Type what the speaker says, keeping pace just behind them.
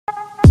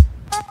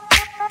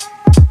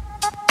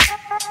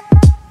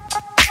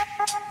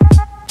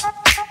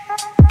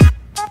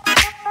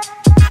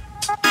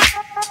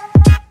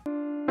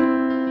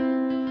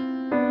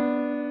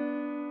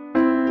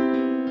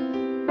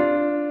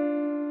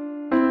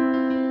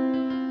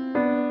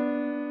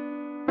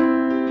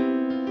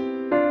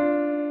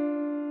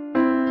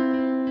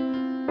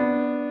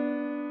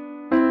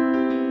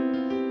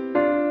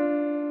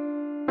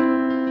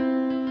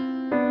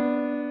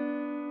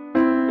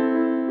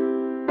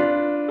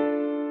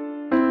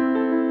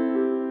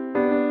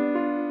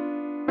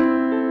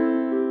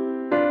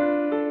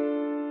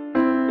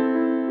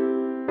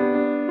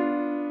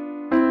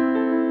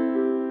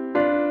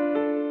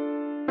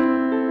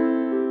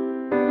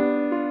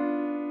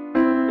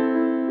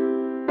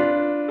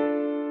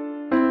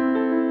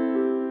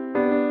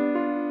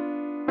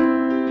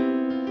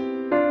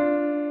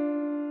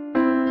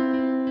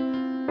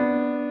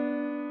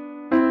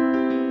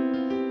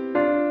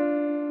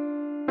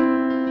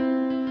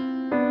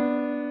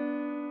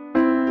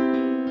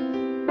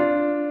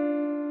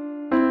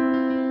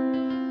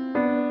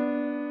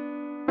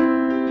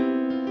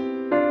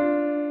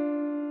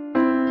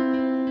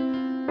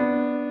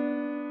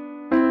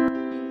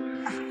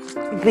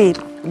Babe,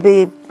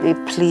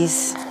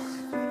 please.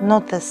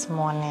 Not this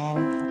morning.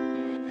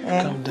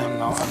 Calm down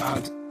now, and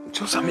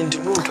I'm in the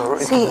mood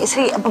already.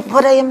 See,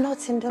 but I am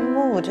not in the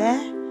mood,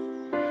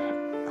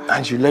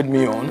 And you led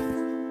me on?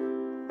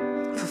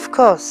 Of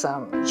course,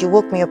 you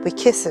woke me up with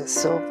kisses,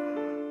 so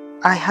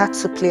I had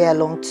to play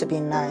along to be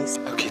nice.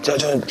 Okay, try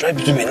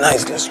to be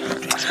nice.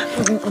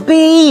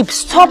 Babe,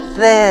 stop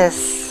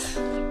this.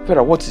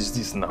 Vera, what is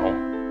this now?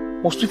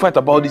 Must we fight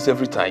about this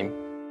every time?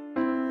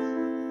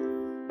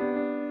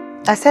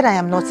 I said I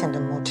am not in the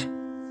mood.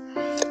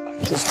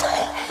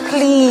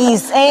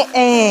 Please,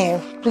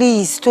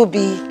 please,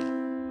 Toby.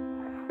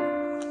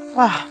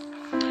 Ah.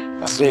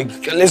 I'm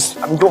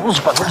going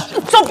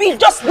to Toby,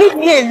 just leave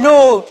me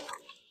alone.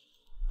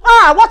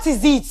 Ah, what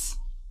is it?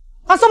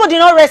 Can somebody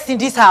not rest in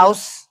this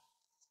house?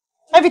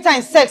 Every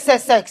time, sex.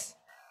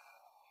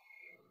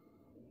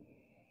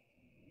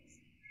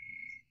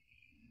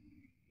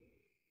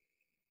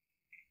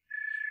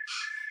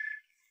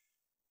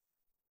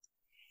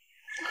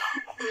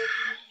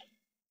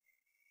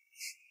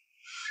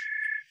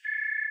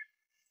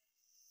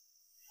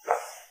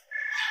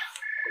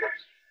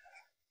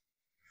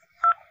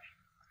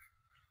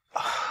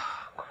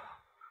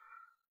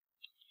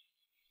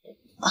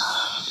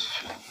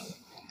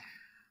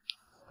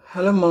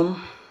 Hello, Mom.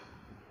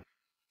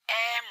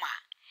 Emma.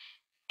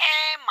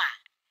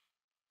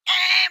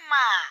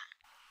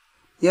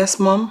 Yes,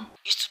 Mom?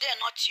 Is today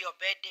not your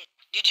birthday?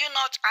 Did you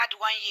not add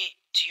 1 year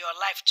to your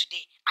life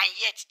today? And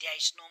yet there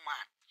is no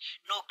man,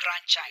 no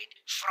grandchild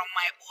from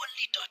my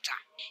only daughter.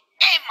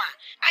 Emma,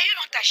 are you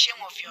not ashamed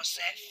of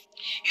yourself?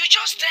 You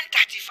just turned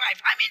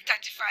 35. I mean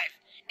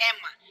 35.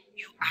 Emma,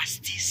 you are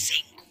still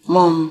single.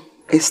 Mom,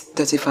 it's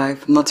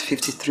 35, not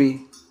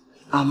 53.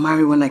 I'll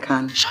marry when I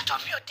can. Shut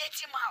up your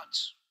dirty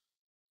mouth.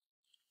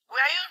 Were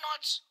you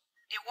not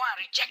the one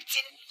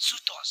rejecting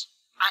suitors?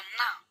 And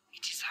now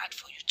it is hard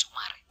for you to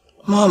marry.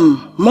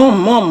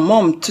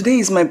 Mom, today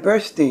is my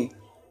birthday.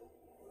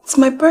 It's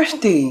my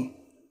birthday.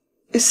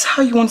 Is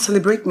how you want to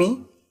celebrate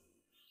me?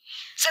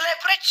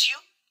 Celebrate you?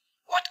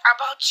 What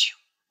about you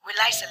will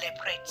I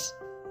celebrate?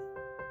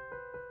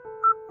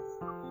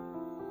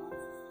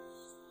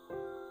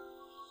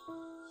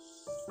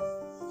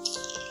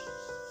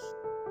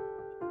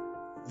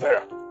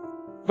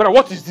 Vera,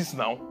 what is this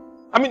now?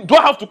 I mean, do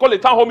I have to call a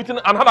town hall meeting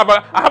and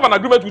have an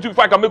agreement with you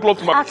before I can make love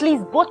to my... At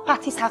least both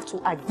parties have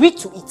to agree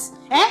to it.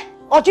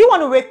 Or do you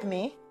want to rape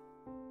me?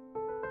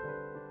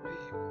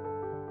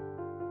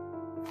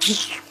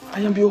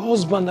 I am your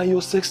husband and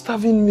you're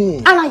sex-starving me.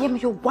 And I am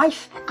your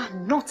wife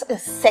and not a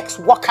sex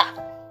worker.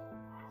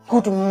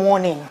 Good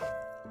morning.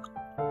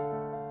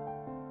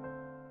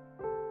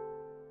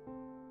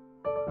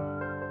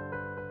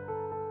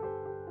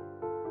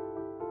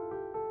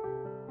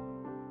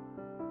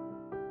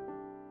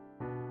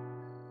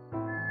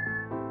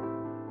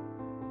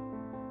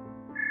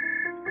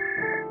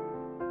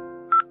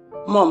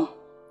 Mom,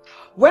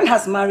 when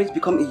has marriage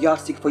become a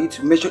yardstick for you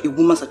to measure a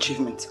woman's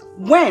achievement?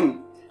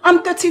 When?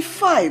 I'm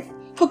 35.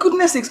 For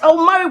goodness sakes,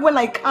 I'll marry when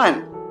I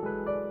can.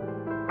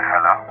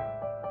 Hello?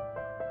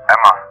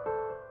 Emma?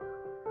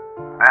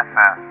 This is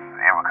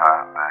Ebuka,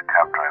 the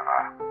cab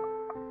driver.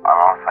 I'm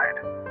outside.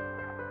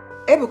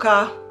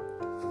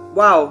 Ebuka?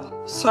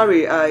 Wow,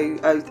 sorry, I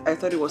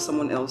thought it was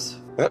someone else.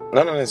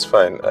 No, it's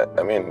fine.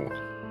 I mean,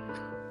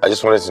 I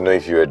just wanted to know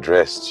if you were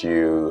dressed.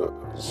 You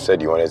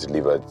said you wanted to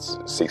leave at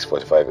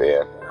 6:45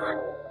 a.m.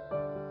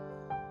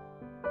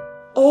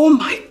 Oh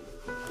my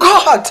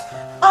God!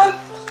 I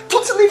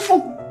totally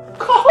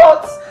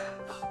forgot!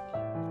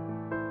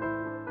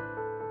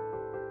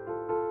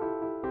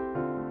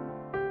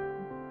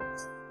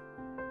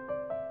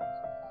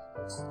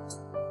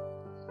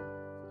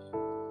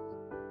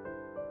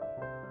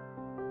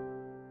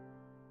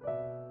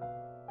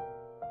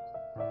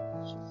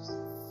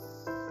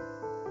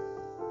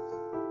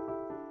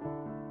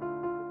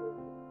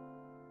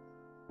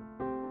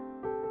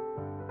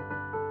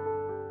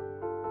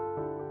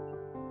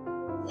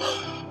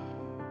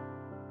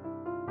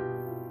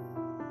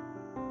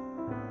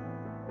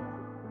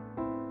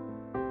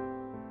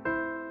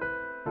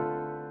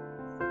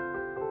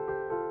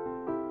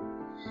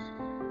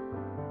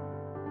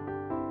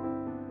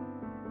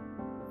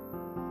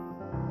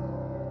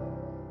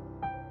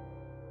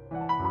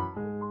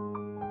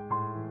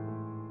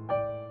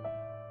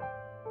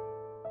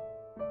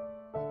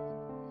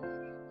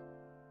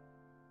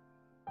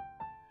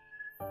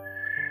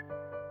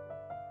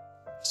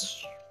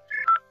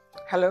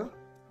 Hello?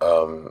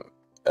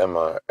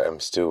 Emma, I'm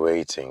still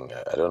waiting.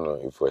 I don't know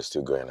if we're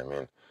still going. I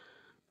mean,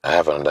 I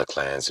have another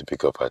client to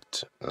pick up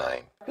at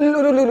 9.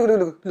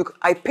 Look,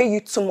 I pay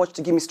you too much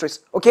to give me stress,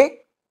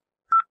 okay?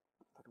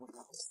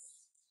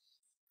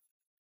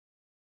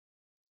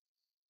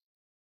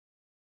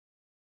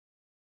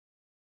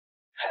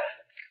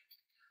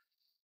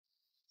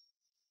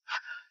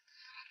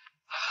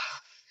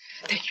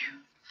 Thank you.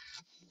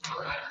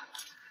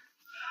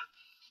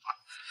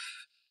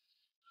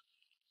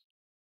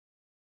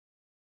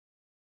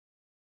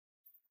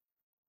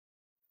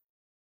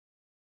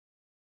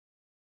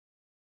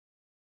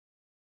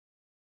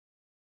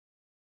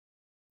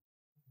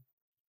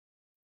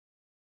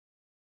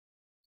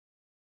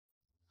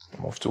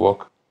 I'm off to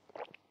work.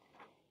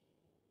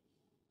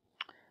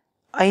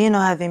 Are you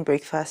not having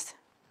breakfast?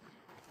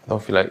 I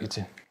don't feel like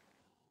eating.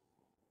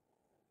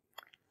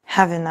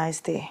 Have a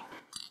nice day.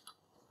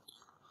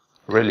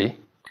 Really?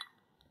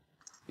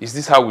 Is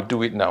this how we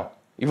do it now?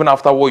 Even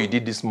after what you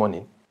did this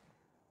morning?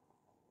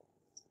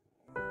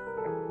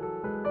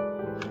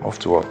 I'm off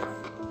to work.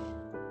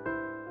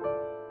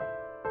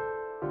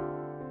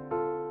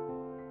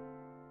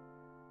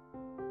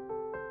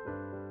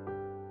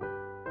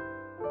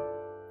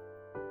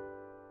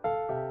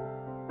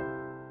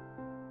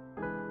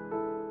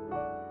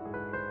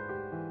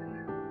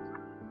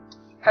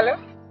 Hello?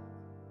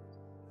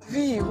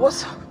 V,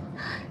 what's up?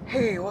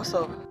 Hey, what's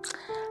up?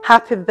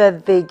 Happy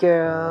birthday,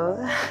 girl.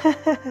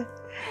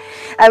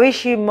 I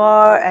wish you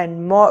more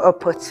and more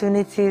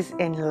opportunities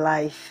in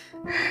life.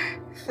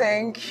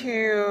 Thank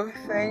you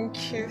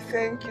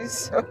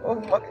so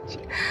much.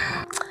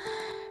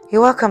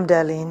 You're welcome,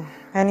 darling.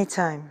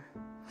 Anytime.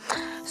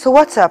 So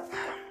what's up?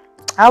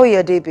 How will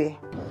your day be?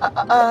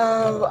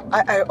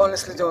 I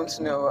honestly don't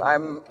know.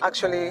 I'm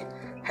actually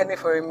heading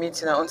for a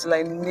meeting, and until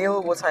I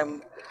nail what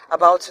I'm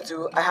about to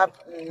do, I have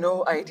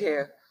no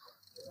idea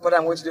what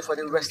I'm going to do for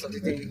the rest of the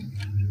day.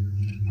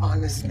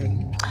 Honestly.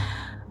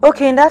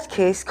 Okay, in that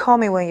case, call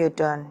me when you're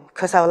done,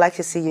 because I would like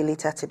to see you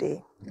later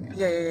today.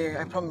 Yeah,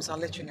 I promise. I'll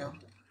let you know.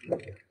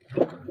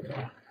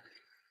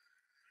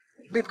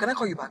 Babe, can I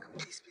call you back?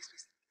 Please.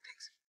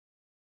 Thanks.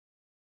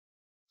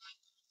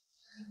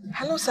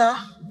 Hello, sir.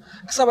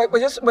 Sir,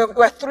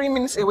 we're 3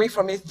 minutes away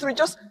from it.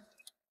 Just...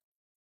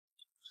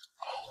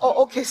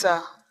 Oh, okay,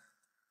 sir.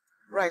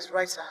 Right, sir.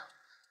 Good.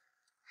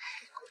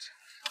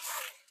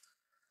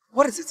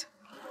 What is it?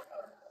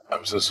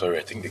 I'm so sorry.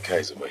 I think the car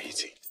is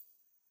overheating.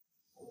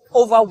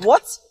 Over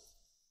what?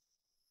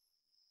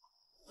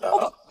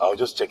 I'll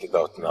just check it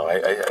out now.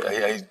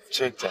 I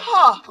checked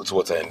and put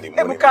water in the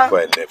morning Ebuka, before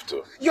I left.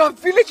 Your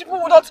village people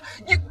will not...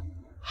 You...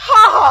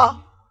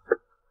 Ha!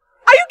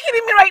 Are you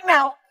kidding me right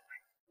now?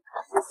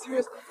 I'm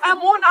serious. I'm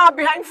 1 hour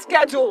behind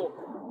schedule.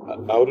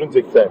 I wouldn't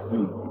take time,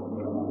 please.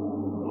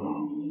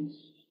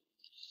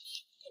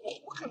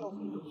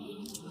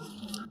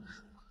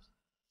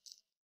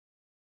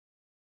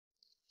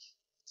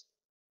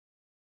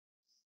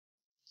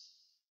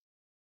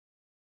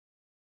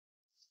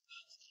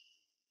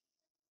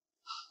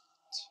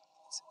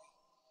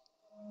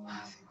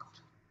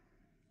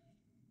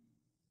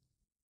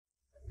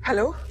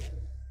 Hello?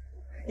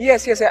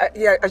 Yes,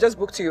 I just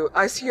booked you.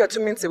 I see you're 2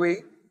 minutes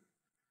away.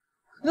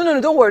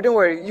 No, don't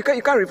worry. You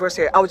can't reverse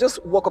here. I'll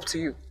just walk up to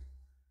you.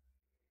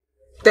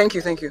 Thank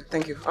you.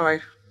 All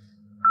right.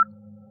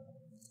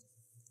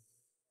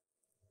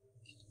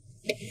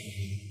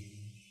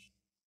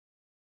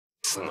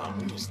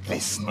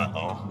 This now.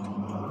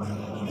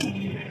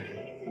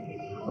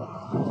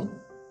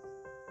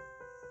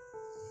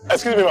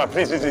 Excuse me, ma,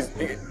 please.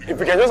 If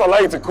we can just allow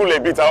it to cool a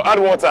bit, I'll add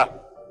water.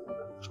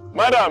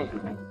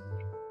 Madam!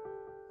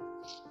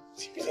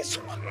 This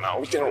one now,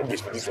 we can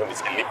rubbish for this one.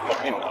 It's early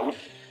morning now.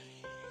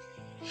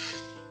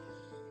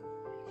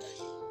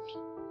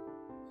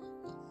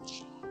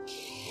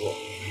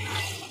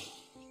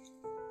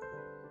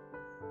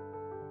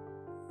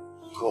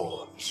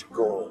 God.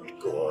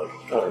 What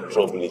kind of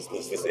trouble is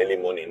this early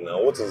morning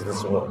now? What is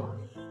this one?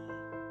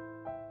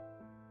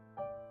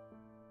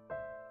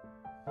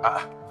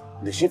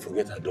 Did she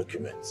forget her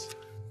documents?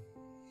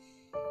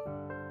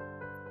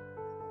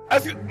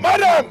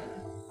 Madam!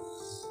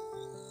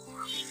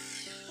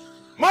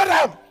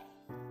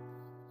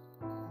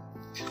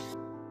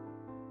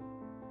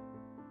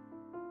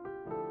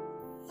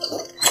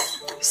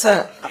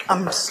 Sir,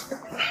 I'm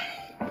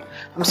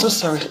so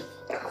sorry.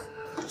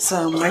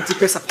 Sir, my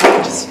deepest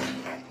apologies.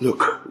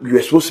 Look, you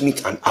were supposed to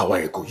meet an hour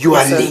ago. You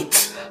are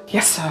late.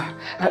 Yes, sir.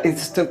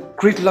 It's the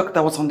gridlock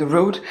that was on the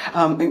road.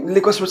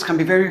 Lagos roads can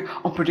be very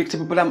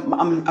unpredictable, but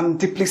I'm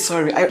deeply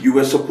sorry. You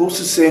were supposed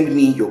to send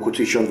me your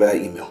quotation via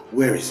email.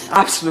 Where is it?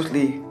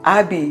 Absolutely.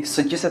 Abby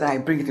suggested I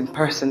bring it in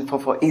person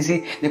for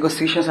easy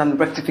negotiations and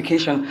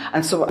rectification,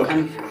 and so I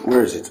can...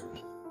 Where is it?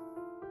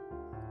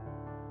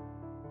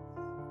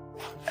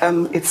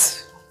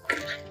 It's...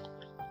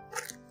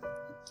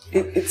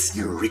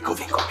 You reek of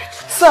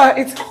incompetence. Sir,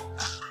 it's...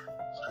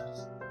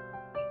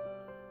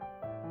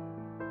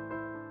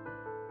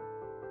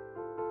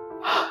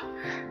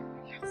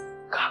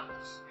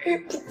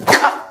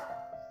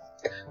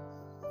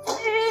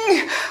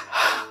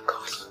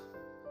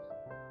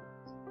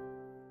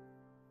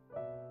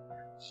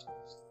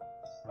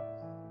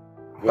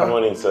 Good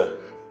morning, sir.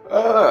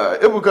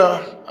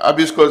 Ebuka,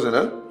 Abby's cousin,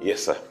 eh?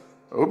 Yes, sir.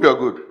 I hope you're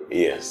good.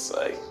 Yes,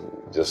 I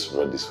just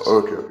brought this.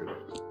 Okay.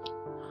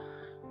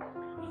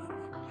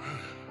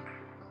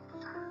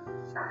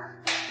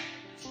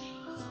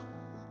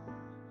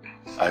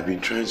 I've been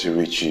trying to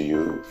reach you.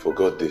 You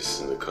forgot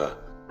this in the car.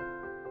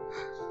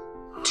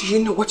 Do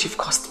you know what you've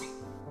cost me?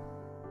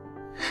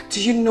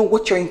 Do you know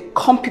what your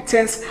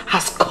incompetence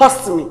has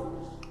cost me?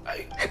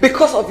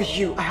 Because of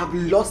you, I have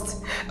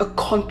lost a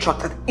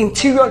contract, an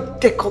interior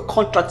decor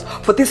contract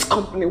for this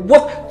company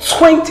worth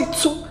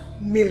 22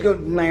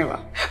 million naira.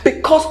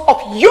 Because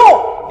of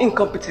your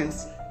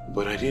Incompetence.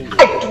 But I didn't know.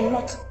 I do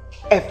not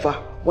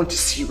ever want to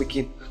see you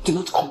again. Do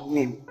not come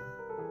near me.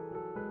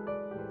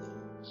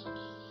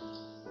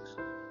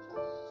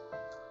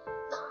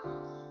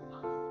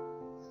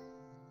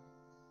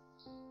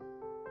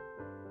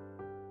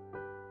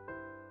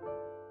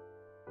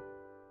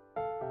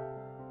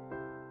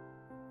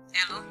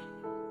 Hello?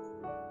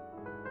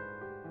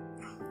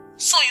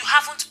 So you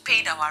haven't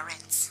paid our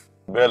rent?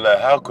 Bella,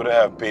 how could I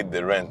have paid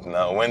the rent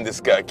now when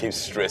this guy keeps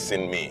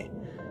stressing me?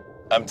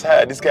 I'm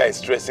tired. This guy is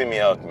stressing me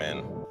out,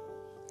 man.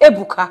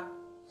 Ebuka,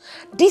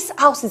 this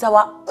house is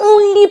our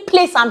only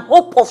place and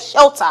hope of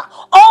shelter.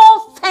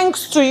 All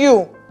thanks to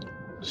you.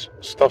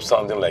 Stop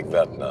sounding like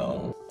that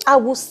now. I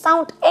will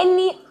sound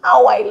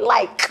anyhow I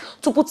like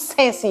to put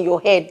sense in your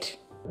head.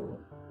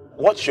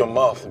 Watch your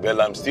mouth,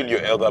 Bella. I'm still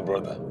your elder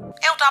brother.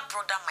 Elder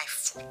brother, my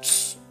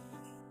foot.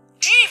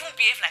 Do you even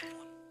behave like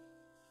one?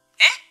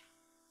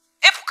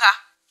 Eh? Ebuka?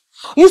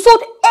 You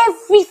sold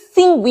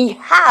everything we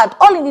had,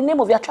 all in the name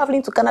of your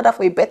traveling to Canada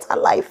for a better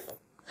life.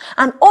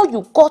 And all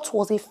you got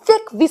was a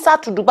fake visa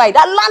to Dubai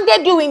that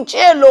landed you in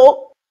jail,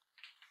 oh.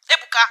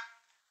 Ebuka,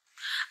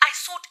 I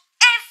sold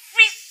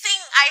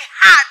everything I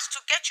had to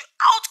get you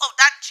out of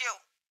that jail.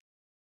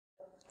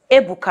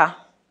 Ebuka,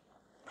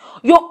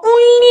 your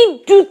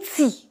only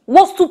duty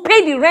was to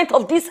pay the rent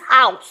of this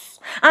house.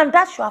 And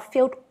that you have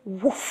failed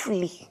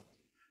woefully.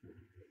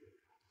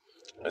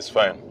 It's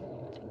fine.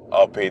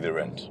 I'll pay the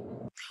rent.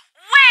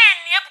 When,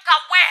 Ebuka,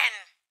 when?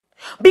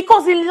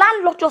 Because the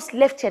landlord just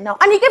left here now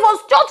and he gave us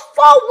just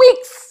 4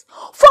 weeks.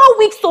 4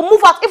 weeks to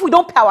move out if we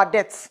don't pay our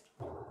debts.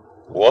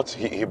 What?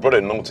 He brought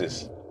a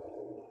notice.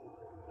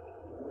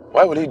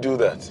 Why would he do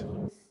that?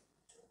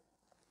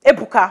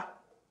 Ebuka,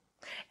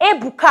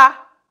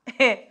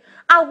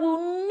 I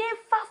will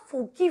never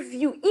forgive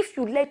you if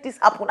you let this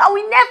happen. I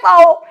will never,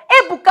 oh,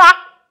 Ebuka.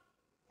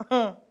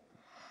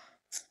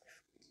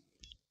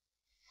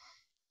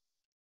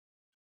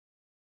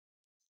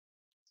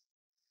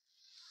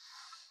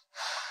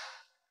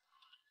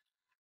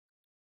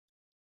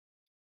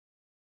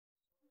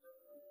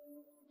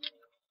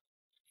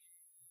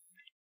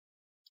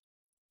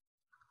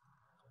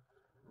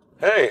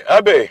 Hey,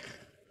 Abe.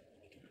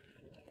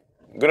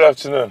 Good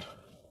afternoon.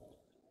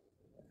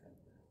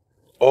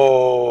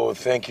 Oh,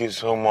 thank you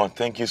so much.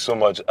 Thank you so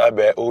much. Abe,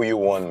 I owe you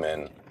one,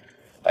 man.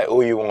 I owe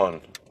you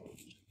one.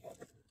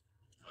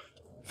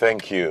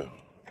 Thank you.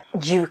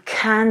 You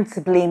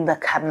can't blame the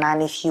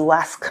cabman if you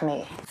ask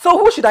me. So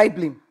who should I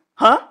blame?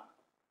 Huh?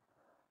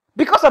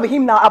 Because of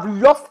him now, I've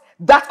lost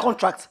that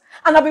contract.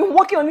 And I've been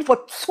working on it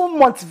for 2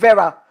 months,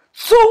 Vera.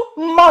 2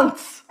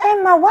 months!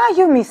 Emma, why are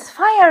you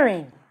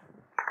misfiring?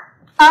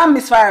 I'm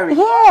misfiring.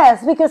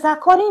 Yes, because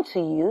according to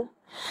you,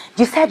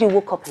 you said you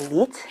woke up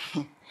late,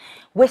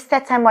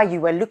 wasted time while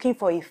you were looking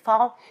for a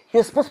file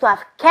you're supposed to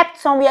have kept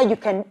somewhere you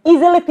can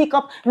easily pick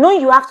up,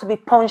 knowing you have to be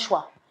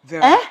punctual.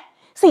 Very. Eh?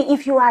 See,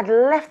 if you had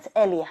left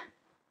earlier,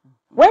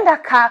 when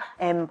that car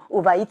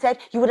overheated,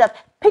 you would have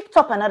picked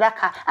up another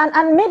car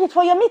and made it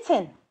for your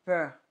meeting.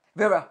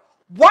 Vera,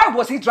 why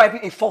was he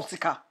driving a faulty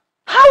car?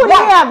 How would he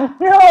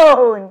have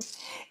known?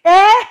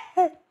 Eh?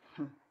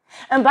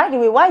 And by the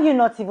way, why are you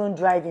not even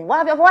driving?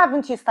 Why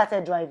haven't you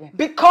started driving?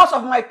 Because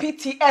of my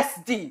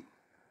PTSD.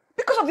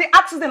 Because of the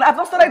accident, I've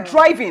not started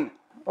driving.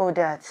 Oh,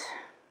 that.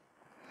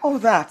 Oh,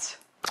 that.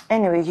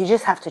 Anyway, you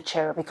just have to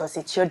cheer up because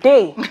it's your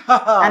day.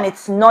 And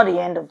it's not the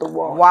end of the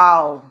world.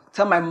 Wow.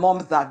 Tell my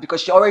mom that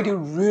because she already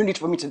ruined it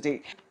for me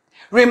today.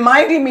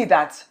 Reminding me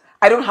that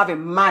I don't have a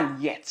man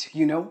yet,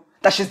 you know?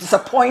 That she's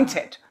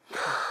disappointed.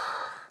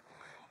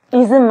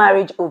 Isn't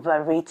marriage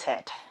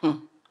overrated?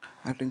 I'm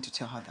going to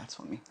tell her that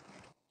for me.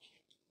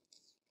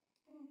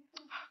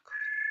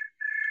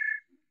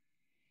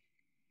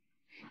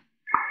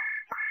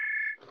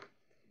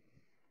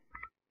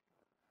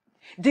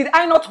 Did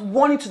I not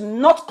warn you to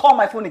not call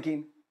my phone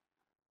again?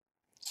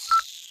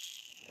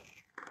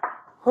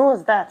 Who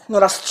was that? No,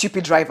 that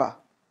stupid driver.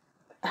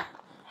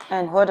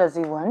 And what does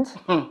he want?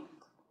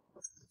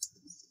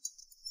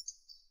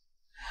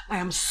 I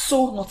am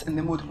so not in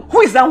the mood. Who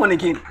is that one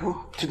again?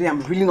 Oh, today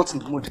I'm really not in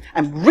the mood.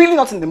 I'm really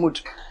not in the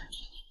mood.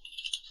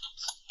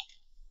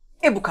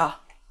 Ebuka,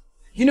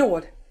 you know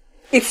what?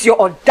 It's your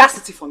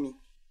audacity for me.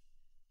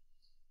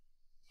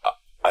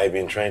 I've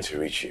been trying to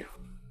reach you.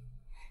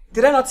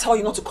 Did I not tell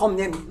you not to come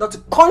near me, not to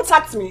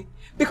contact me?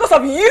 Because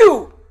of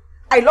you,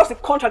 I lost a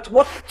contract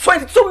worth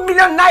 22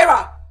 million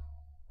naira.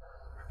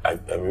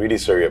 I'm really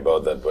sorry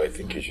about that, but I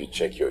think you should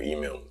check your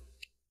email.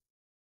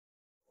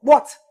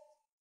 What?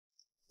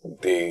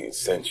 They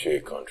sent you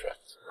a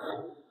contract.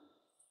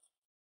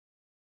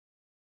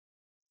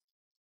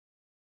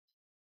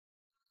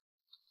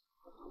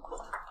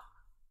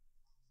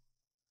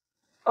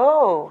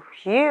 Oh,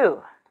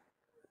 you.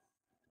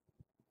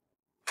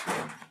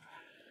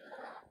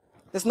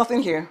 There's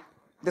nothing here.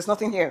 There's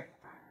nothing here.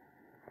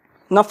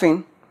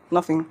 Nothing.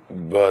 Nothing.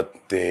 But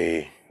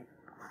they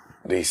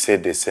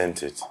said they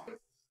sent it.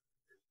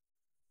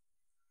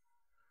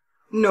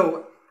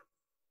 No.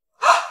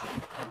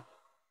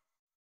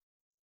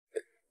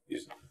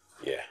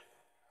 Yeah.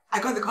 I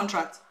got the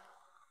contract.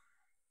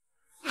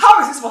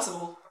 this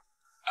possible?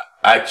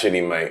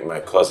 Actually, my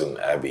cousin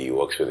Abby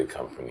works for the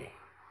company,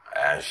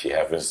 and she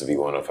happens to be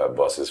one of her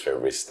boss's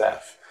favorite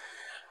staff.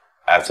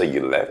 After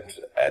you left,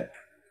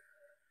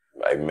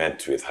 I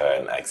met with her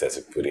and asked her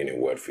to put in a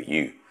word for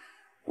you,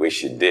 which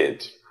she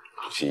did.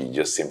 She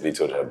just simply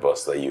told her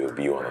boss that you would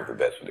be one of the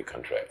best for the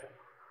contract.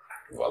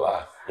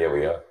 Voila, here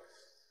we are.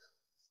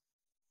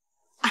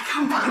 I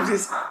can't believe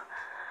this.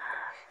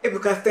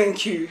 Ebuka,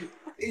 thank you.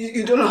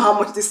 You don't know how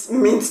much this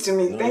means to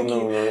me. Thank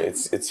you. No,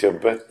 it's your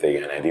birthday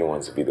and I didn't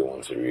want to be the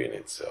one to ruin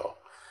it, so.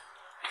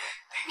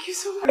 Thank you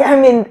so much. I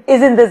mean,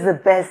 isn't this the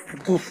best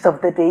gift of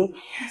the day?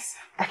 Yes.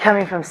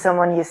 Coming from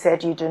someone you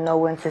said you do not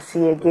want to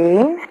see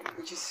again.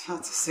 I just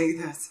had to say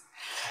that.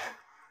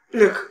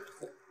 Look,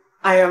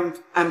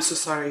 I'm so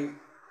sorry.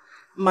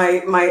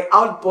 My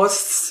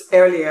outbursts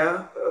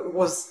earlier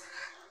was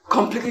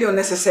completely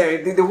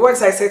unnecessary. The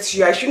words I said to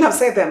you, I shouldn't have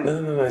said them.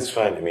 No, it's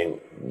fine. I mean,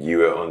 you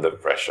were under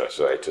pressure,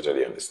 so I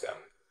totally understand.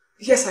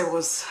 Yes, I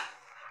was.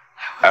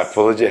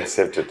 Apology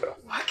accepted, though.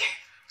 Okay.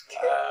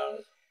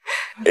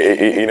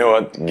 You know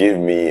what? Give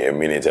me a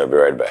minute. I'll be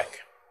right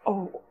back.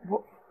 Oh,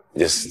 what?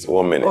 Just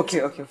 1 minute. Okay.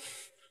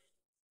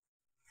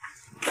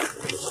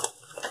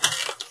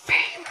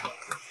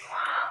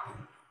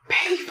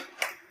 Babe.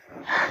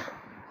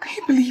 Can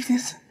you believe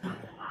this?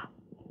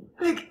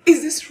 Like,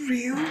 is this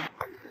real?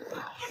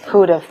 Who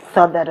would have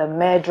thought that a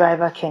mere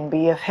driver can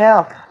be of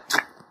help?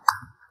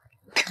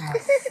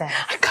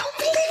 I can't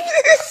believe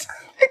this.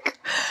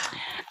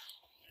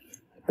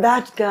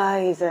 That guy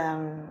is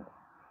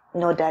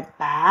not that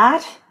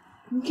bad.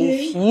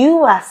 Okay. If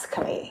you ask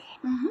me.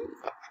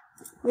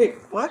 Wait,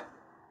 what?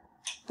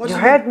 You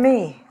heard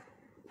me.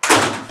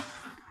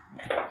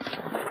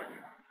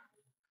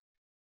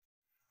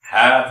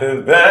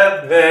 Happy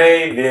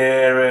birthday,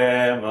 dear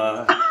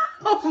Emma.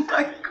 Oh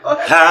my God.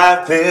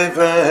 Happy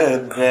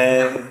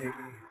birthday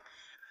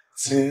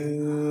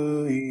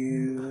to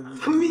you.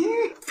 For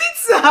me?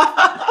 Pizza!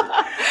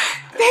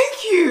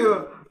 Thank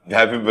you.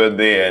 Happy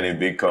birthday and a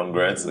big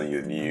congrats on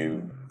your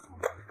new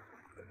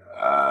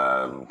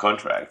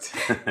contract.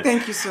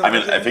 Thank you so much. I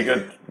mean, I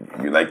figured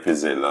you like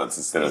pizza a lot.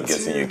 Instead of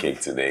getting your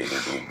cake today, it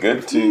would be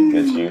good to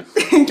get you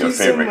Thank your you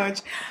favorite. so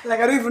much. Like,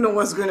 I don't even know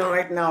what's going on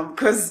right now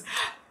because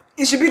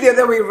it should be the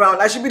other way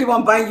around. I should be the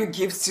one buying you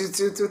gifts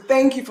to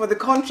thank you for the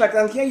contract,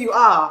 and here you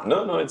are.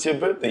 No, it's your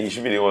birthday. You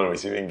should be the one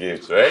receiving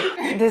gifts, right?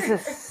 This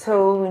is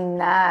so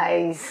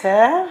nice,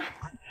 huh?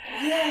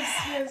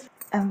 Yes.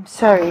 I'm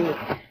sorry.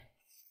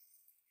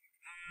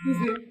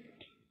 Who's it?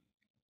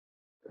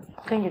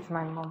 I think it's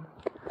my mom.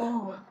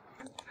 Oh.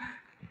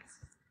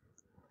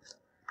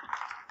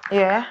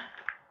 Yeah?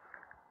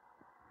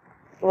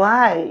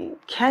 Why?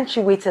 Can't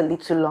you wait a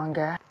little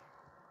longer?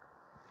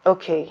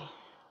 Okay.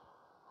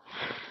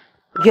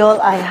 Girl,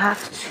 I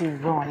have to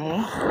run,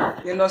 eh?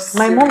 You're not serious.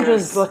 My mom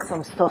just brought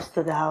some stuff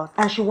to the house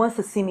and she wants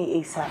to see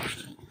me ASAP.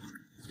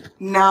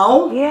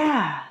 Now?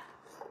 Yeah.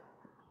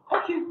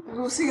 Okay,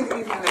 we'll see you in the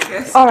evening, I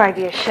guess. Alright,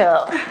 dear,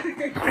 sure.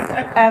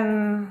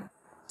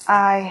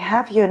 I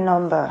have your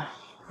number,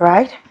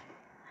 right?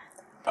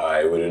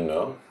 I wouldn't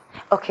know.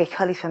 Okay,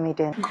 call it for me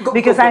then. Go.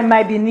 I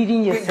might be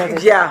needing your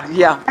service. Yeah.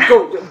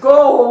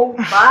 Go.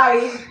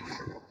 Bye.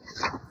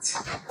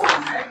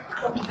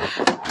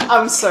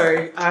 I'm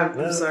sorry.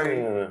 I'm sorry.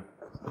 No.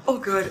 Oh,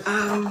 good.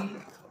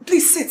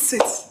 Please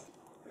sit.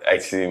 I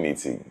actually need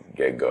to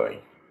get going.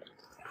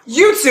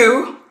 You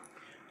too?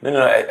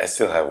 No, I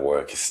still have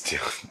work. It's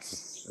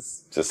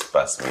just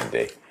past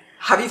midday.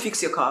 Have you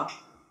fixed your car?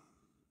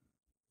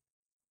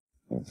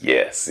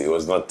 Yes, it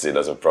was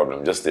a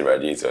problem. Just the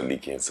radiator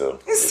leaking, so.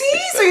 You see?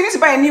 So you need to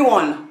buy a new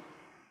one.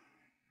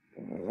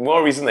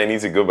 More reason I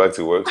need to go back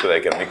to work so that I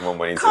can make more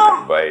money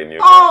to buy a new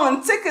car. Come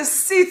on, take a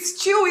seat,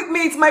 chill with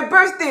me. It's my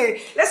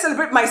birthday. Let's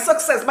celebrate my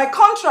success, my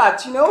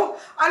contract, you know?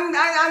 And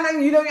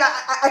you know,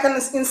 I can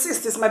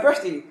insist it's my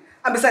birthday.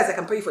 And besides, I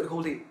can pay you for the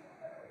whole day.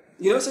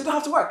 You know, so you don't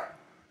have to work.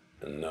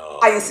 No.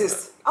 I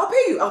insist. I'll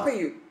pay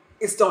you.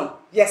 It's done.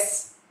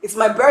 Yes. It's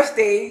my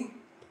birthday.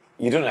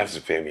 You don't have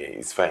to pay me.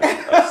 It's fine.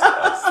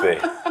 I'll stay.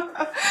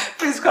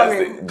 Please come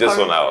in. Just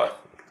Come 1 hour.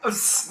 in.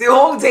 The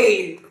whole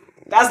day.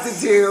 That's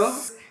the deal.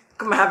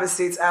 Come and have a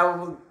seat. I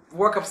will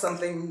work up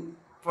something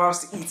for us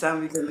to eat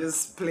and we can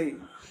just play.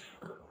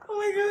 Oh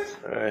my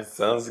God. Alright,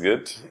 sounds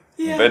good.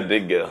 Yeah. Birthday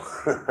girl.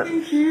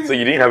 Thank you. So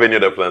you didn't have any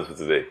other plans for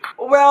today?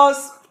 Well,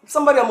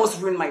 somebody almost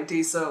ruined my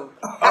day, so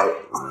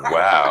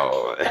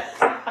Wow.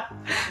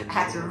 I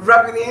had to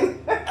rub it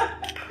in.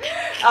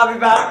 I'll be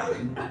back.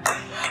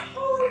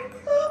 Oh my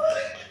God.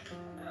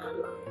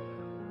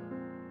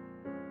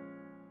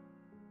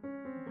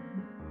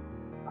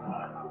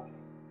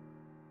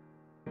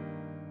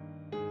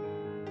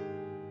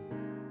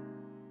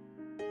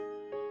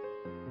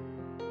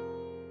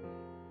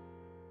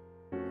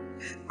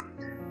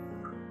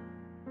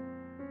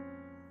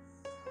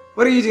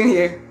 What are you doing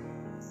here?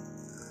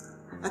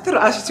 I thought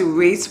I asked you to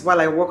wait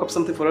while I work up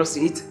something for us to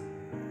eat.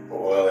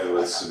 Well, it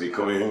was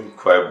becoming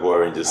quite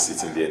boring just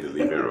sitting there in the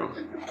living room.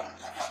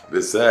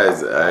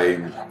 Besides, I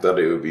thought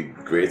it would be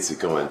great to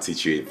come and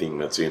teach you a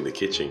thing or two in the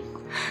kitchen.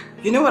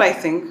 You know what I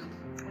think?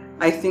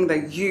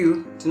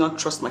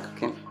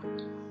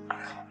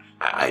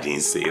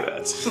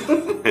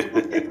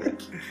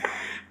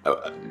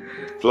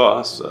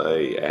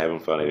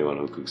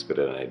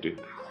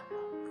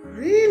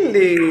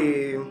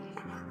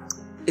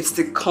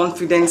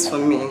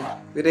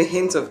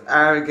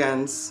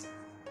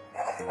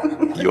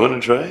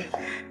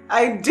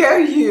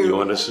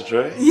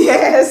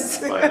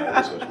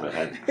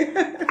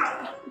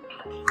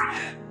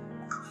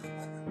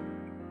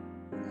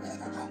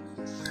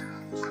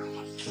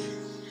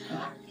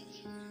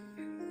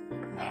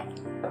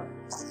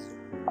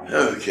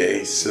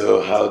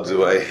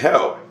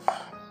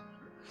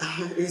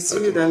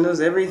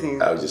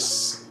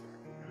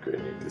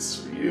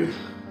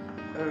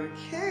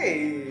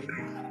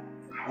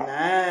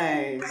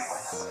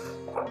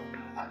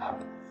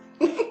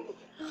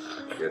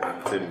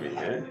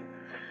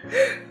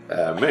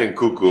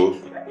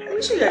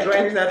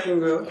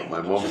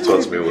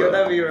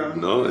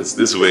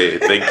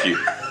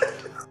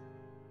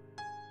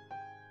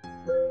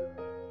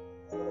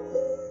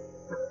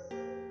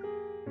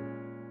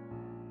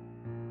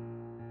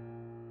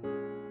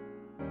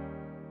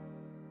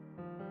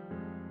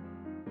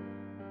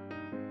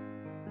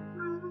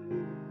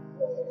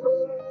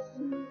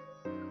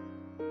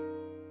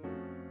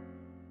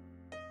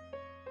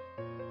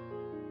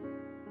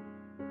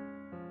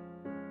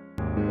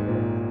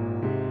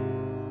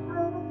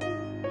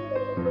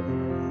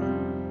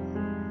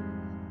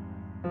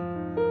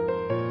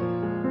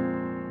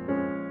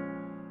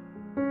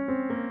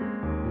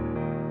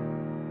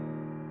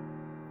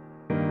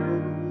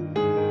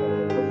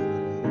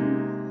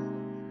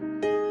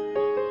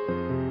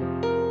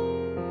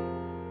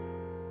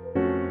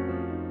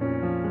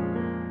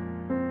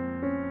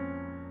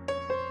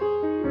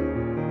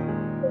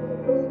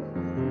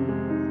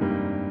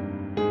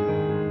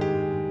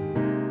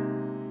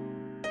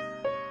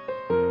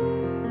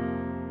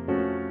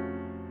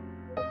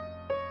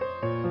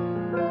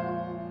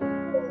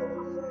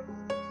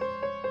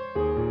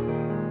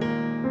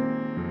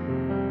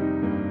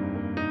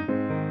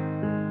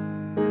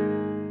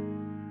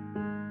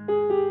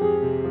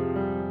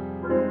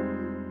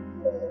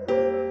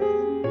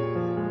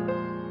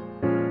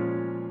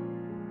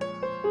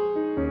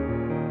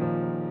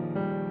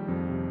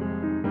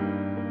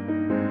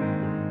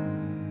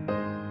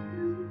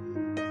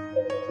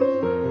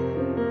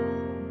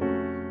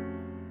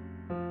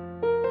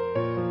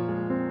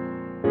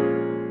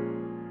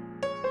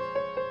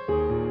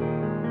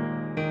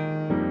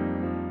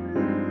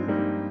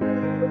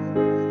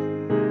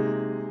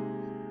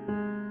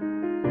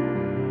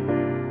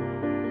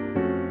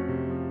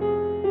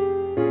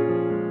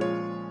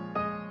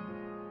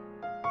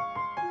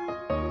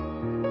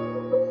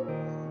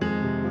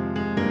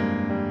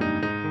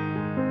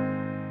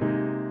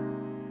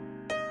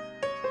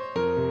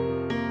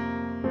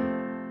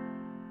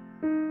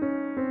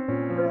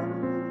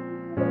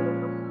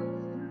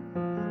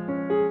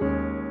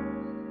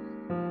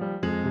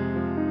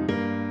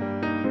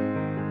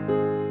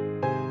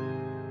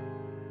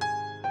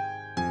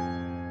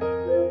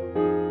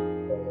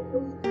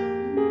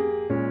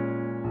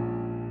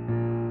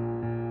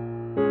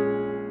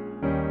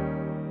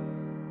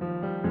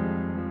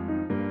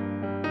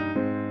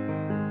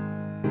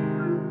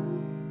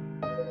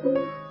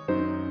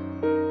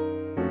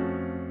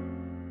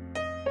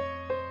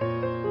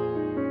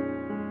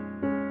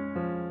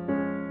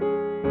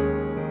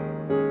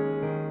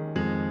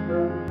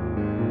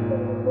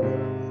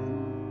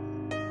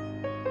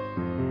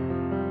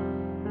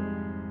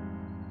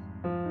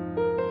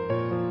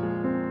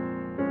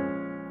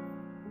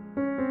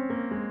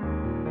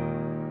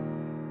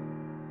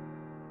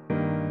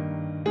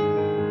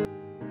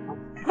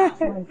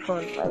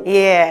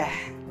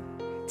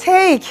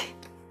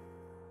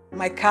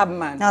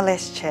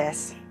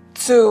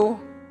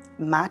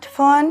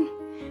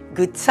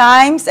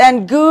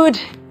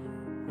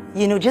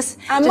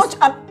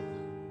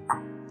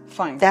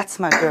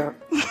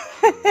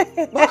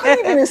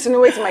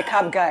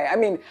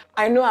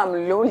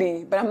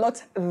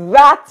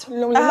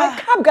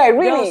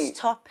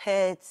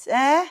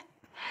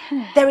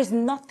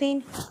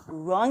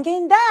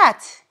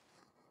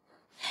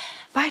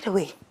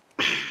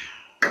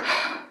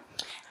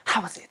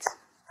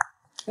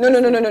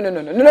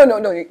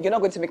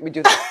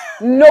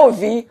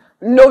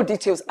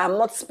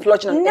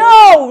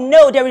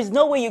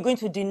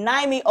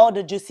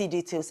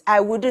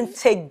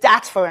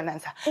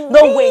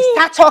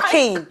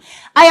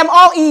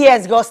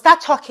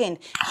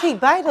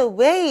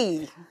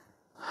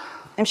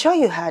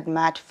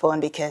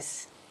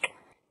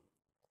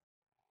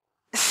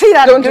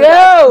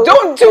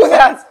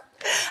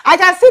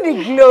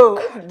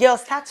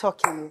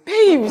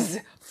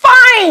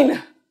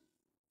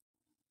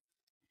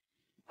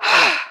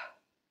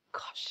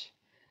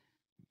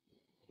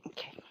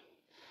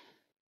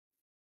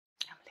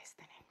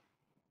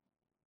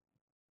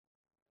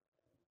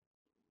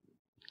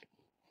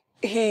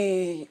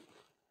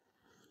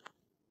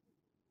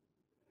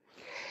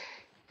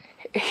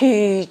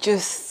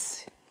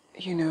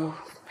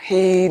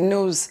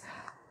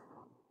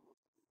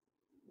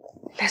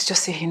 let's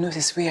just say he knows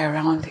his way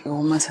around a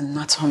woman's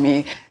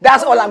anatomy.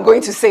 That's all I'm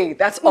going to say.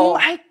 That's all. Oh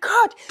my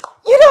God.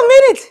 You don't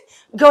mean it.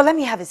 Girl, let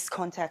me have his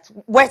contact.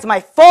 Where's my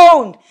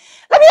phone?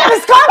 Let me have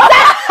his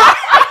contact.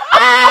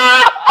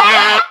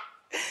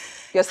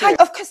 You're serious?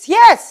 Of course,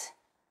 yes.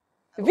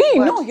 V,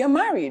 no, you're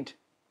married.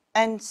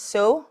 And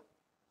so?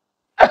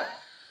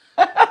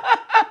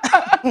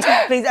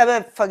 Please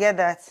ever forget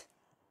that.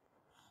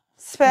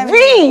 Spare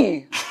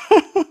V!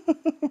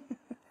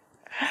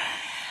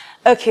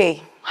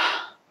 Okay.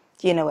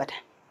 You know what?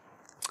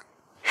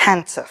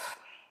 Hands off.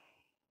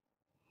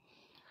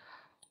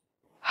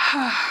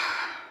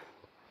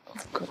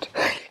 Good.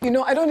 You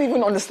know, I don't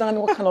even understand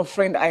what kind of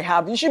friend I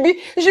have. You should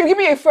give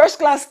me a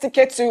first-class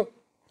ticket to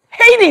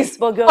Hades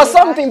But girl, or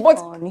something. But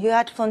you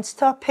had fun.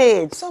 Stop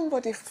it.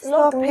 somebody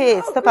Stop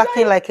it. Stop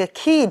acting like a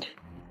kid.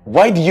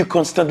 Why do you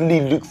constantly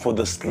look for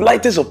the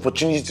slightest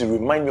opportunity to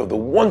remind me of the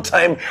one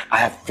time I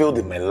have failed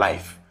in my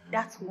life?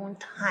 That's one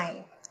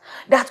time.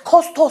 That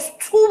cost us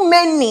too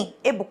many,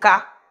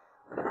 Ebuka.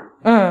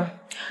 Now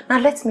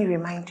let me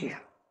remind you.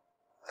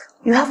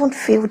 You haven't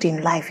failed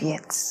in life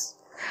yet.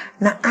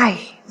 Now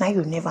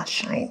you never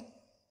shine.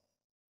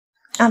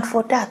 And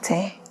for that,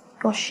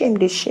 your shame,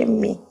 they shame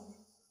me.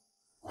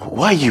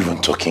 Why are you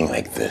even talking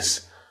like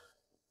this?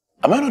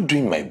 Am I not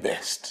doing my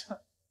best?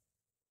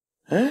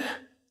 Eh?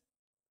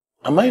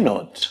 Am I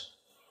not?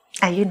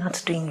 Are you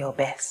not doing your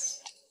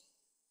best?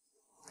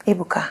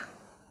 Ebuka,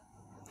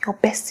 your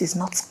best is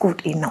not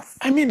good enough.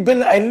 I mean,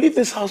 Bella, I leave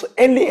this house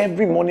early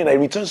every morning. I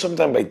return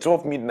sometime by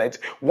 12 midnight,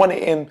 1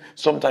 a.m.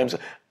 sometimes,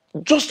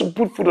 just to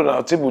put food on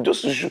our table,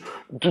 just to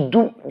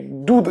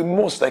do the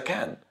most I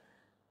can.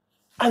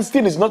 And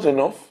still it's not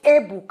enough.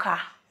 Ebuka,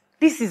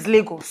 this is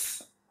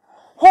Lagos.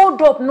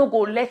 Hold up, no go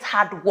let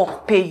hard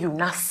work pay you.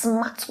 Now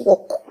smart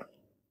work.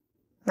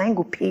 Now I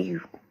go pay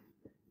you.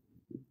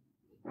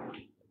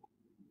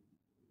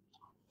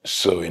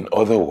 So in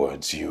other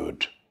words,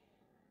 you'd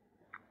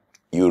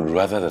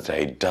rather that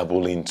I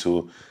dabble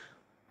into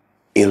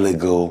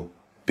illegal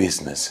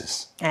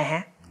businesses.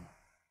 And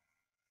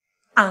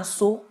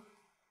so,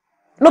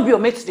 no be your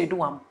mates they do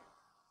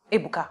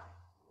Ebuka.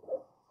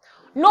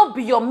 No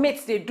be your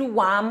mates they do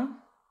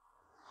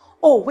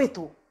Oh, wait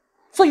oh.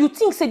 So you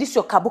think say this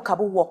your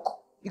kabu work?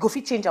 You go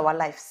fit change our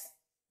lives.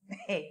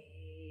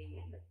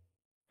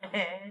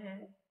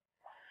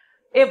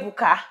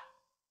 Ebuka.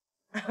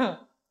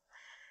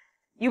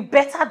 You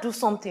better do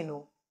something,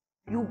 oh.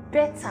 You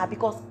better,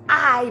 because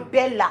I,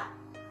 Bella,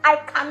 I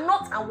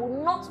cannot and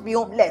will not be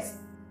homeless.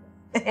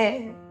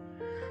 I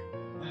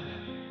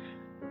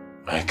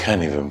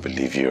can't even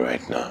believe you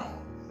right now.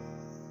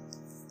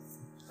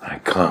 I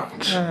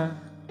can't.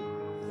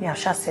 Yeah, I've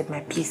just said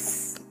my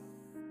piece.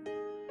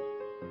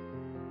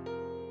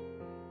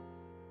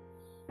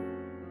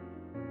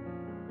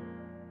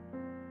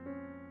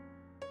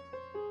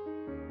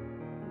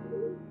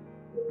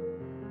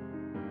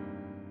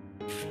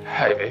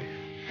 Hi, babe.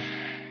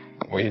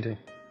 What are you doing?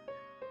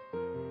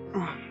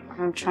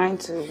 I'm trying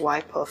to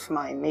wipe off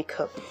my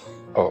makeup.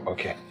 Oh,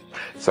 okay.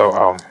 So,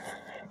 I've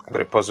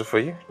got a puzzle for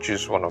you.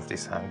 Choose one of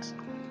these hands.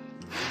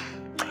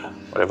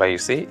 Whatever you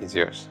see is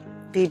yours.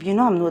 Babe, you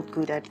know I'm not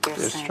good at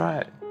guessing. Just try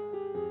it.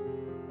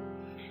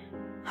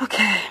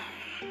 Okay.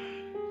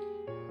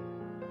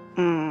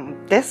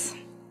 This?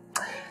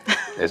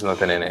 There's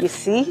nothing in it. You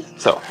see?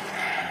 So,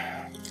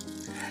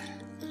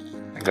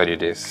 I got you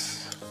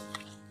this.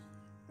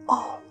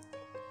 Oh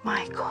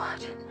my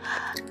God.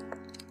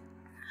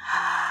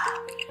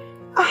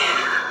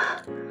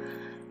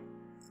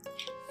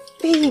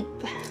 Babe.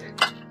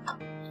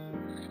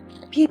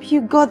 Babe,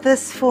 you got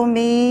this for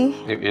me.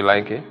 You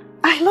like it?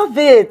 I love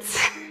it.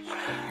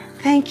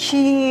 Thank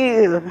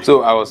you.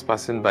 So I was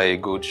passing by a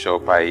good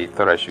shop. I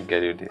thought I should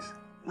get you this.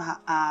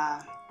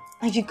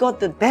 You got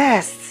the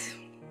best.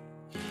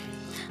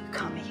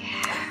 Come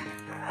here.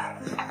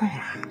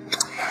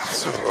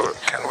 So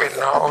can we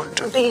now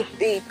do...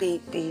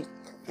 Babe,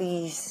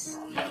 please.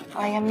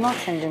 I am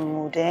not in the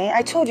mood, eh?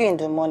 I told you in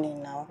the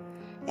morning now.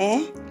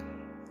 Eh?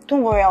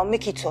 Don't worry, I'll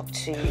make it up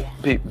to you.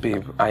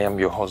 Babe, I am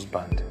your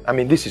husband. I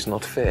mean, this is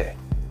not fair.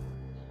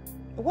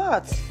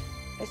 What?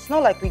 It's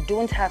not like we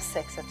don't have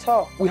sex at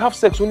all. We have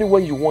sex only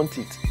when you want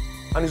it.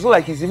 And it's not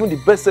like it's even the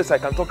best sex I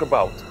can talk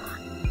about.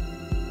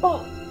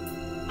 Oh.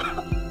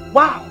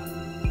 Wow.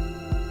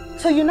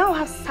 So you now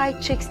have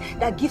side chicks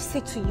that give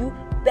sex to you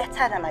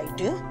better than I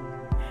do?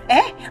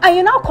 Eh? And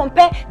you now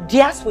compare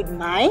theirs with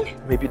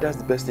mine? Maybe that's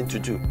the best thing to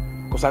do.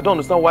 Because I don't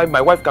understand why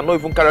my wife cannot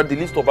even carry out the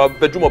list of our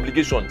bedroom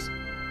obligations.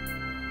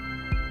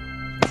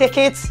 Take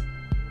it.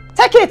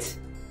 Take it.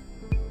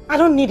 I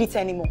don't need it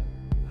anymore.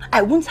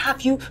 I won't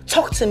have you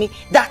talk to me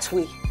that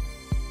way.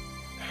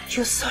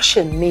 You're such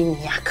a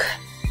maniac.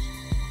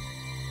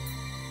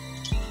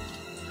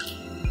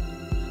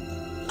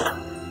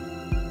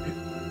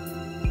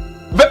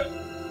 But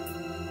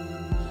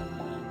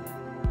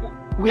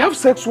we have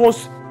sex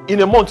once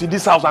in a month in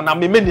this house and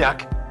I'm a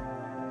maniac.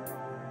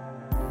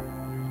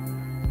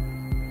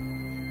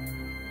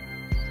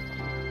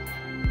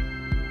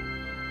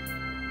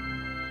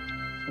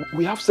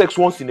 We have sex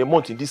once in a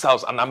month in this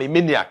house and I'm a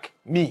maniac.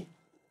 Me.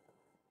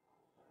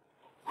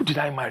 Who did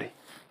I marry?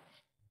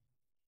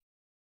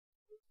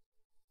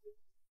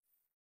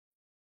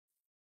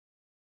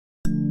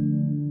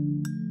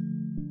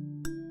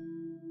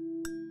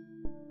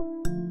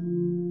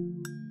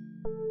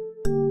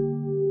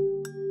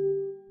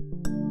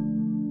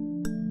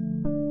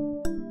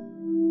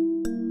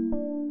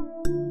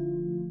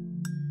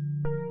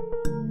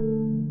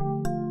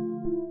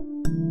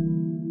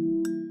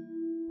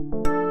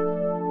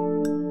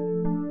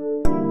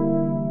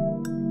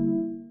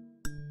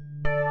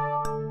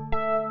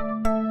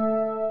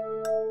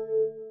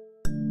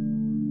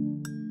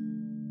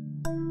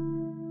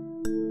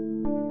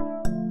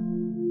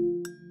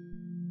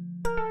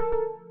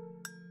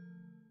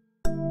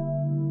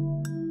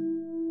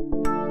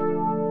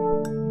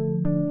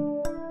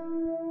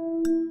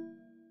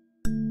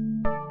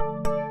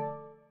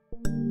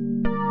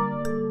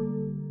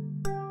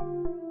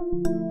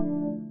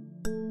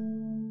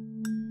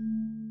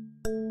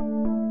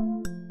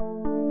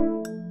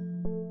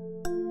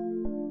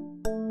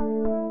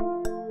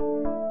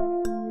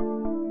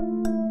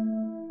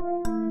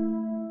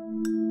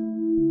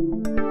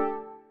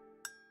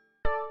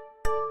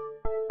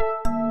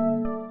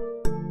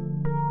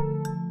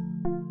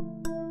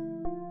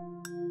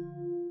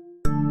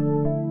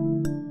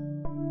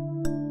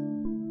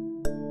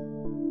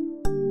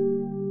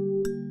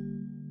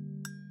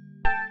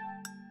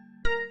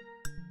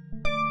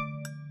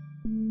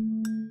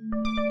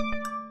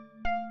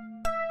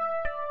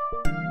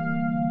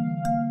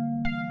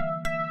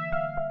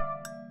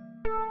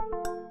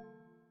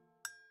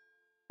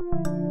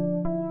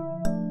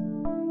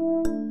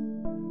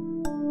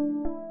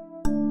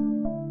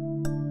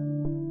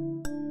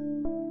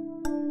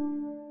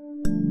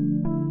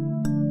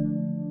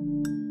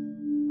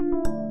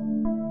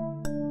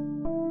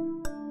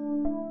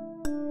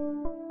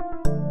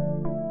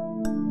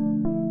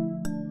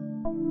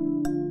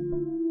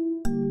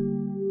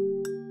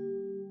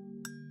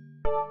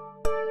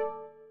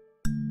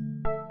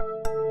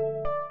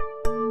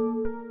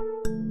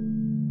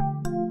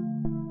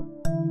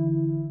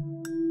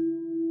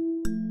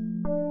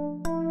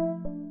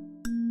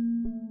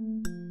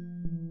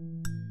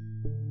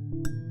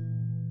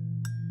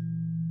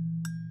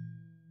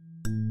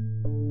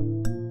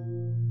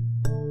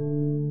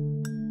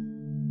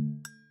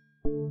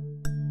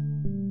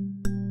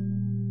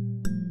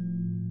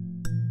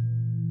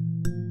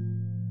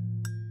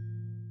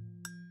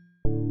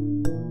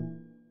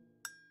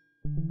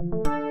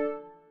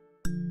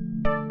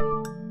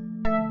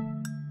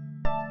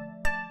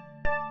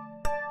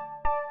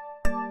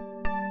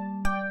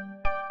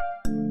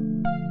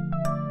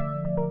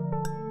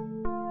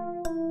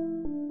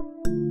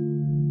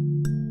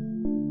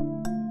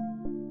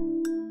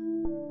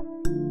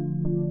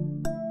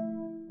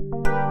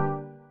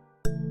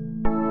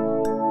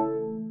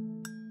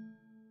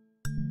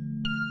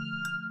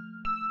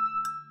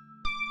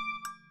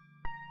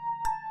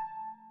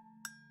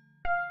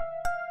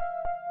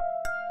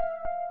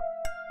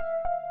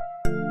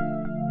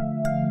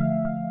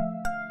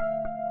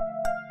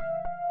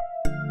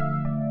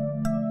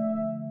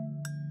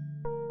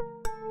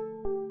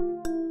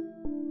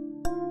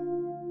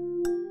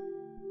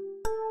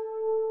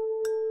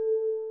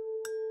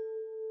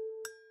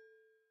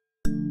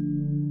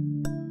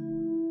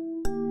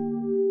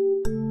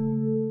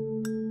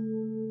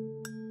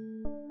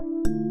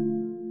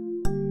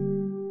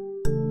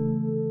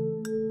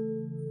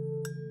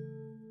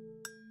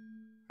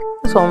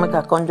 So make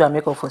a conjure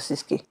make up for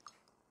 6K.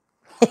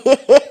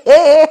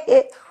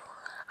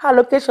 Her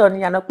location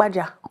in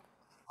Yanokpaja.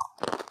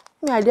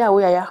 Me idea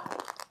where I am.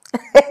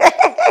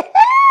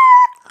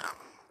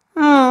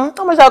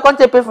 How much I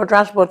can't pay for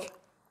transport?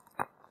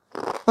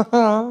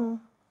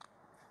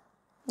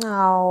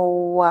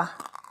 Oh.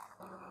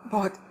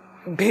 But,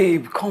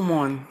 babe, come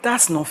on.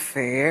 That's not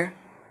fair.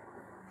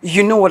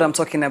 You know what I'm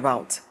talking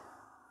about.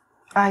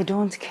 I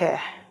don't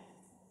care.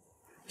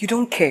 You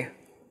don't care?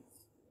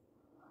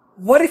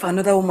 What if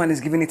another woman is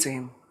giving it to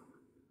him?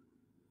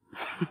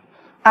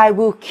 I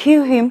will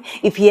kill him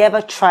if he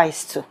ever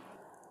tries to.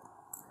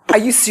 Are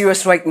you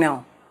serious right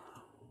now?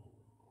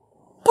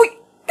 But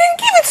then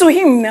give it to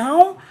him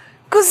now.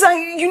 Because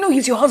you know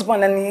he's your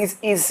husband and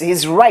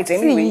he's right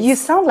anyway. See, you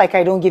sound like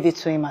I don't give it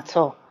to him at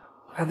all.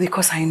 Well,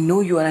 because I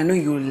know you and I know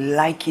you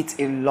like it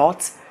a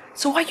lot.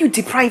 So why are you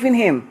depriving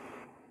him?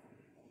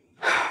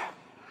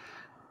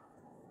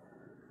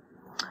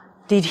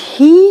 Did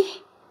he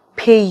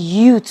pay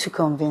you to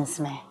convince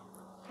me?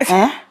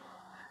 Eh?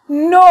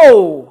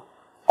 No!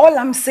 All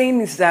I'm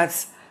saying is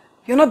that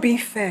you're not being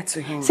fair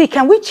to him. See,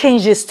 can we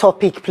change this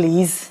topic,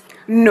 please?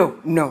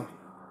 No.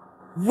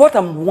 What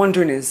I'm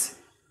wondering is,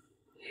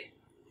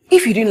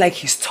 if you didn't like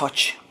his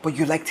touch, but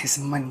you liked his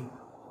money,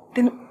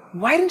 then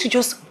why didn't you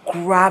just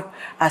grab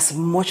as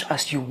much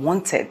as you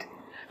wanted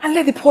and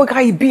let the poor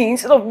guy be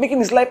instead of making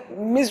his life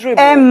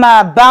miserable?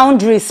 Emma,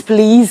 boundaries,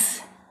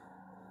 please.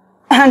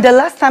 And the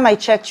last time I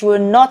checked, you were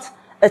not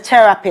a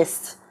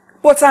therapist.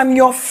 But I'm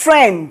your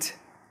friend.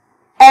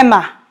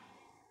 Emma.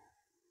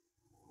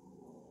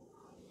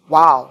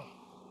 Wow.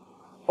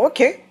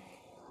 Okay.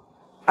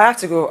 I have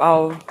to go.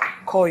 I'll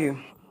call you.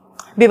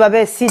 Babe, I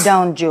better sit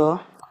down, Joe.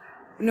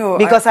 No,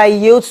 because I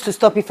yield to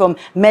stop you from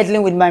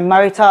meddling with my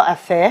marital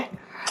affair.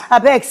 I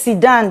beg, sit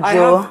down, I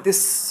Joe. have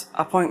this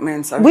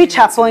appointment. Which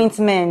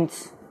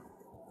appointment?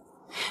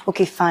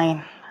 Okay,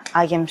 fine.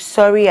 I am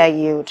sorry I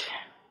yield.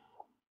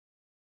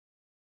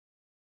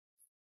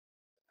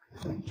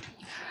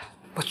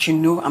 But you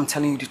know I'm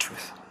telling you the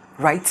truth,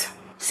 right?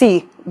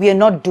 See, we are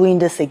not doing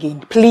this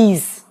again.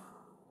 Please.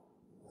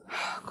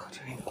 Oh, God,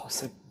 you're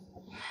impossible.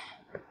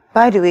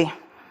 By the way,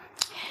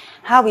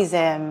 how is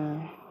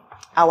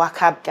our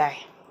cab guy?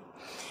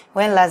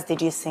 When last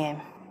did you see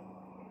him?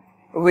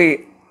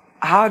 Wait,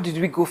 how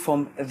did we go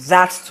from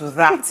that to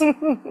that?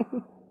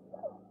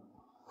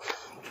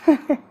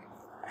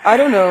 I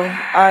don't know.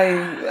 I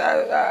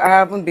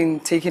haven't been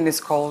taking his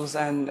calls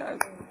and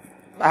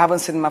I haven't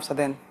seen him after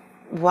then.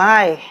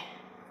 Why?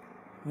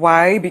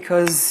 Why?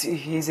 Because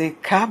he's a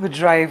cab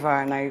driver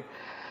and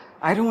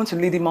I don't want to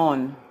lead him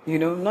on. You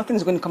know,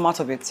 nothing's going to come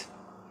out of it.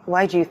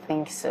 Why do you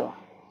think so?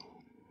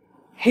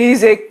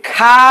 He's a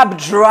cab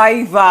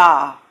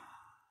driver.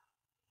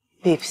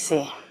 Babe,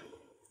 see,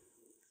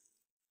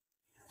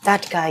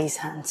 that guy is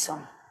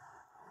handsome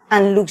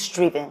and looks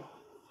driven.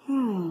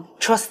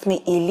 Trust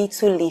me, a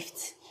little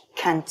lift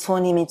can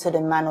turn him into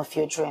the man of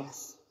your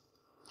dreams.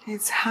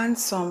 He's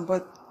handsome,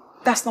 but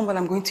that's not what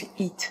I'm going to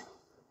eat.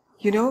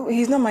 You know,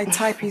 he's not my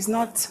type. He's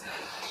not...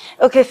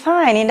 Okay,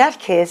 fine. In that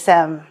case,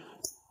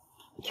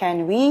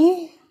 can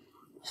we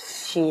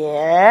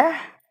share?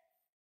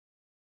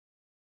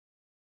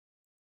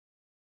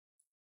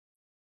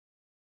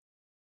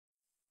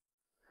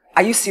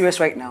 Are you serious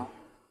right now?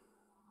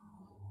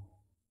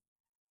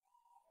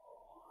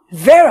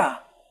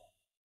 Vera!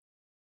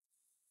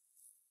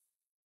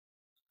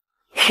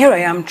 Here I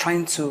am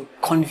trying to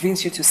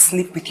convince you to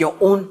sleep with your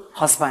own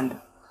husband,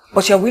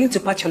 but you're willing to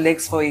pat your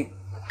legs for a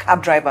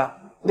cab driver.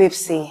 Babe,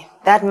 see,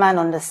 that man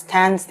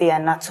understands the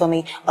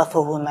anatomy of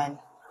a woman,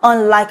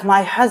 unlike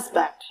my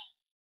husband.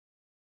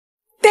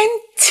 Then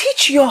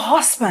teach your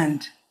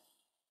husband.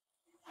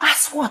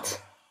 As what?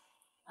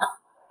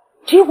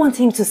 Do you want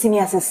him to see me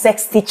as a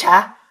sex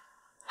teacher?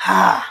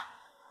 Ah.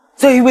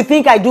 So he would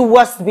think I do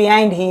what's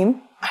behind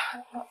him?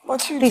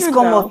 But you Please do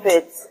come now. up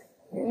it.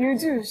 You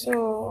do,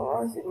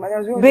 so... might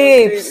as well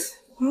Babes,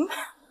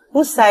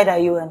 whose side are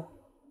you on?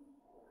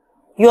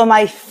 You're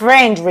my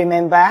friend,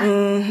 remember?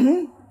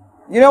 Mm-hmm.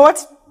 You know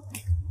what?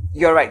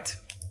 You're right.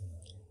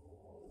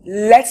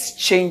 Let's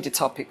change the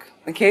topic,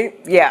 okay?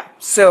 Yeah,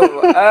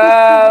 so,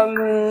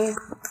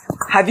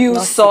 have you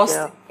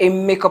sourced a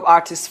makeup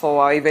artist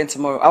for our event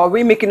tomorrow? Are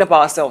we making up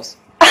ourselves?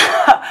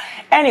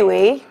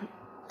 Anyway,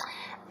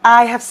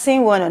 I have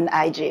seen one on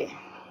IG,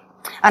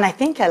 and I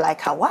think I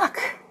like her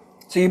work.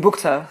 So you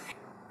booked her?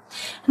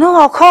 No,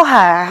 I'll call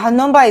her. Her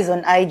number is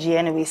on IG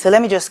anyway, so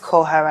let me just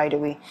call her right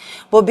away.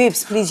 But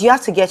babes, please, you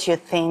have to get your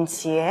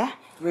things here.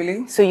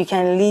 Really? So you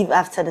can leave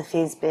after the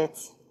face bit.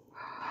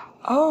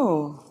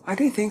 Oh, I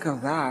didn't think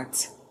of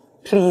that.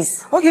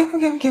 Please. Okay.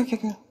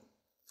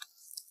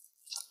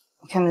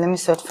 Okay, let me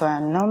search for her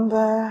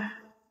number.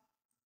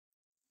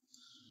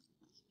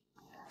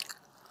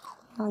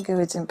 I'll give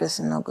it in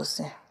person, I'll go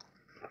see.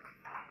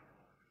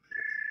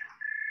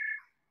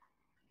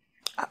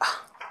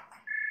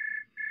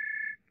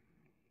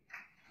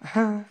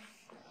 I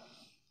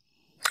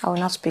will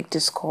not pick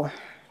this call.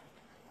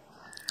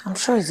 I'm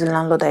sure it's the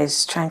landlord that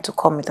is trying to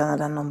call me with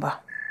another number.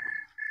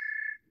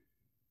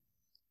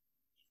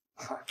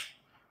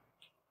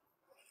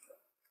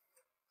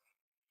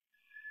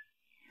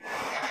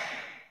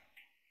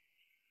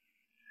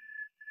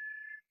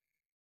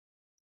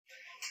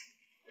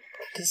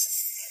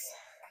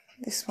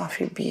 This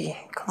must be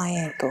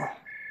client though.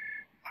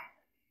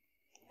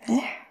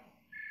 Eh?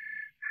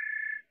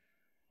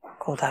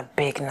 God, I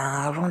beg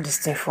now. Run this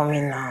thing for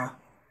me now.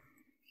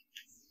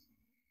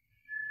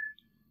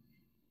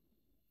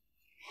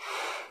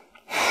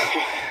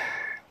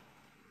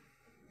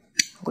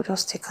 We'll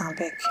just take her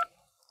back.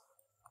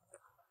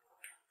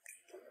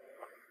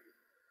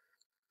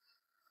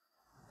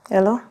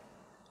 Hello?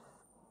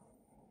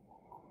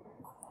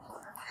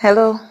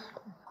 Hello?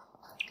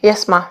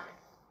 Yes, ma.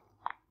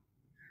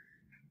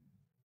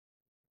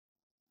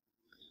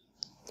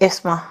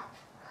 Yes, ma.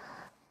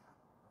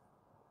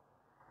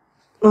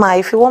 Ma,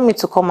 if you want me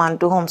to come and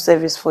do home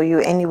service for you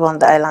anywhere on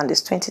the island,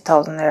 it's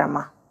 20,000 naira,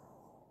 ma.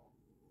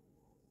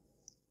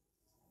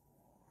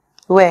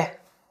 Where?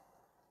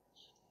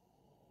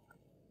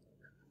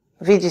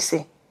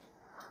 VGC.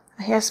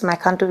 Yes, ma, I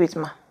can do it,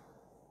 ma.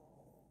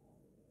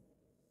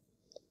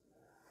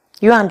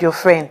 You and your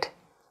friend.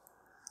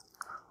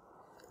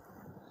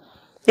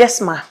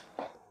 Yes, ma.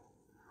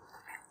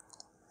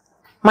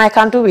 Ma, I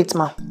can do it,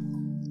 ma.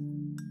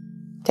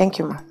 Thank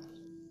you, ma.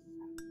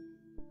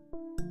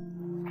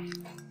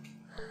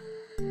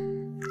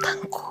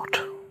 Thank God.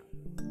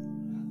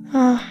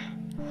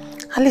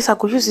 At least I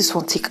could use this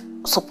one to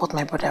support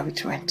my brother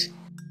with rent.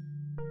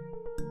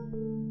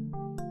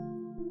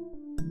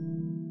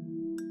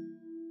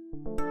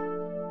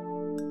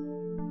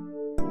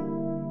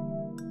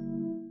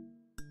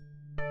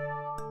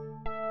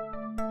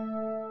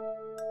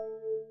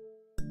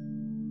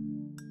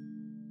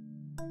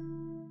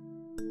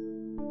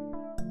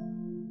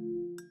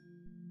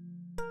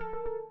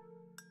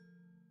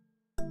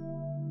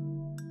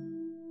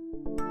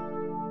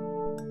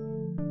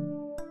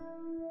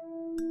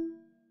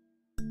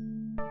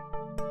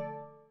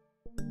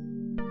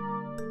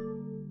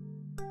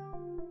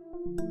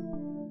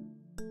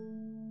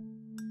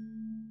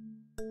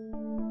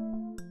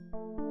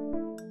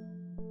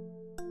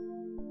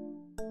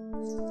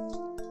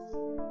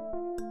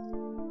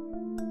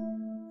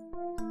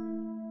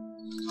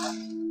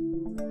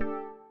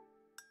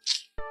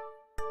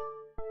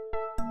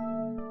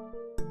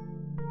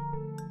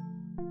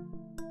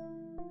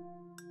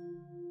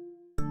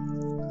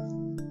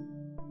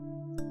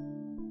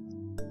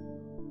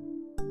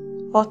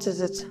 What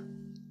is it?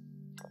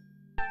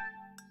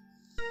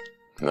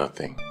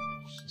 Nothing.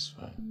 It's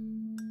fine.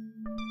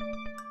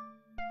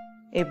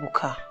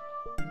 Ebuka,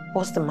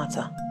 what's the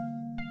matter?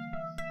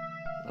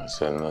 I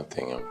said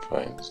nothing. I'm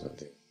fine. It's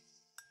nothing.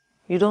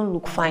 You don't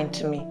look fine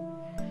to me.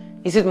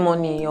 Is it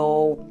money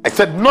or... I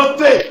said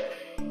nothing!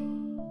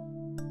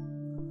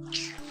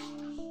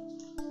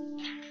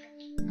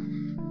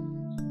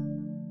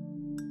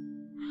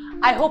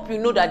 I hope you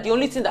know that the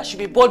only thing that should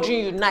be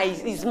bothering you now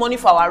is money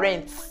for our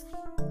rent.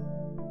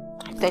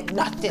 I said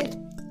nothing.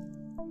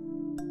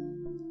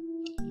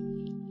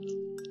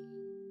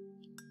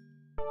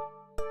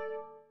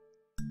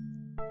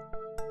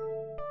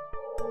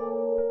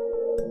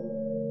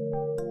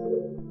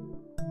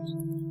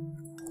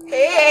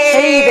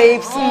 Hey,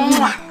 babes.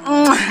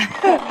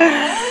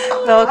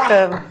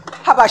 Welcome.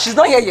 How about she's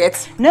not here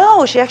yet?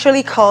 No, she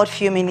actually called a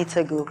few minutes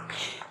ago.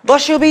 But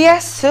she'll be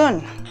here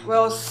soon.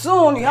 Well,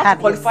 soon. You have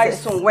to qualify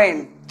soon.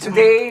 When?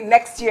 Today?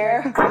 Next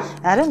year?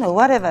 I don't know,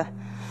 whatever.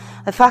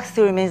 The fact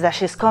still remains that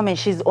she's coming.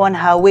 She's on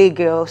her way,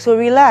 girl. So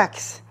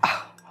relax.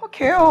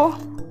 Okay, oh.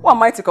 What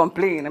am I to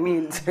complain? I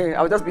mean,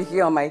 I'll just be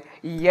here on my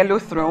yellow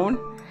throne.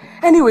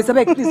 Anyways, I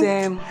beg, please,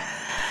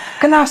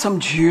 can I have some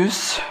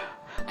juice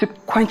to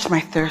quench my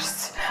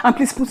thirst? And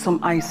please put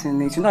some ice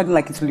in it. You know I don't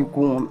like it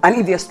lukewarm. And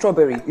if there's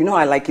strawberry, you know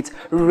I like it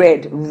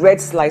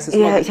red slices.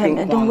 Yeah,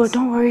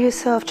 don't worry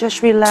yourself.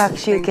 Just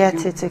relax. You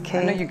get it, okay?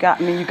 I know you got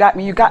me. You got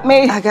me. You got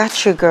me. I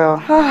got you,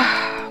 girl.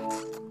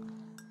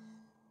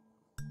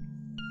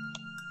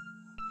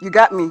 You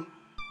got me.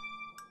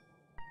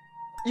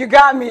 You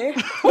got me.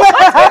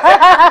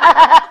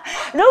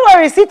 Don't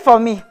worry, sit for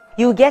me.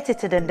 You'll get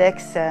it in the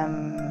next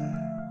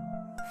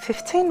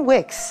 15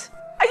 weeks.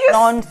 Are you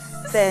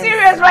Nonsense.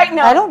 serious right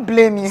now? I don't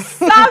blame you.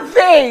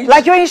 Savage!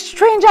 Like you're a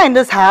stranger in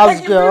this house,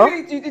 like girl.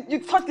 You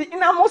touched the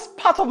innermost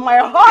part of my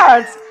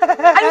heart.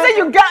 And you said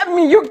you got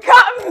me. You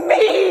got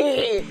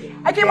me.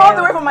 I came all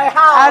the way from my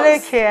house. I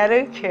don't care. I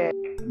don't care.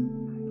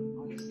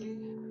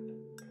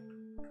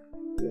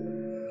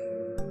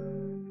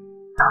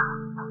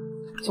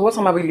 So what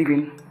time are we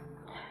leaving?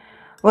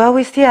 Well,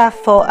 we still have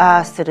 4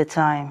 hours to the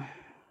time.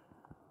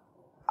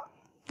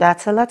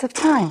 That's a lot of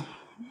time.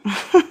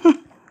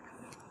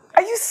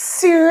 Are you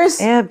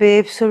serious? Yeah,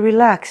 babe, so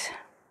relax.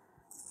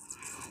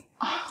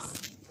 Oh,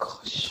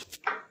 gosh.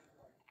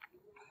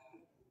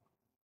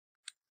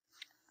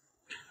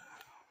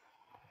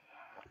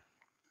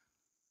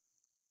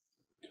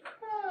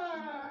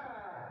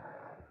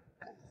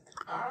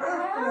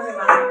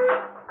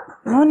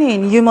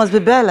 Morning, you must be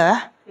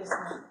Bella. Yes,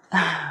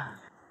 ma'am.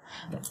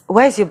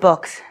 Where's your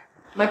box?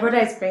 My brother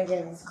is bringing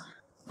it.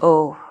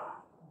 Oh.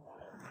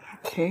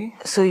 Okay.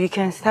 So you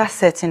can start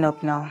setting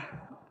up now,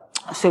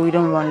 so we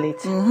don't run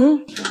late.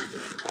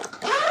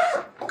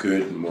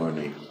 Good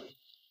morning.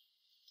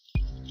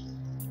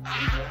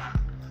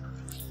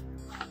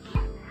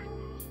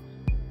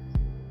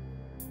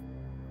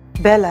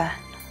 Bella.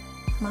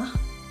 Ma?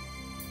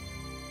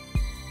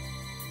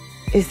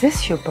 Is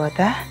this your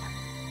brother?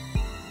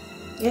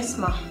 Yes,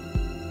 ma.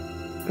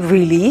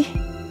 Really?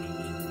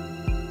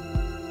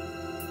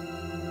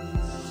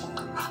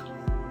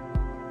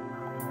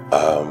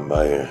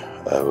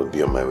 I will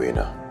be on my way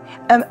now.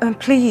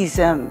 Please,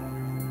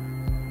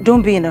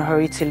 don't be in a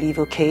hurry to leave,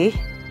 okay?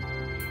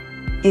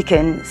 You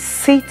can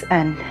sit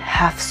and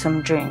have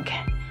some drink.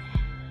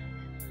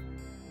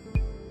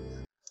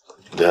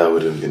 That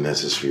wouldn't be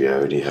necessary. I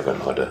already have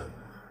an order.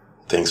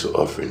 Thanks for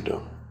offering,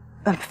 though.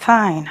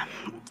 Fine.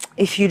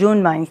 If you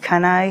don't mind,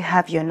 can I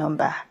have your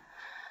number?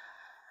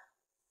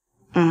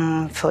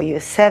 For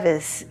your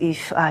service,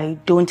 if I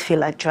don't feel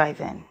like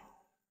driving.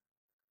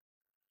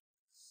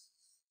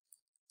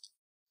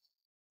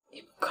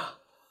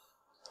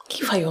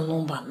 Give her your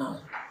number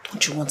now.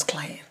 Don't you want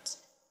clients?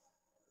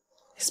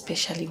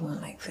 Especially one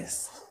like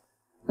this.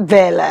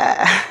 Bella,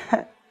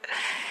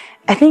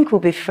 I think we'll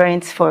be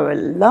friends for a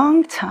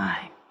long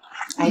time.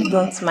 I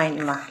don't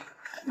mind, ma.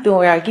 Don't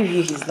worry, I'll give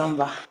you his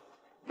number.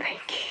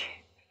 Thank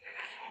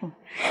you.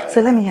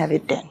 So let me have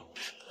it then.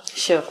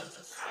 Sure.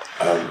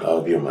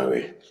 I'll be on my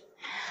way.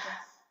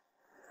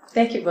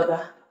 Thank you,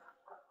 brother.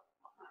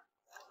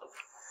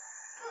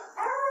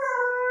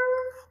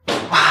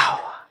 Wow.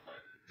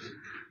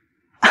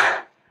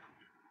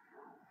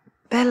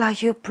 Bella,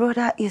 your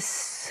brother is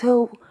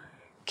so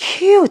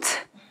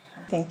cute.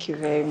 Thank you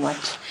very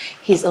much.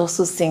 He's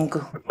also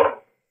single.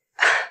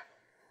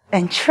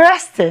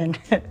 Interesting.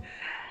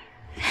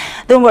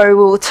 Don't worry,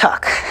 we'll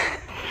talk.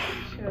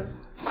 Sure.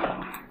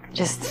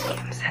 Just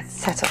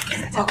set up.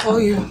 I'll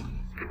call you.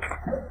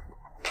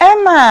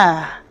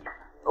 Emma,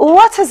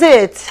 what is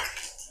it?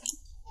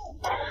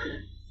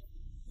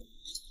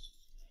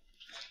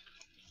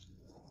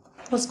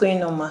 What's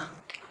going on, ma?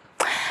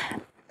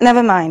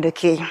 Never mind,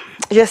 okay.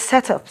 Just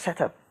set up.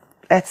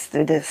 Let's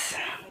do this.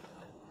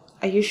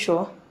 Are you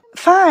sure?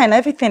 Fine,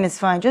 everything is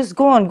fine. Just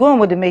go on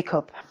with the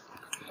makeup.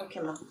 Okay,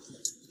 ma.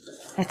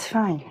 It's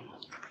fine.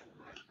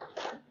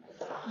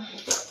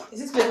 Is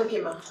this place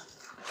okay, ma?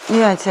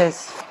 Yeah, it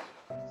is.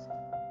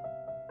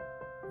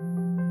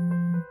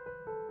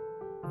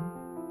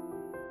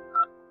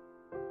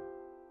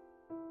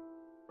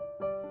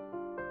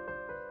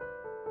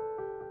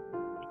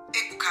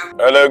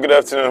 Hello, good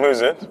afternoon. Who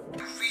is it?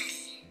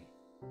 Really?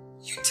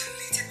 You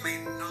deleted my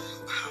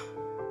number.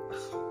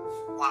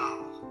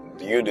 Wow.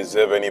 Do you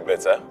deserve any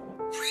better?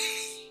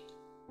 Really?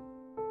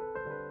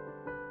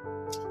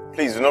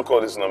 Please do not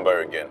call this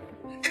number again.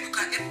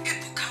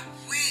 Ebuka,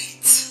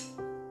 wait.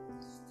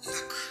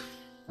 Look,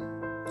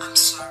 I'm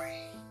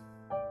sorry.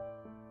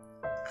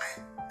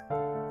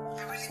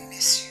 I really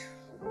miss you.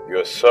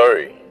 You're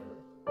sorry.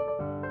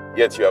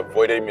 Yet you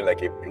avoided me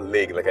like a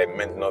plague, like I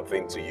meant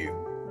nothing to you.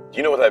 Do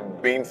you know what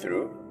I've been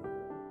through?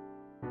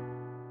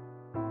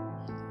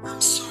 I'm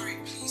sorry,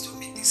 please don't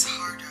make this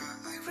harder.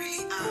 I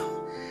really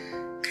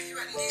am. Can you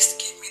at least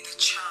give me the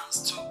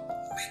chance to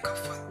make up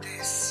for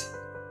this?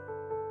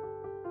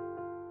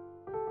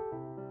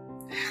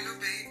 Hello,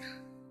 babe.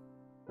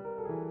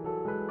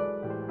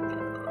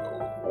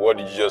 What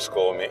did you just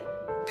call me?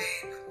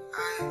 Babe,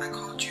 I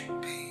called you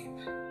babe.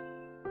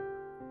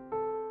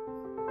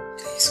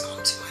 Please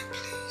come to my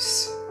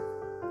place.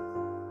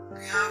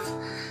 We have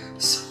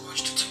so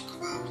much to talk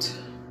about.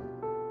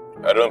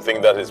 I don't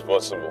think that is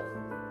possible.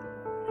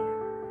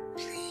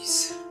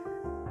 Please.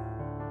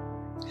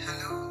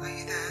 Hello, are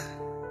you there?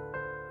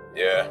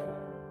 Yeah.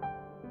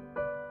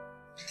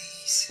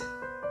 Please.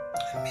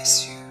 I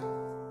miss you.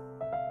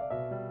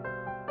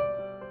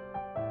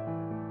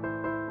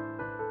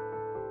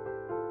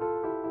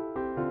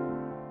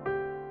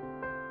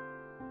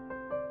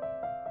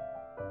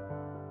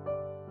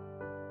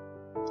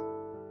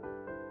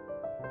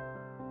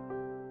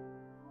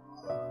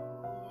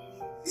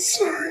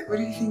 Sorry, what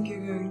do you think you're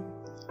doing?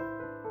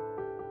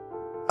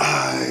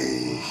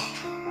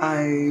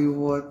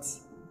 What?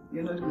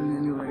 You're not going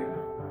anywhere.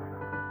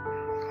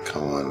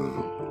 Come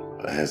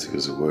on, I have to go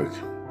to work.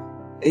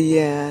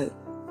 Yeah,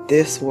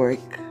 this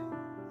work.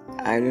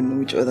 I don't know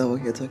which other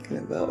work you're talking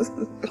about.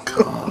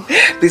 Come on.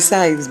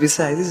 Besides, this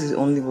is the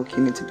only work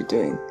you need to be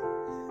doing.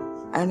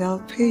 And I'll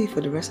pay you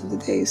for the rest of the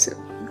day, so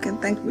you can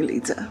thank me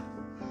later.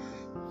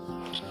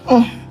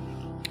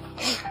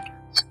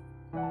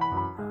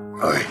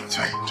 Alright,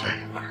 try.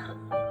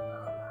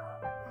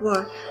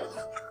 What?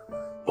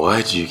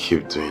 Why do you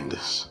keep doing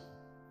this?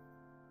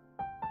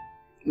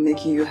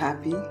 Making you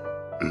happy?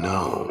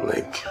 No,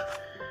 like...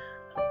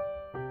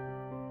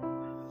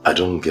 I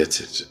don't get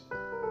it.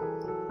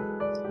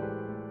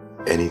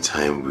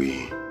 Anytime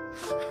we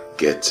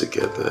get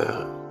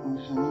together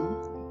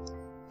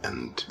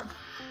and,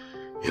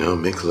 you know,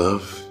 make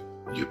love,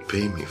 you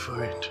pay me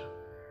for it.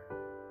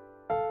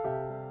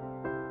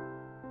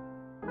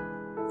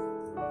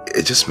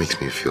 It just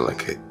makes me feel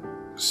like a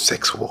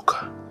sex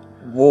worker.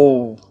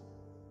 Whoa.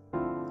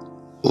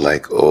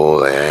 Like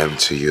all I am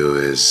to you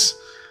is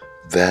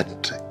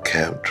that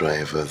cab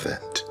driver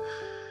that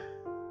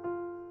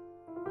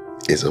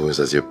is always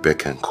at your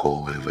beck and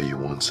call whenever you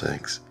want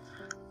sex.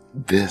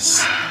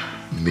 This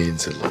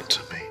means a lot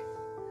to me.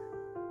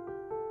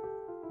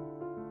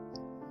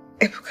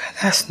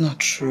 Ebuka, that's not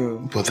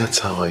true. But that's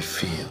how I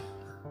feel.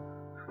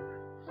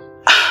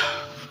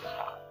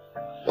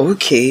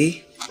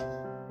 Okay.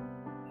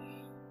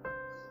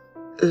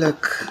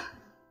 Look,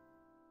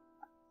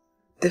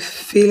 the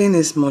feeling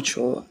is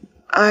mutual.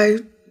 I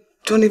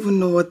don't even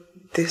know what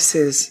this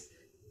is,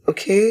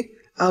 okay?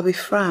 I'll be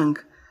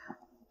frank.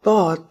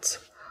 But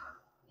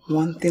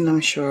one thing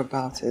I'm sure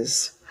about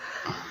is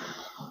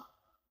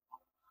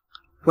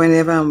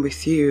whenever I'm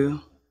with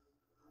you,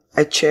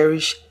 I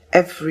cherish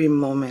every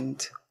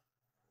moment.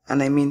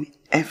 And I mean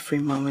every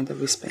moment that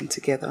we spend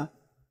together.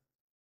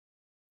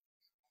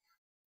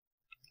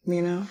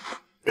 You know?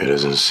 It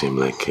doesn't seem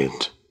like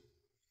it.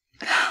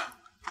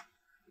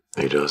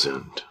 It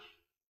doesn't.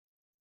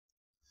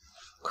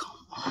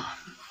 Come on.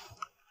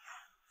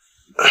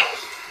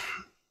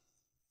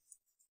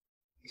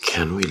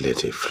 Can we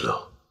let it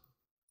flow?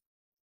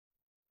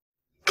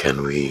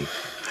 Can we,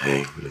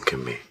 hey, look at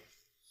me.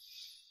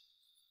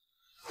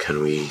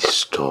 Can we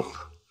stop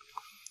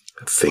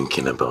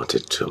thinking about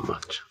it too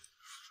much?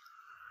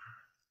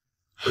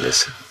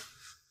 Listen,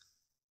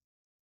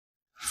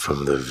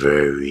 from the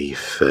very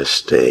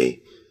first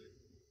day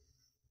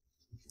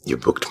you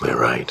booked my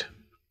ride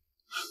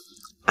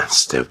and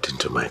stepped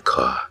into my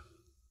car,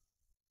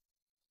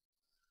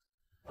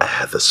 I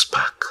had the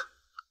spark.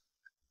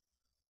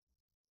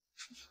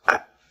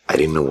 I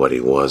didn't know what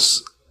it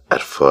was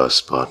at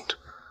first, but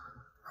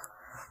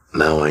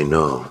now I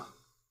know.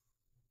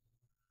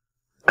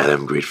 And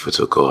I'm grateful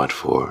to God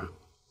for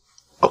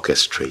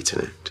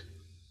orchestrating it.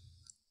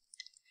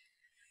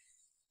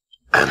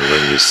 And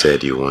when you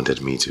said you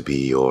wanted me to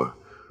be your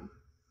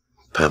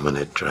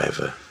permanent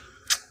driver,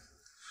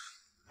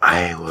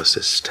 I was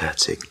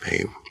ecstatic,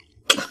 babe.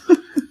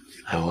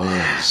 I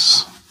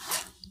was.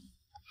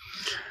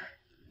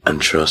 And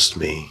trust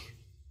me,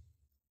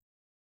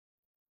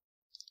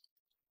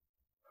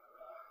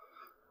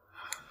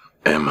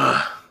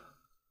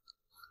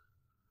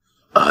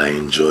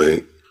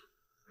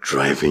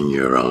 driving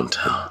you around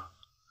town.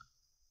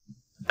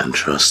 And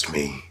trust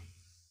me,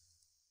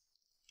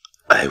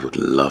 I would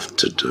love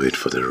to do it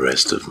for the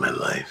rest of my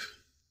life.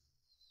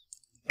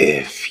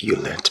 If you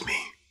let me.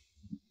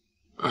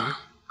 Huh?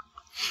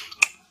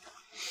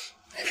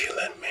 If you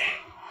let me.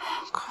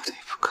 Oh God,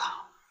 Ebuka.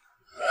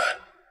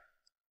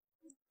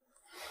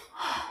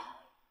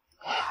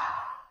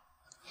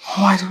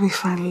 Why do we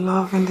find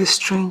love in the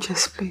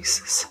strangest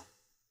places?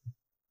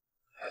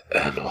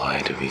 And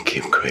why do we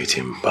keep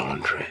creating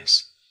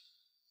boundaries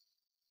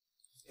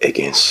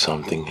against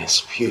something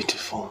as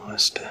beautiful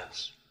as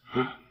this?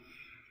 Hmm?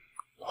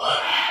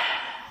 Why?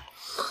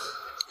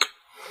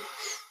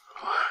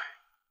 Why?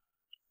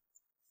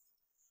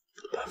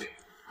 Love you.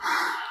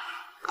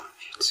 Love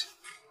you too.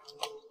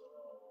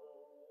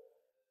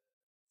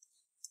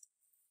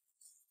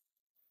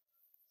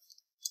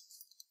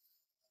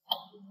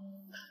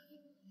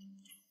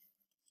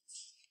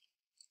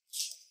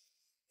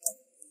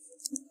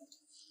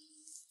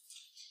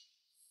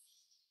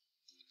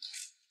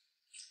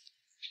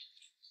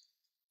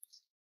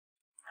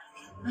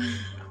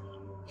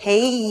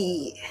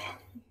 Hey,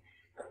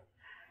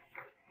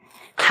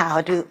 how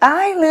do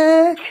I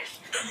look?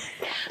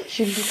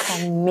 You look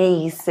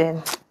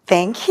amazing.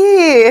 Thank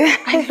you.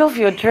 I love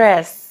your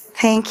dress.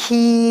 Thank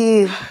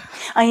you.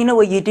 And you know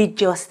what? You did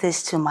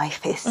justice to my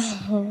face.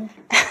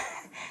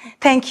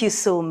 Thank you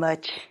so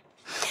much.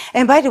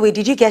 And by the way,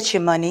 did you get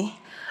your money?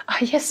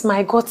 Yes, ma,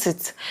 I got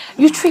it.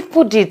 You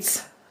tripled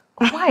it.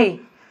 Why?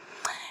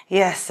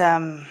 Yes,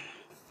 and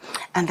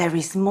there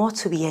is more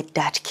to where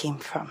that came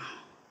from.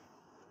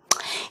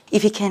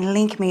 If you can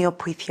link me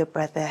up with your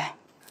brother.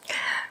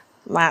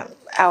 Ma,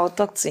 I'll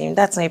talk to him.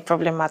 That's not a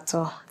problem at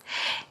all.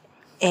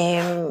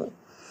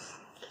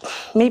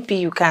 Maybe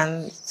you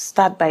can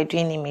start by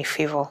doing him a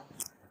favor.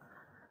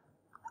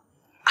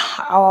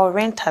 Our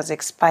rent has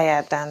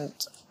expired and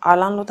our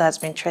landlord has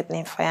been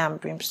threatening fire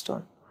and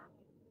brimstone.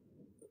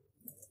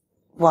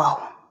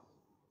 Wow.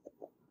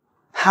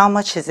 How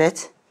much is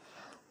it?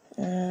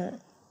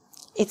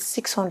 It's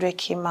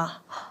 600k, ma.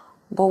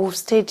 But we've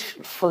stayed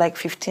for like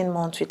 15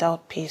 months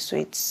without pay, so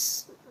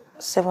it's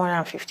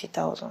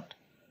 750,000.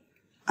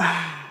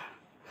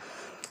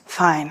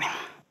 Fine.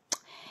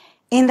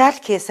 In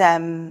that case,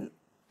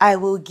 I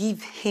will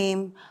give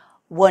him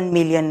 1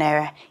 million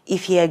naira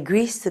if he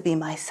agrees to be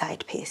my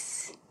side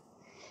piece.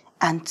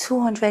 And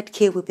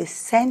 200k will be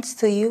sent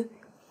to you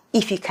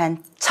if you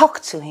can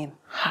talk to him.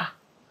 Ha.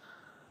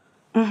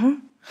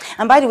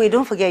 And by the way,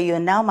 don't forget, you're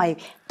now my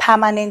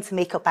permanent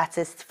makeup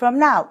artist from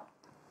now.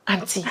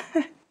 Auntie,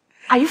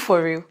 are you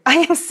for real?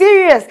 I am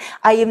serious.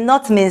 I am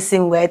not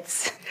mincing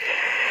words.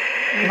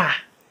 Ma,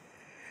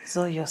 it's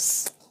all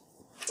yours.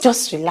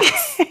 Just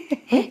relax.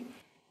 Eh?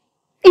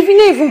 If you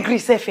don't even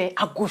grease, I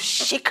go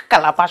shake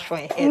calabash for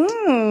your head.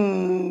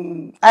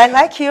 I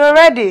like you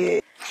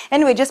already.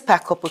 Anyway, just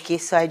pack up, okay?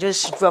 So I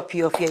just drop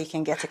you off here. You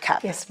can get a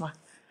cab. Yes, ma.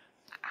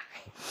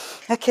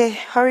 Okay,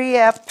 hurry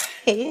up.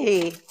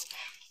 Hey.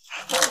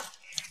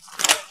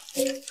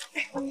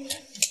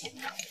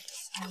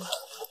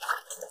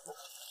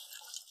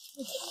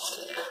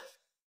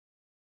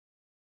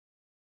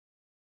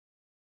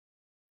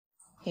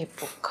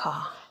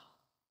 Ebuka,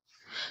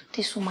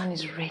 this woman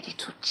is ready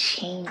to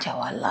change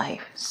our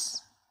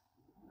lives.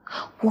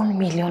 1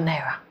 million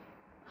naira.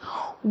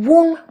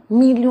 1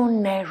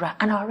 million naira,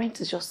 and our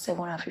rent is just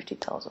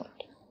 750,000.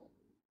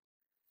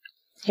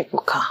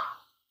 Ebuka,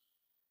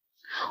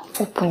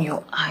 open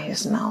your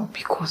eyes now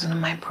because of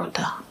my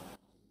brother.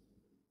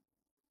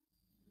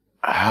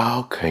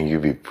 How can you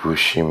be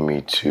pushing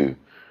me to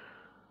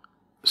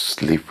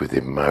sleep with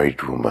a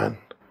married woman?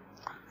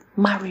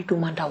 Married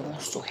woman that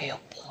wants to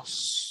help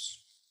us.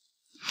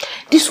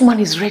 This woman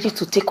is ready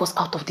to take us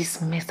out of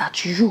this mess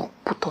that you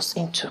put us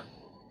into.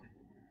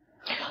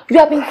 You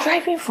have been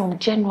driving from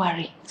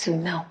January till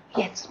now,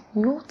 yet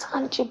no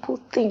tangible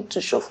thing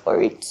to show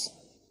for it.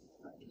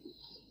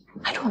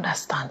 I don't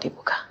understand,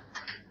 Ebuka.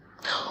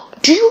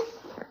 Do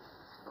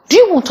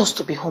you want us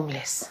to be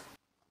homeless?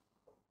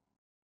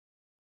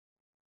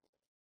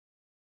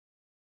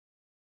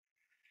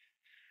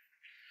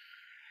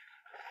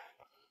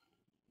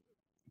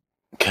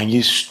 Can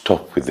you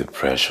stop with the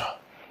pressure?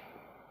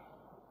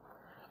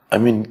 I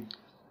mean,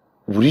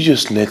 would you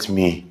just let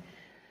me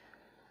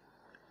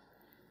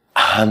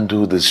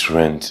handle this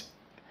rent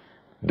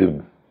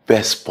the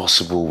best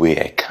possible way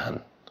I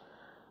can?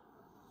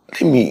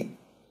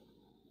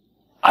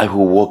 I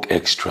will work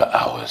extra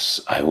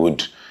hours. I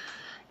would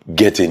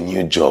get a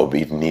new job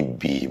if need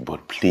be,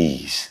 but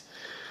please,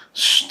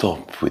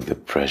 stop with the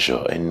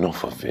pressure.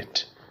 Enough of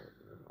it.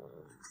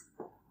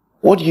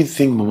 What do you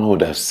think Mama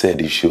would have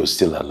said if she was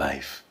still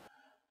alive?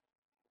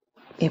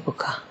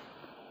 Ebuka,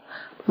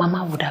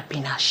 Mama would have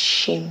been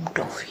ashamed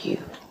of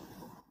you.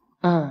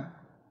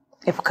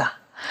 Ebuka,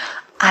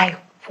 I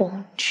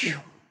warned you.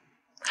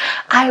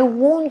 I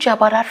warned you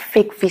about that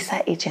fake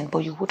visa agent, but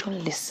you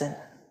wouldn't listen.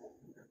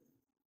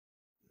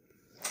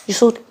 You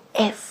sold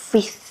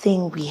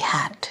everything we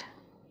had,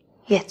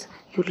 yet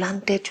you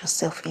landed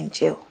yourself in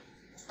jail.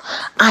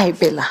 I,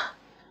 Bella,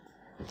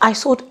 I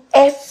sold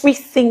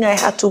everything I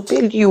had to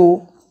pay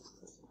you.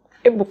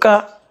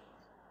 Ebuka,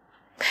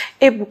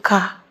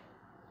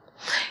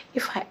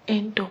 if I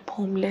end up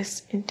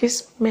homeless in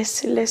this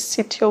merciless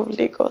city of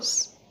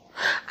Lagos,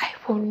 I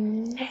will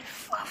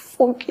never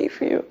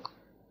forgive you.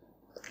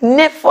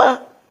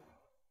 Never.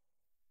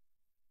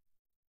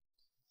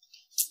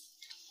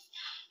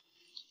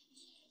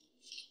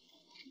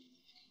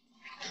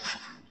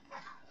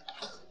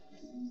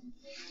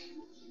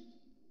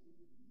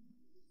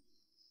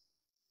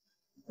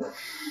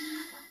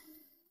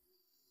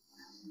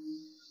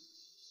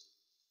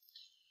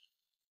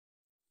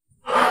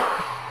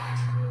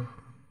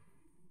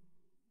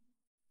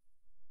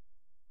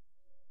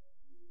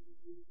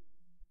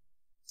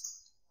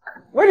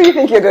 Where do you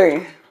think you're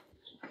going?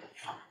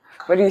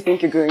 Where do you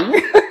think you're going?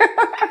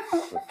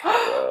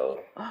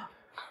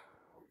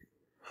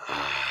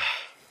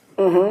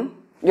 Well...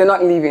 You're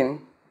not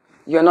leaving.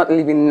 You're not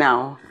leaving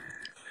now.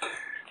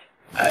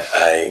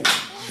 I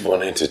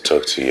wanted to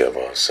talk to you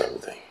about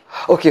something.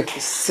 Okay,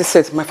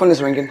 sit. My phone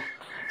is ringing.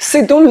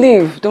 Sit, don't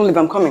leave. Don't leave,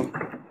 I'm coming.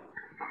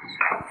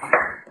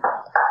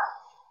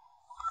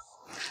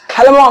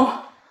 Hello, Mom.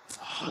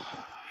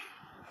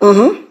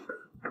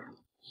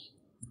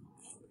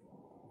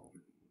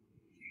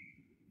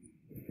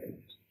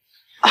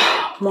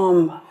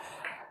 Mom,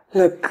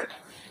 look,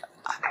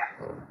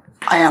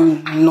 I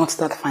am not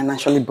that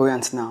financially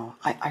buoyant now.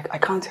 I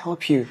can't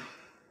help you.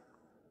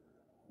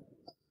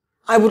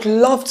 I would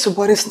love to,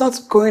 but it's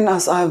not going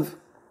as I've...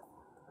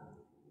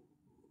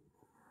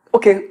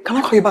 Okay, can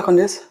I call you back on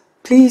this?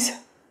 Please?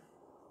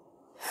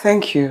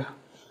 Thank you.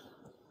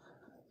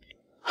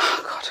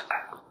 Oh,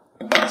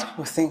 God.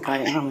 People think I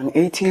am an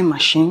ATM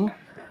machine.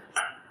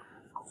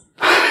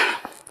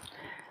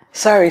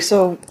 Sorry,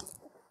 so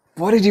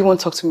what did you want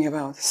to talk to me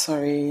about?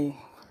 Sorry.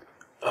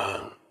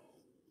 I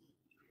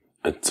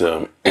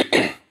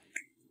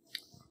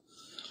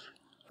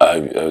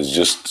was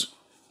just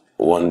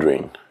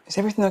wondering. Is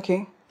everything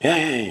okay?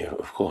 Yeah,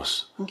 of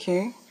course.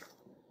 Okay.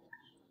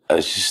 I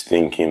was just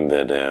thinking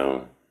that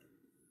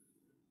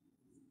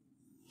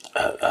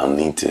I'll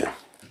need to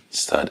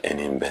start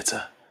earning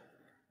better.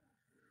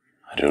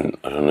 I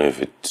don't know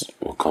if it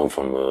will come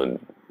from a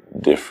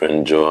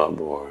different job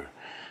or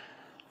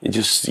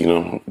just,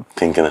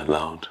 thinking out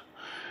loud.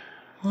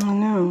 Oh,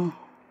 no.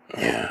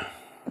 Yeah.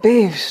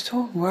 Babes,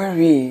 don't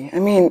worry. I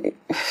mean,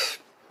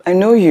 I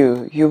know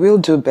you. You will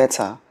do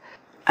better.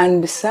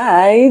 And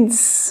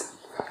besides,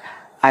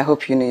 I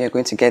hope you know you're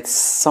going to get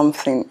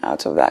something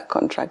out of that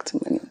contract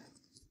money.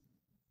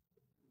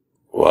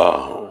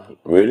 Wow,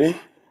 really?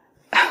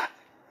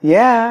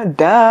 Yeah,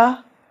 duh.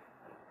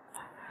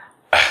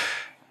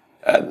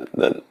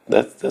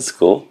 That's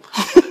cool.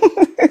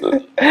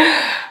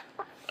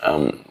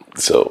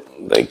 So,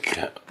 like,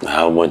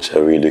 how much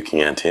are we looking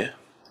at here?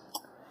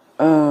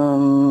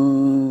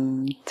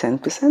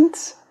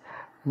 10%,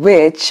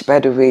 which, by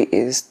the way,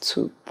 is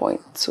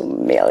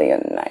 2.2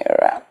 million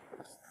naira.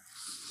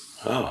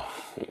 Oh,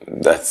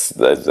 that's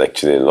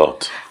actually a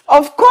lot.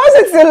 Of course,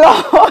 it's a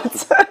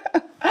lot.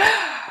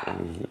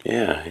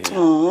 Yeah.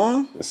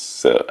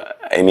 So,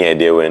 any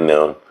idea when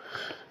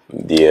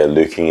they're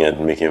looking at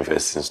making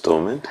first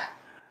installment?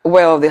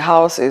 Well, the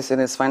house is in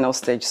its final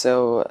stage,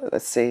 so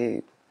let's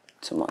say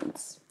 2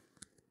 months.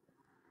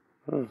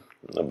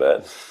 Not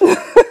bad.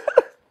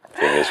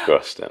 Fingers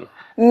crossed then.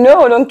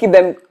 No, don't keep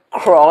them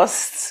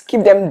crossed.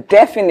 Keep them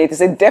definite. It's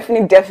a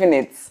definite.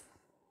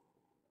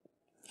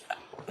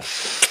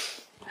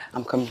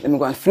 I'm coming. Let me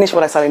go and finish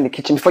what I started in the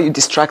kitchen before you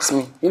distract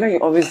me. You know you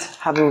always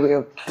have a way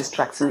of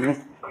distracting me.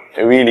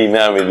 Really,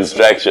 now I'm a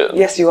distraction.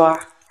 Yes, you are.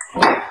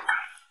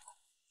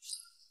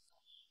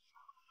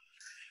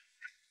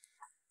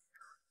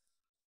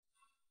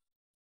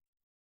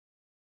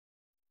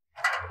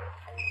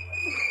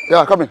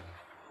 Yeah, come in.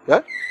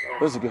 Yeah?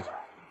 Where's the gate?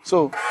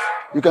 So,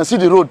 you can see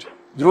the road.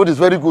 The road is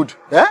very good.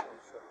 Yeah?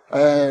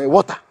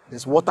 Water.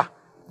 There's water.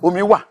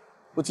 Omiwa.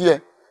 What's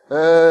here?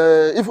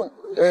 Even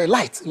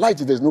light. Light,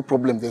 there's no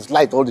problem. There's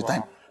light all the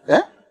time.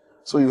 Yeah?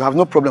 So you have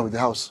no problem with the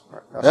house.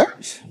 Yeah?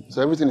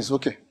 So everything is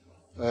okay.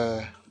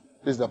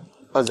 That's the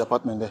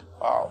apartment there.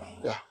 Wow.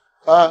 Yeah.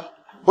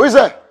 Who is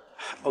there?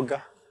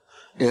 Oga.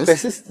 Yes?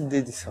 Persist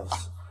did this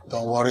house.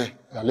 Don't worry.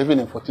 You are living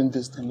in 14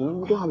 days. We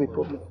don't have a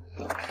problem.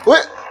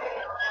 Wait!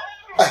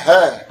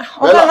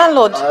 Bella,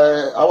 landlord.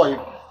 How are you?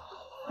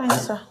 Fine,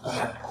 sir.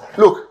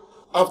 Look,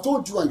 I've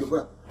told you and your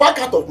brother, back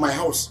out of my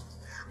house.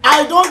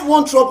 I don't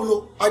want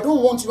trouble. I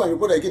don't want you and your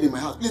brother again in my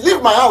house. Please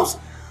leave my house.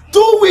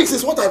 2 weeks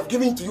is what I've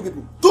given to you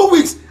people. 2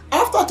 weeks.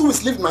 After 2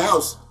 weeks, leave my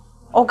house.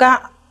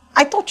 Oga,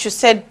 I thought you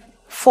said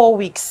 4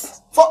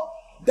 weeks.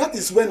 That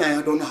is when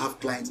I don't have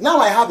clients. Now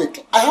I have a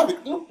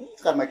look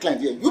at my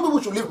client here. You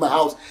people should leave my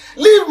house.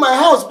 Leave my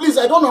house, please.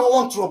 I don't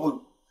want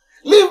trouble.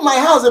 Leave my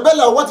house.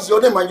 Bella, what is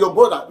your name and your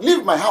brother?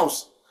 Leave my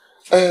house.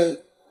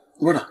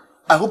 Brother,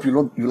 I hope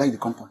you like the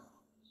compound.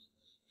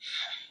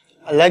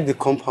 I like the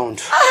compound.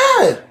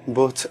 Hey!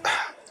 But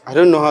I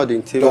don't know how the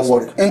interior. Don't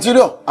worry.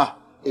 Interior?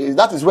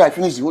 That is where I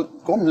finished the whole.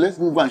 Come, let's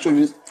move and show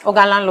you this.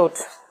 Oga landlord,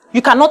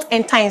 you cannot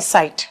enter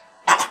inside.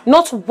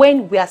 Not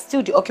when we are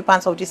still the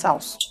occupants of this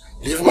house.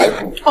 Leave my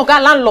room.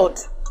 Oga landlord.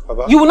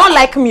 Baba? You will not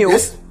like me.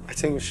 Yes? I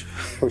think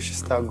we should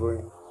start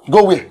going.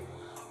 Go where?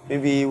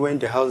 Maybe when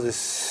the house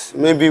is...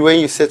 Maybe when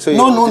you settle...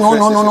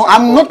 No.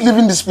 I'm not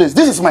leaving this place.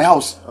 This is my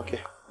house. Okay.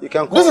 You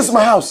can call This is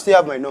my house. Still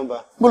have my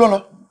number.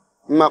 No.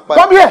 Come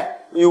Come here.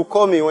 You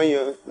call me when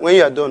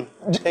you are done.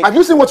 Have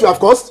you seen what you have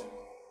caused?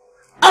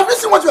 Have you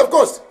seen what you have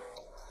caused?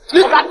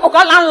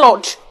 Oga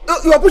landlord.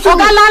 You are pushing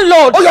me. Oga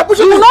landlord. Oh, you are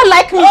pushing me. You will not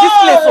like me in this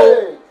place.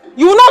 Oh.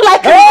 You will not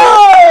like me.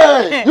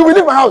 Hey! You will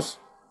leave my house.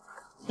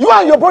 You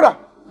and your brother.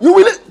 You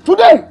will leave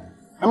today.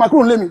 And my crew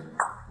will leave me.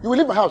 You will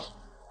leave my house.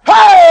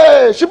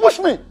 Hey! She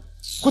pushed me.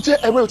 You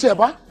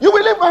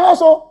will leave my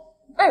house, oh.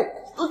 Hey!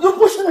 You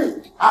pushed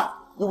me.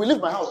 You will leave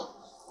my house.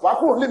 My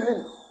crew will leave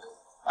me.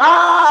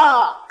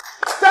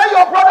 Tell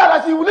your brother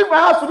that he will leave my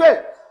house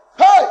today.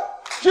 Hey!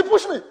 She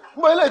pushed me.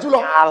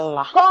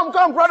 Allah.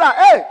 Come, brother.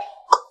 Hey!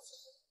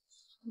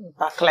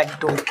 Back like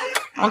dog.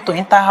 I want to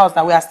enter a house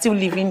that we are still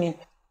living in.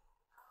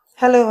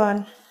 Hello,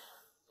 Ann.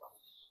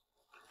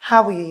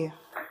 How are you?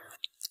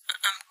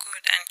 I'm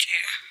good, and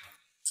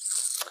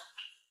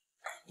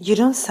you? You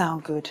don't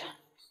sound good.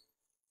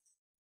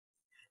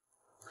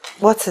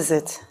 What is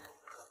it?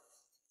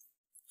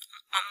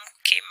 I'm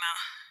okay, Ma.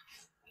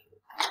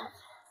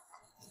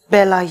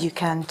 Bella, you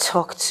can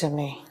talk to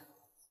me.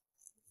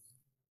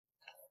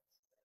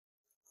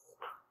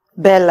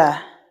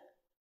 Bella.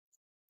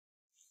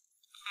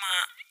 Ma,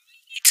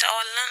 it's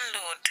our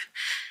landlord.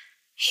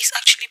 He's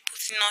actually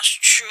putting us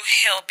through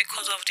hell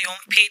because of the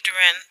unpaid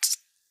rent.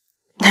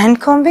 Then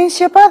convince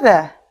your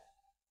brother.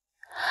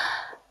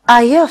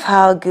 I hear of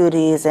how good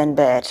he is in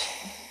bed.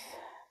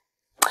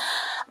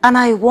 And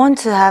I want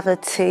to have a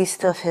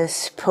taste of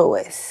his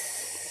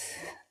prowess.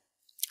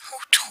 Who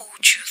told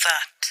you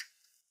that?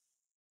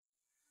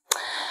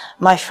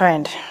 My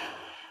friend.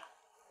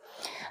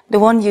 The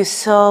one you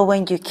saw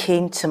when you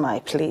came to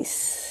my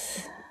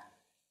place.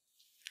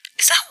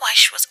 Is that why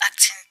she was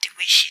acting the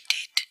way she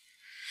did?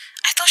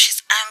 I thought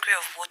she's angry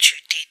of what you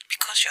did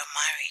because you're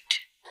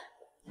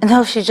married.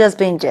 No, she's just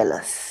being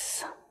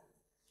jealous.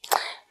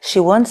 She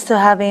wants to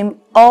have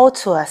him all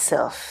to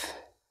herself.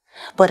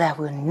 But I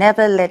will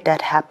never let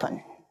that happen.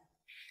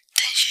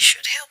 Then she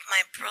should help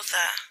my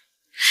brother.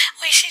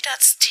 Or is she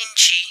that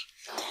stingy?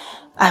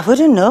 I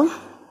wouldn't know.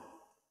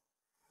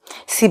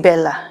 See,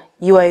 Bella,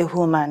 you are a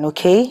woman,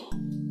 okay?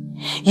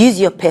 Use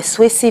your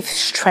persuasive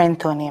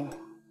strength on him.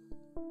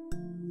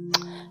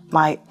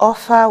 My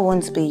offer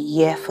won't be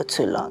here for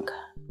too long.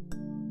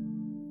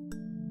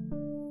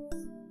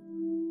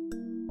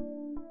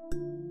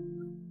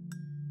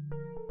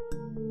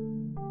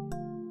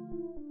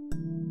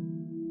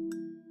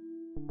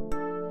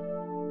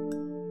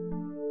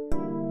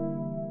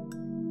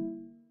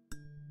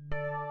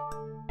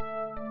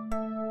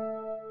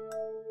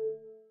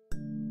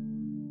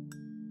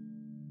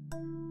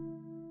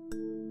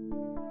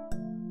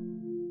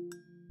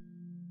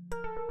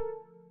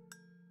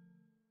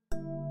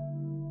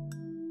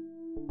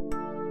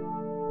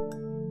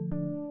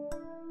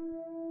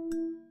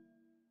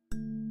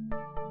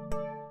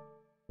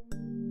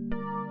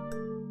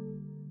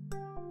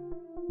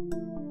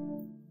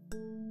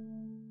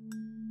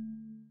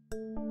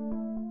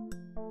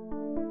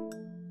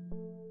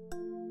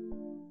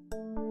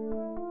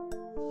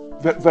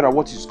 Vera,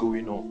 what is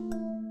going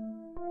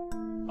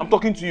on? I'm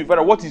talking to you,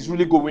 Vera. What is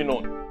really going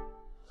on?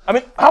 I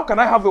mean, how can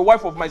I have a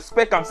wife of my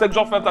spec and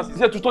sexual fantasies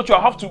here to touch you?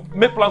 I have to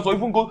make plans or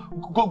even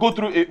go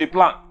through a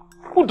plan.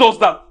 Who does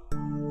that?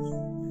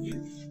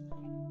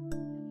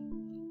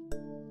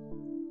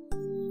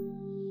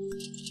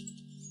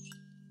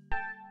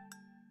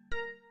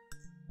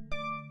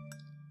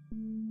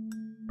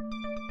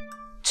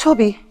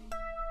 Toby,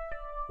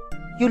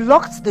 you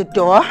locked the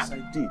door? Yes,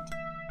 I did.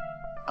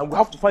 And we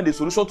have to find a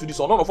solution to this,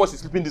 or none of us is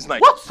sleeping this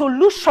night. What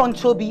solution,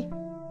 Toby?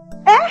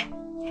 Eh?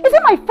 Is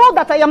it my fault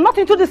that I am not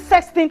into this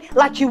sex thing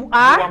like you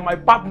are? You are my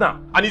partner,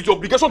 and it's your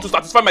obligation to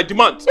satisfy my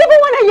demands. Even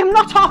when I am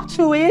not up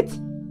to it?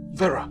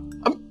 Vera,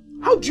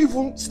 how do you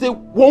even stay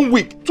 1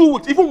 week, 2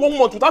 weeks, even 1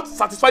 month without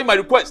satisfying my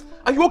request?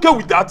 Are you okay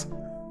with that?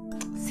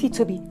 See,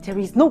 Toby, there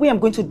is no way I'm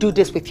going to do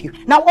this with you.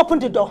 Now open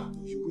the door.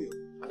 You will.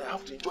 And I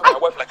have to enjoy my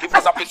wife like every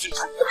other person.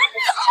 Leave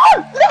me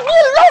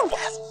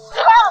alone!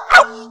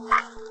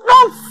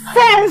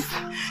 Nonsense!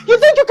 You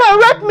think you can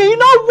rape me?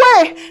 No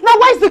way! Now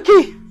where's the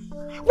key?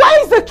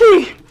 Where is the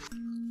key?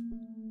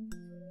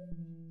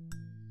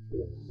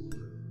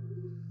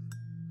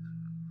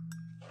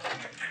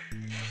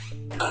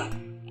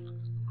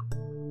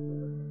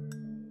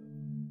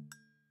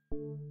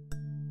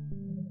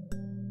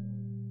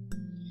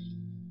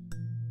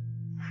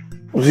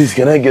 Please,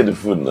 can I get the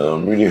food now?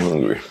 I'm really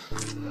hungry.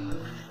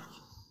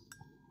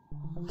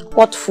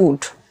 What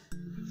food?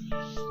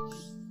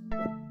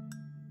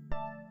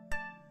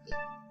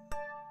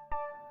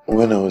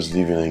 When I was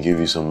leaving, I gave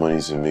you some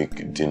money to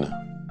make dinner.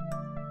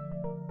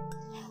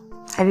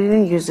 I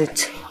didn't use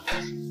it.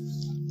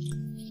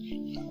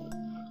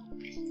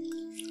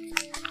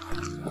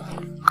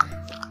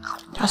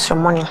 That's your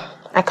money.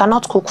 I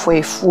cannot cook for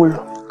a fool.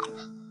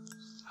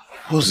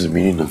 What's the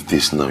meaning of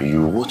this now?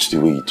 You watch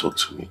the way you talk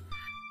to me.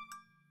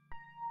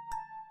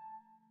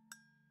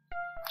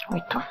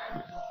 Wait.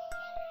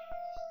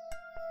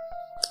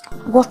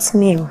 What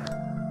name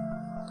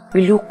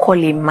will you call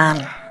a man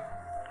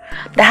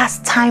that has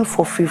time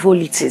for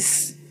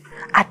frivolities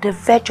at the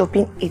verge of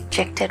being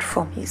ejected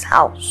from his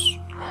house?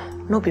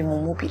 No be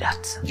mumu be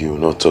that. You will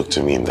not talk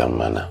to me in that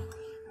manner,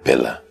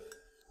 Bella.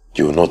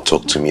 You will not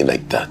talk to me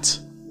like that.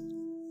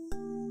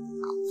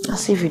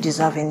 As if you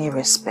deserve any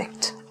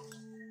respect.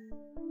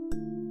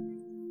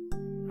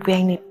 We are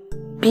in a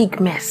big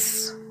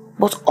mess,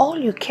 but all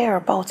you care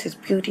about is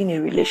building a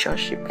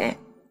relationship, eh?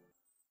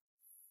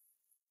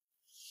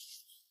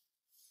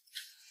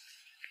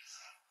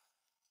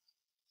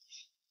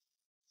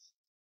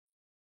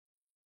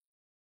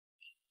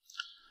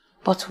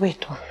 But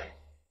wait,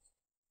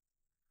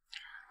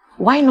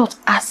 why not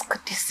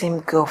ask the same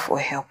girl for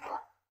help?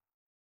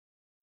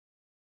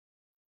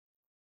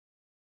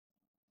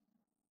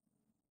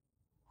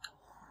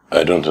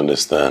 I don't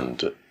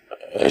understand.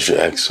 I should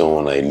ask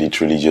someone I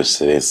literally just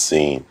started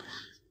seeing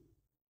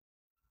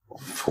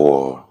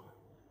for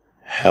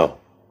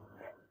help.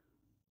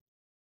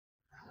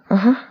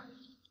 That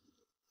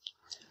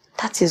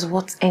is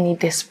what any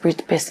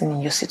desperate person in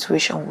your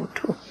situation would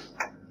do.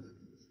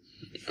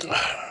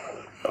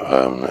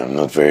 I'm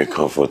not very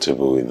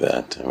comfortable with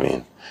that. I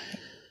mean,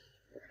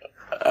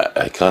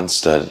 I can't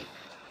start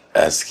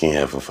asking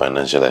her for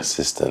financial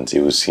assistance. It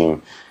would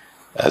seem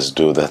as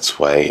though that's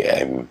why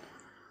I'm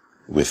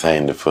with her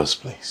in the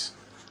first place.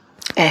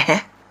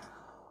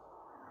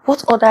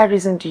 What other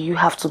reason do you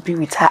have to be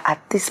with her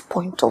at this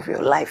point of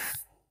your life?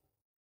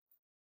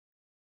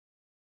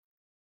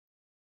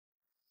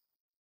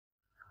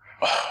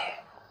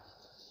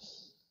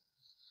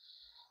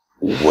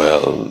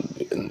 Well,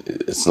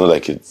 it's not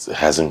like it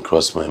hasn't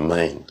crossed my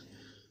mind.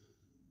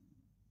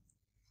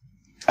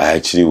 I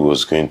actually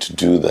was going to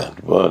do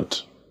that,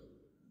 but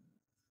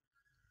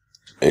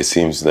it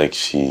seems like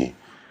she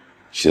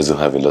doesn't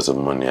have a lot of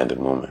money at the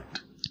moment.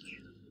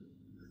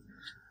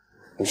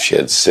 She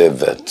had said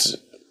that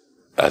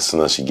as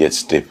soon as she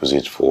gets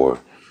deposit for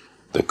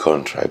the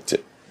contract,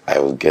 I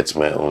will get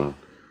my own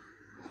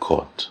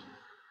court.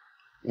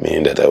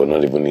 Meaning that I will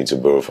not even need to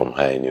borrow from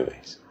her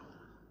anyways.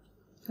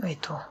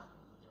 Wait,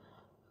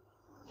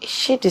 is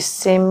she the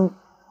same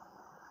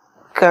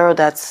girl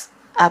that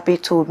Abby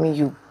told me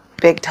you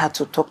begged her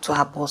to talk to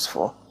her boss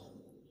for?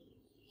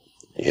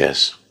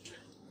 Yes.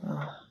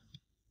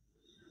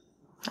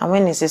 And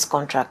when is this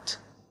contract?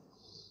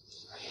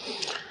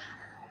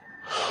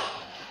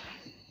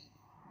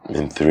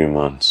 In 3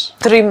 months.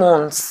 3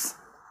 months?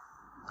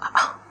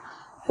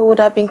 You would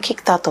have been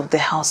kicked out of the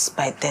house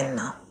by then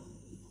now.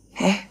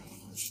 Eh?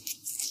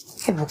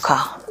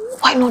 Ebuka,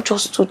 why not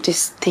just do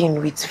this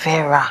thing with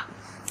Vera?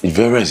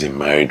 Vera is a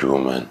married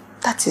woman.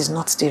 That is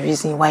not the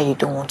reason why you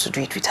don't want to do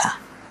it with her.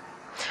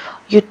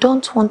 You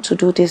don't want to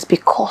do this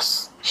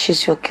because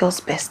she's your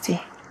girl's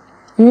bestie.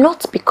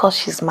 Not because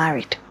she's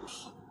married.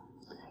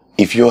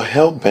 If you're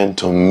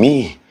hell-bent on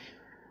me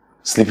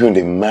sleeping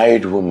with a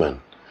married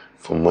woman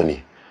for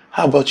money,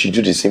 how about you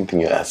do the same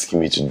thing you're asking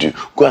me to do?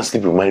 Go and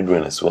sleep with a married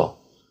woman as well.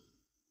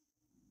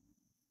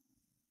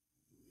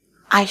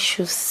 I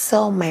should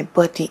sell my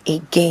body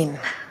again.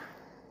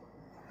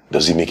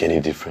 Does it make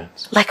any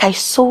difference? Like I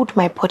sold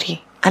my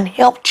body and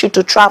helped you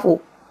to travel.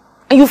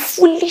 And you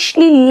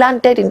foolishly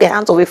landed in the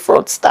hands of a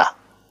fraudster.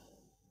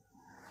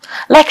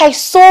 Like I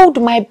sold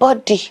my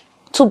body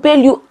to bail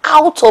you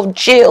out of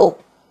jail.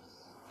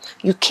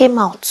 You came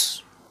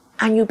out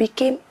and you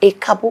became a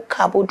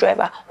cabo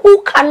driver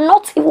who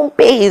cannot even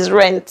pay his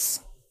rent.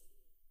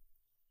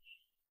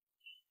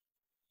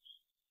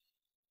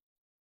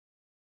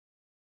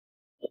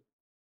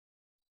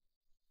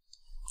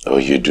 All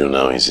you do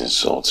now is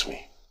insult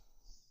me.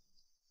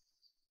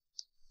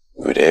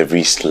 With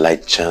every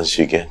slight chance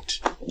you get,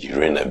 you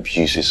rain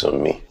abuses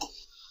on me.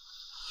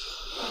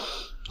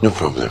 No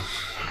problem.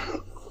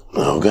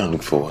 I'll go and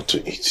look for what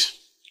to eat.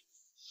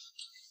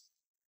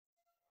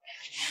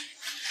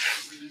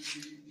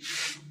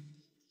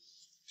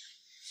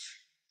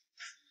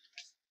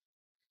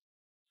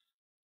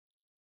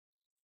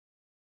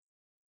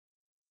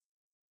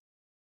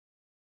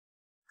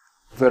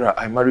 Vera,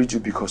 I married you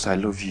because I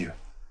love you.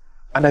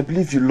 And I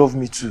believe you love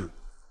me too.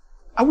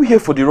 Are we here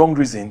for the wrong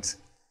reasons?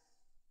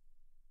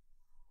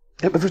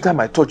 Every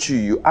time I touch you,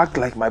 you act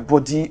like my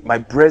body, my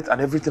breath,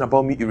 and everything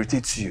about me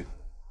irritates you.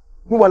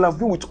 Meanwhile, I've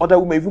been with other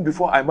women even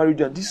before I married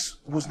you, and this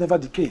was never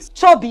the case.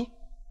 Chobi,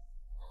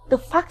 the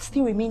fact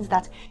still remains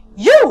that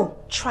you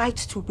tried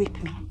to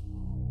rape me.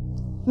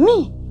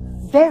 Me,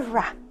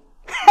 Vera.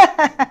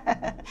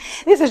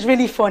 This is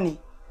really funny.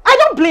 I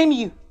don't blame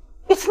you.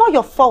 It's not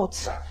your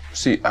fault.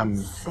 See, I'm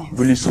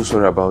really so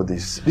sorry about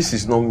this. This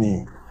is not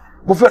me.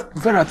 But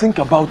Vera, think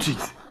about it.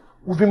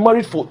 We've been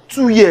married for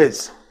 2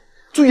 years.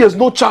 2 years,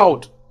 no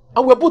child.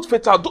 And we're both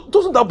fertile.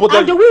 Doesn't that bother you?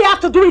 And do we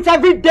have to do it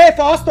every day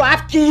for us to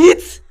have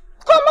kids?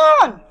 Come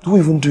on! Do we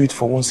even do it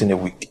for once in a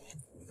week?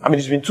 I mean,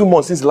 it's been 2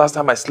 months since the last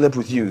time I slept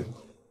with you.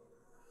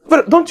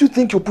 But don't you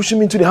think you're pushing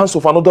me into the hands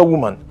of another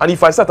woman? And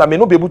if I start, I may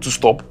not be able to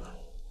stop?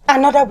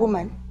 Another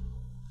woman?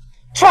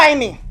 Try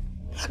me.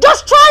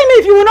 Just try me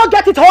if you will not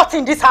get it hot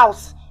in this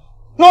house.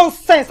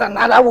 Nonsense,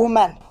 another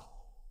woman.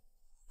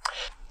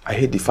 I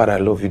hate the fact I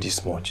love you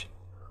this much.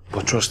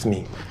 But trust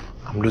me,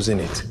 I'm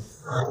losing it.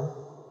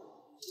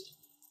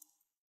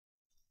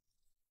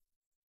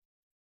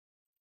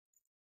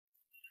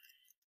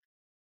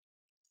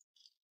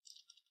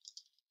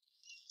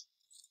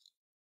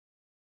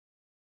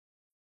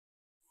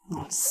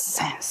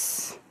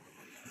 Nonsense.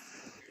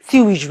 See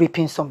who is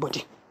raping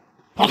somebody.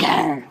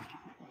 Okay.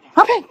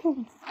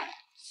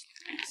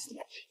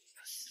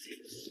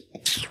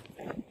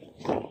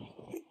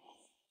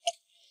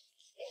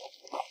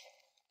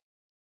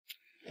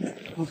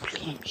 Don't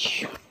blame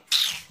you.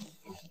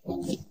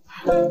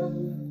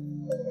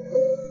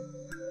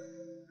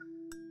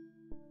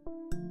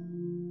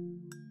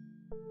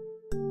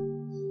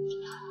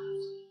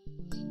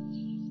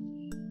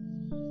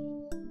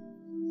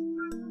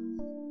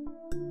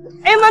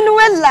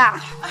 Emanuela!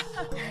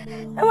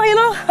 Emma, you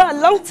know, a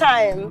long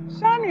time.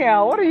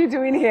 Shania, what are you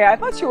doing here? I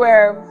thought you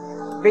were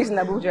based in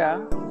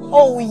Abuja.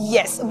 Oh,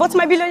 yes. But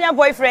my billionaire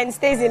boyfriend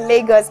stays in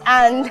Lagos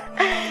and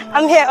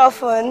I'm here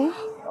often.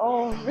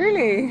 Oh,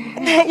 really?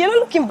 You're not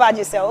looking bad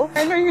yourself.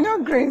 I know, you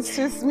know, Grace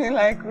suits me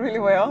like really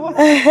well.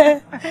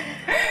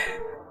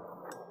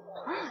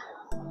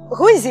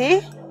 Who is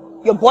he?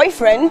 Your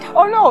boyfriend?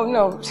 Oh,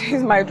 no,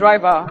 he's my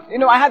driver. You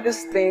know, I had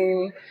this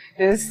thing,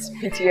 this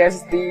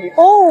PTSD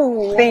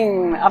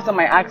thing after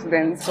my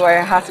accident, so I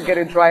had to get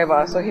a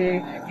driver. So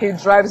he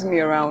drives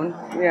me around,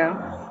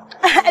 yeah.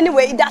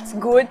 Anyway, that's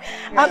good.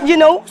 You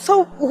know,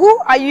 so who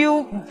are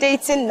you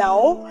dating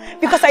now?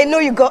 Because I know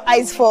you got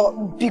eyes for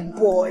big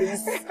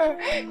boys.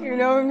 You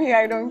know me,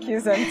 I don't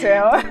kiss and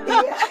tell.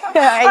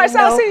 I so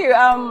I'll see you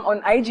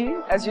on IG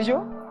as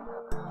usual.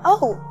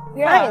 Oh,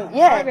 yeah, fine,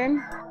 yeah. Right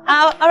then.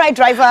 All right,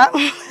 driver.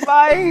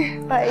 Bye.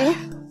 Bye.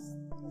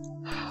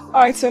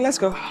 All right, so let's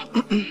go.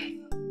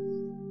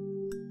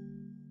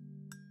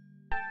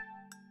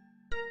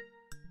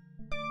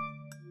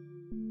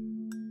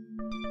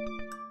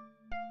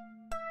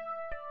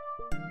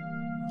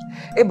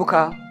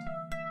 Ebuka,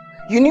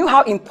 you knew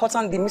how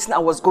important the meeting I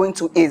was going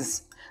to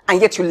is,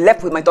 and yet you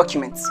left with my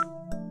documents.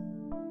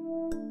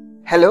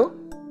 Hello?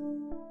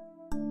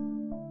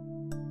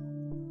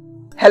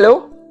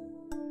 Hello?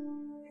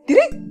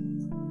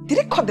 Did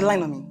he cut the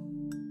line on me?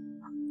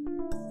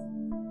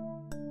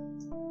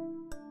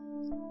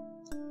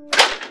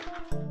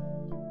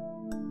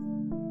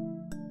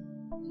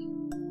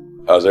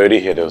 I was already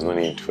here, there was no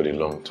need for the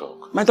long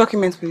talk. My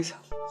documents, please.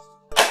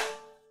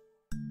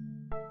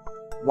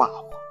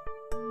 Wow.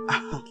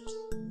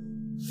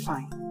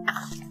 Fine.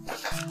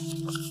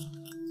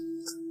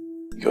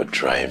 Your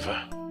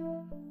driver?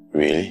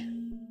 Really?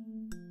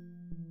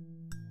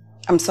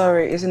 I'm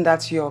sorry, isn't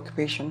that your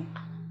occupation?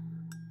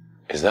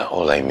 Is that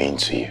all I mean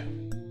to you?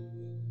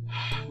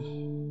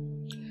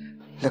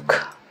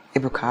 Look,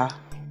 Ebuka,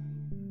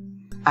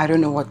 I don't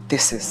know what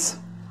this is,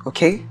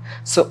 okay?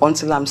 So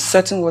until I'm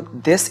certain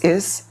what this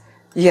is,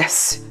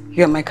 yes,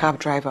 you're my cab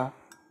driver.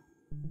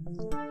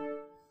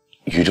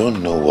 You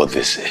don't know what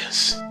this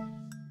is?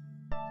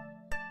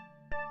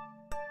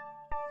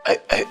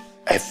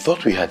 I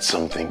thought we had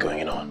something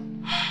going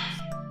on.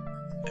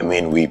 I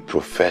mean, we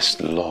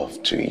professed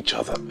love to each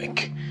other.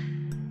 Like,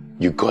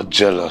 you got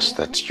jealous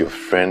that your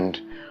friend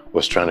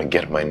was trying to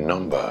get my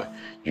number.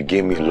 You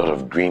gave me a lot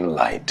of green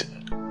light.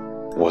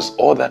 Was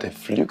all that a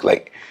fluke?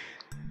 Like,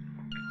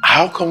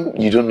 how come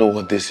you don't know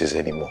what this is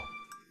anymore?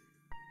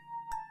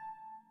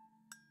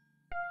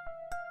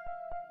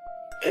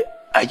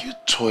 Are you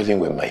toiling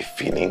with my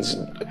feelings?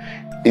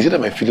 Is it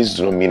that my feelings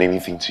do not mean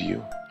anything to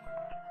you?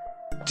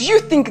 Do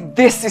you think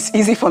this is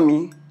easy for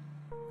me?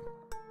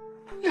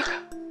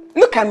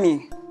 Look at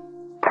me.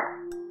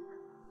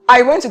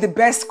 I went to the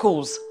best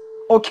schools,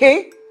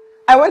 okay?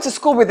 I went to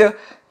school with the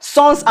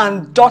sons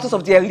and daughters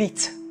of the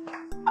elite.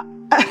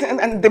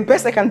 And the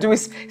best I can do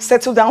is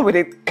settle down with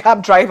a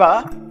cab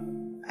driver.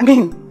 I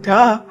mean,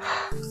 duh.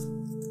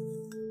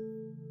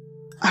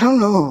 I don't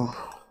know.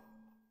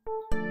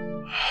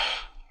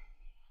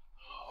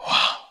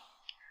 Wow.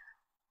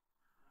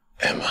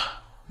 Emma.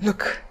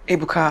 Look,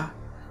 Ebuka,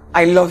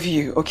 I love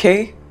you,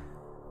 okay?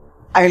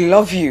 I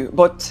love you,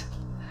 but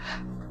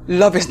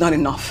love is not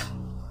enough.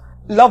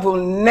 Love will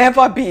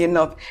never be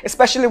enough,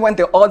 especially when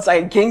the odds are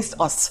against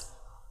us.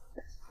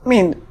 I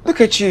mean,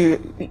 look at you.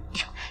 You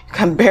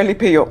can barely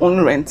pay your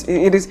own rent.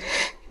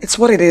 It's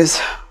what it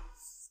is.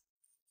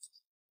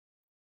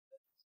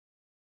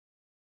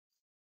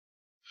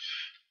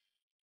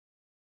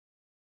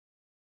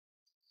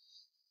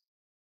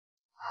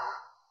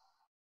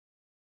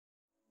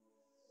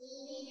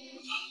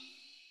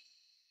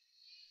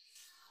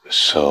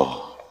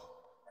 So,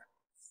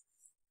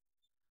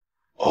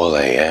 all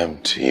I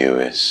am to you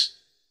is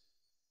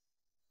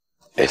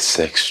a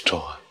sex toy.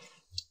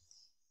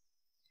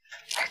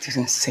 I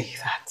didn't say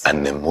that.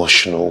 An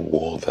emotional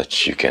wall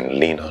that you can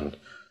lean on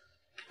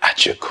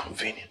at your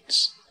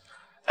convenience,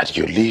 at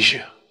your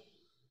leisure.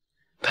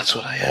 That's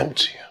what I am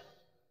to you.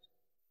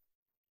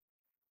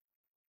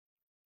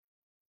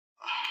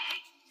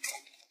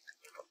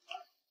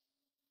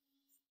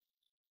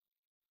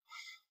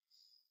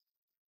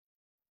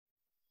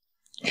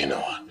 You know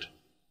what?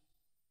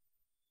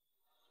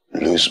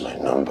 Lose my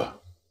number.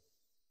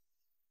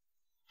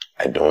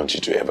 I don't want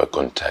you to ever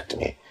contact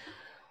me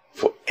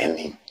for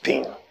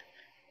anything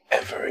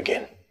ever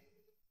again.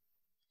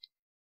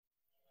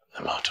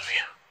 I'm out of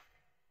here.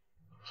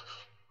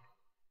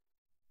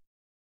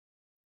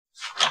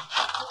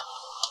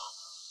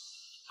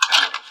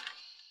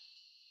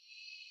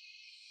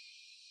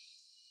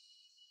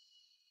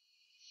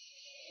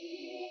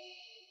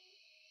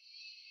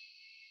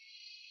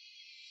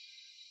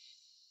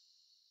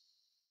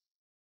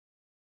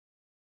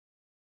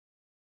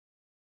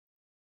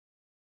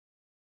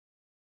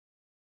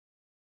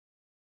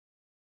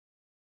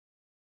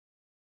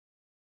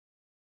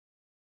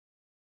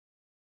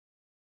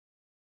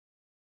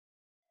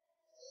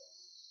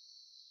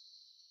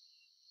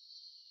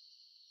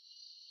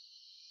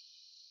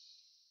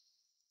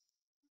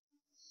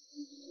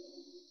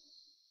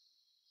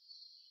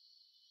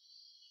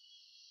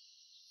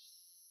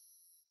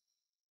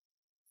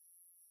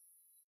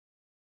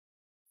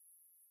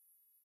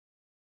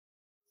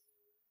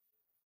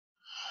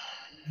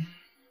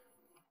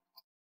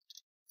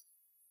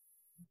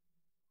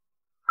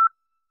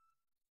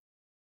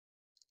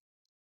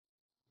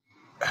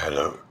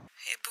 Hello?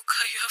 Ebuka,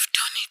 you have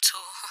done it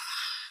all.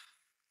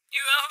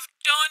 You have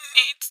done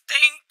it.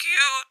 Thank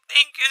you.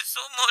 Thank you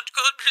so much.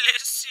 God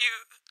bless you.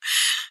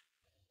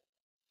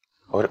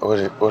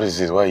 What is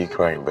it? Why are you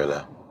crying,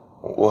 Bella?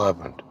 What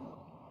happened?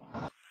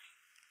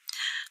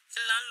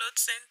 The landlord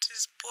sent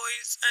his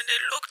boys and they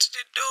locked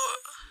the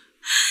door.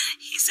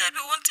 He said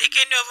we won't take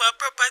any of our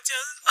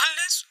properties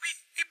unless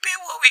we pay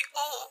what we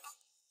owe.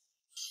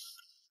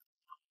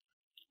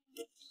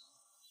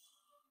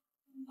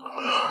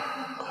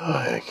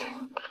 Okay.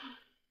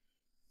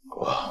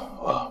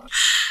 Wow.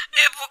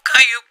 Ebuka,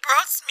 you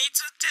brought me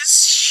to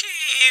this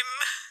shame.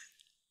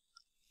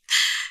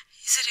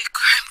 Is it a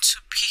crime to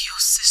be your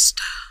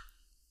sister?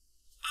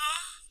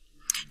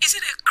 Is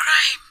it a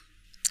crime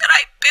that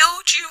I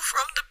bailed you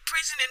from the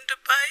prison in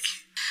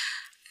Dubai?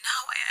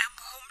 Now I am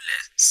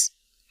homeless.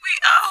 We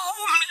are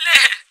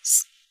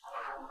homeless.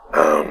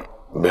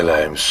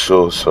 Bella, I'm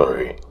so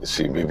sorry.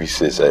 See, baby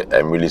sis,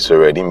 I'm really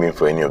sorry. I didn't mean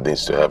for any of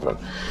this to happen.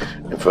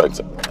 In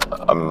fact,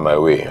 I'm on my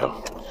way.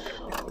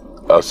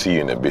 I'll see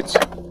you in a bit.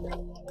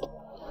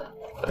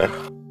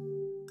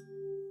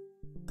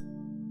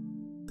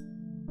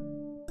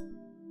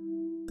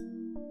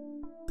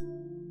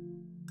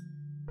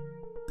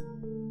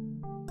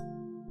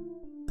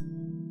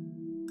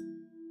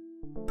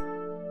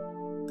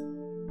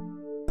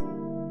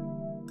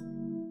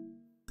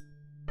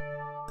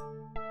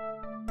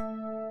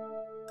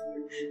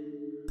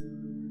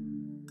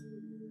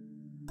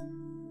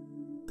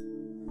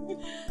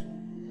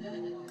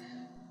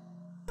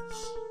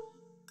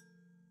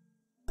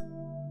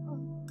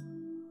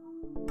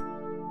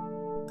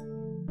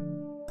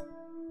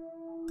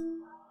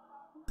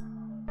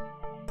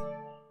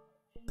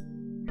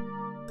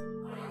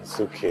 It's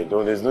okay.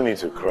 There's no need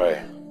to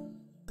cry.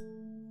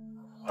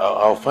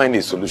 I'll find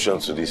a solution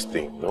to this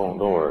thing. Don't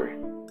worry.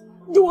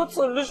 What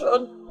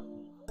solution?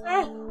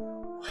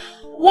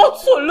 What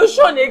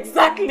solution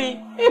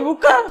exactly,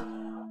 Ebuka?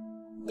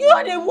 You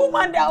are the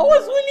woman that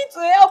was willing to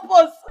help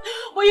us,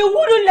 but you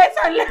wouldn't let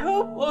her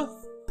help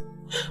us.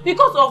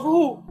 Because of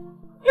who?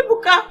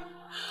 Ebuka?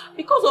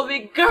 Because of a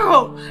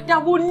girl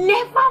that will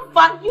never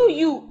value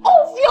you.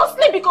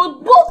 Obviously,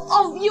 because both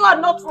of you are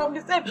not from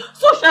the same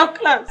social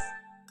class.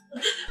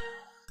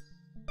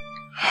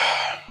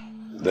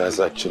 That's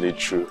actually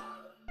true.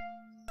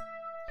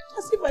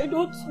 As if I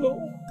don't know.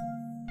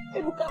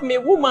 Ebuka, I'm a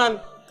woman.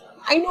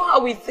 I know how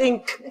we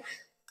think.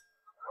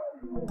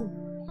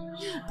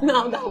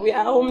 Now that we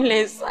are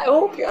homeless, I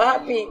hope you're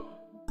happy.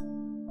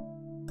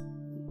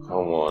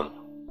 Come on.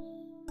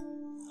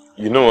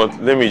 You know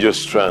what? Let me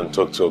just try and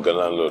talk to our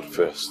landlord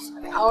first.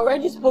 I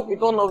already spoke with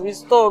one of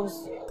his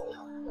thugs.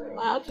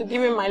 I had to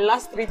give him my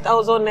last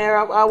 3,000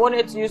 naira I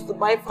wanted to use to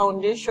buy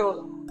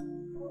foundation.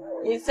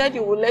 He said he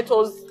would let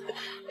us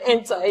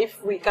enter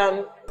if we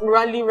can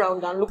rally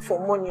round and look for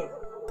money.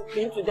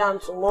 Between today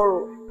and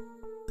tomorrow.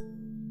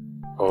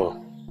 Oh.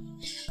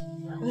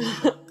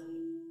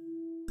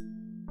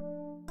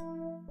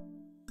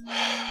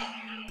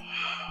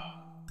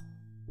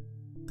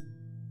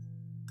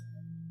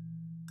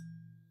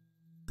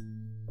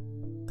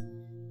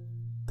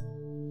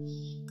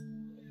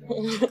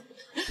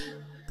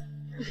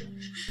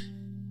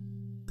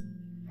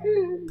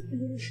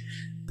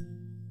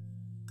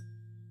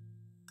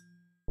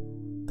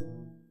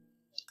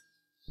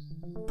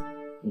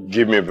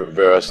 Give me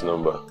Vera's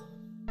number.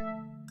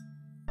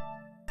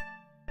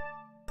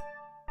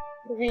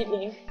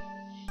 Really?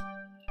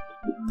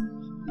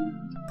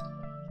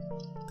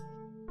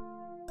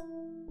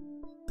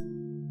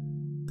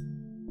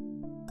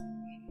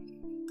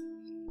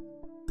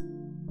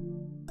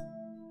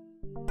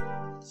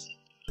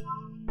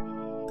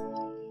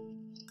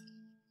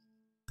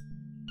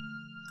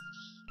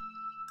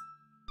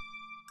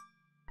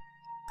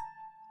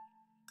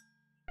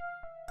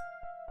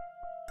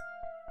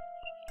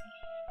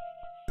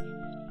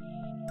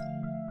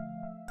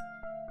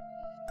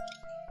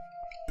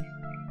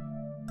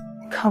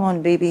 Come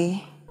on,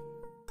 baby.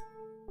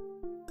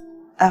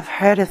 I've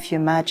heard of your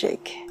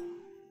magic.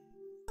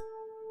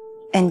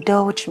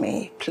 Indulge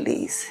me,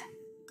 please.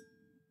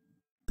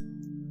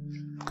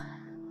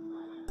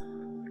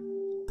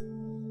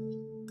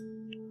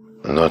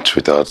 Not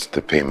without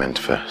the payment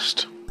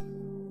first.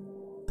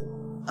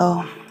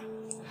 Oh,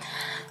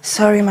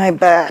 sorry, my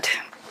bad.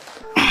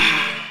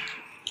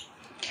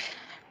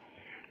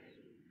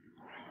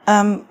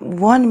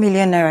 1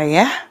 million naira,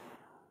 yeah?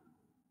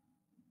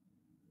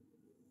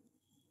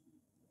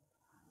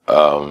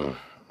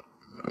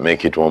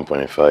 Make it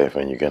 1.5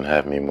 and you can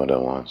have me more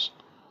than once.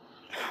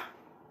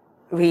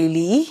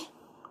 Really?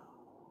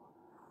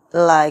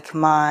 Like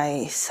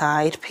my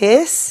side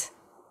piece?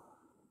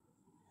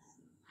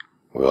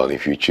 Well,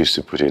 if you choose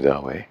to put it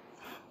that way,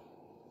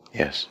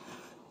 yes.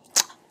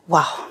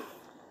 Wow.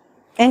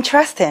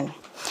 Interesting.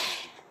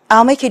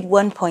 I'll make it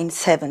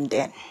 1.7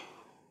 then.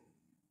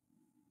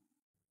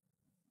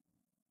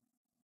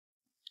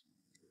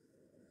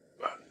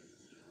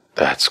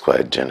 That's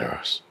quite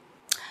generous.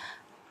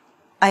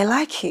 I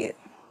like you.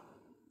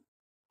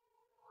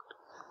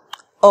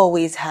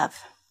 Always have.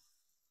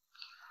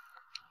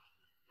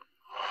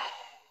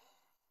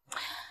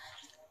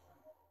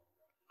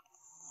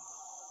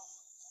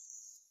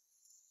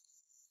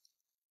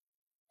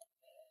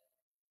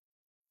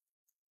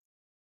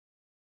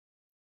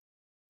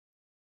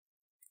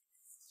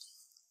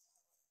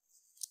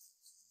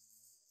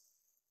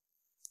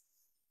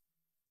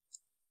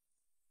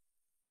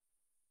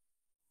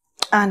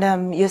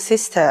 And your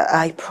sister,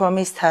 I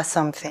promised her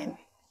something.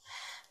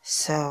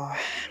 So...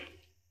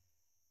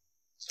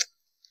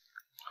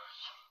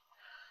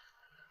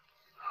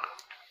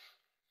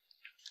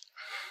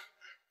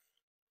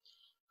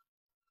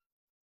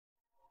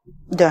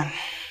 done.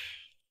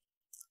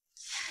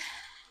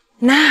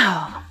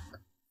 Now,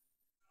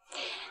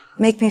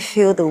 make me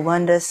feel the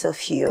wonders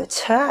of your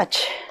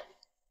touch.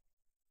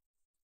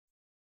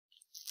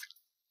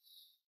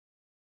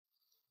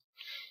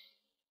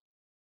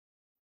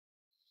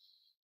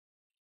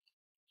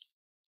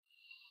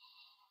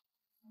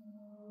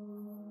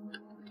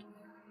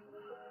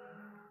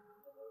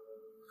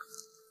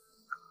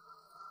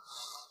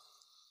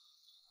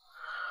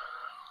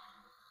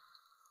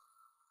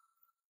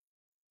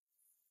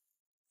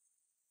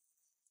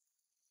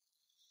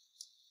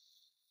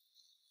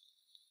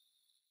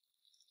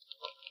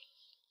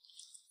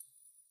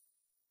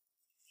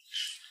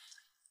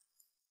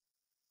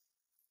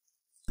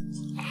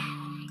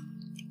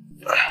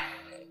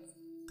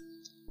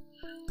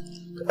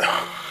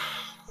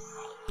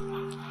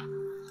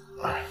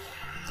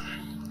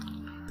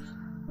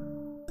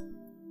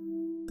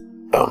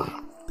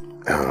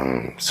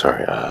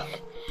 Sorry,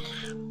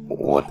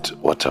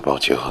 what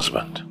about your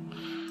husband?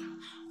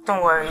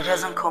 Don't worry, he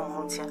doesn't come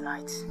home till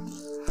night.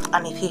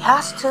 And if he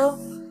has to,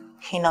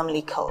 he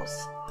normally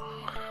calls.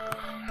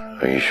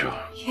 Are you sure?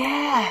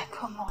 Yeah,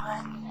 come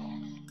on.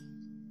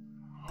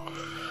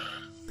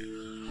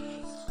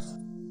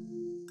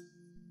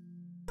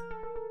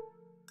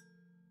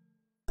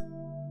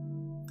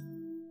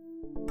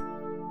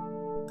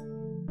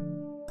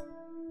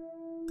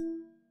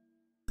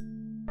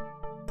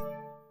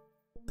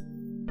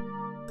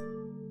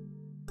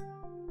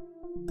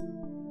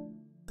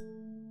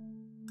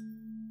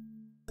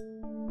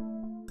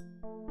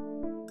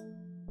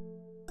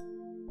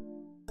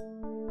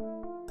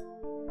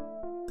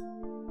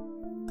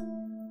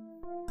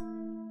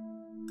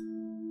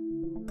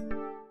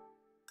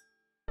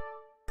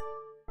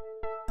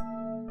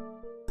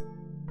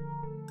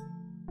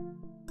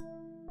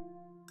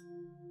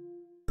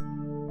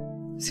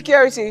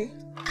 Security.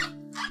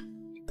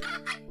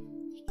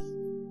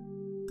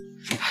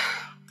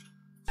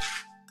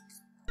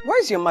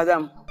 Where's your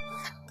madam?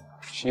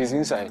 She's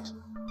inside.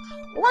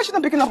 Why is she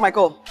not picking up my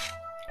call?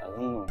 I don't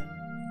know.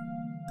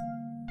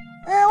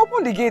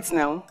 Open the gates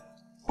now.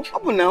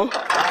 Open now.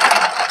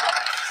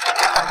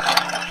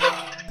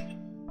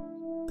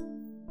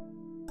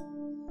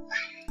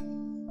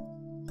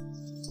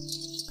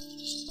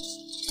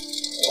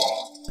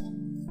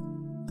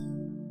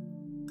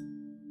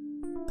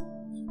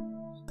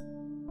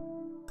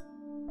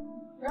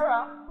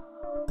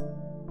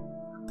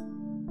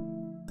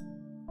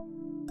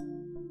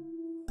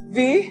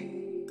 V?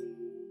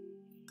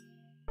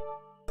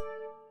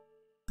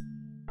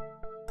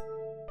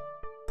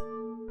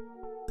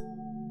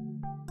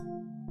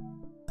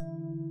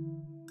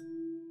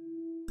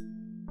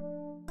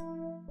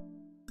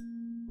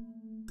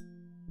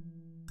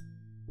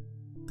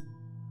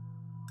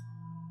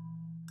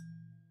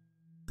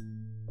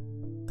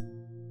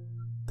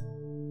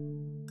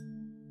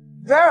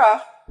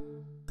 Vera?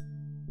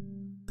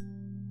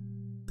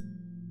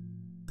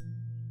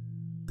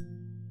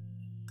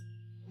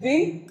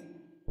 V?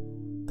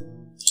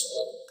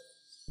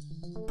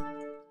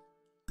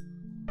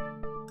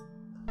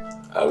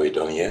 Are we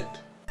done yet?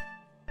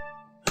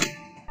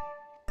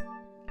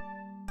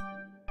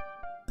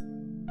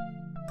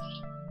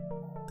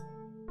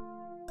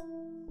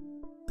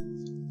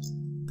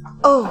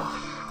 Oh,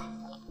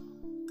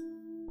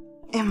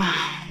 Emma,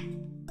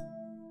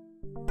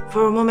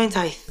 For a moment,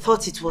 I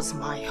thought it was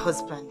my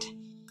husband.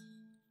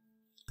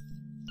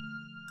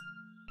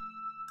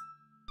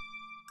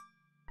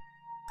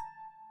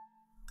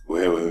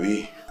 Where were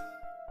we?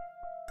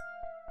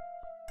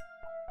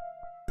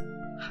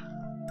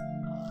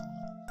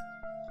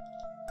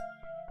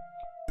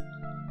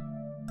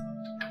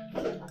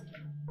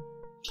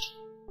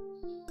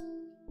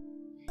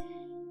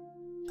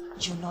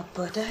 You're not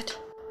bothered?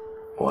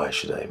 Why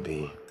should I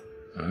be?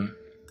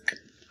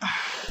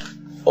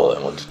 All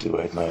I want to do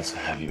right now is to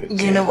have you again.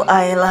 You know,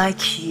 I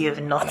like your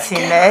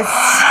naughtiness.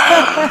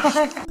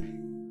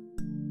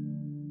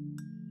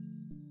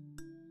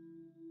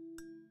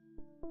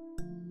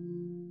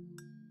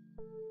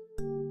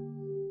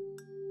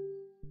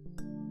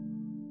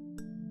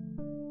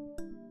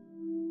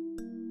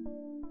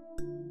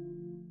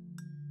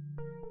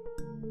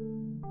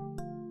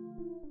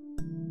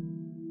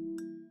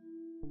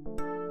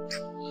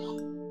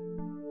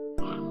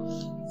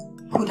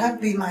 Could that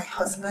be my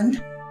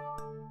husband?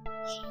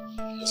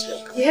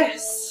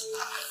 Yes.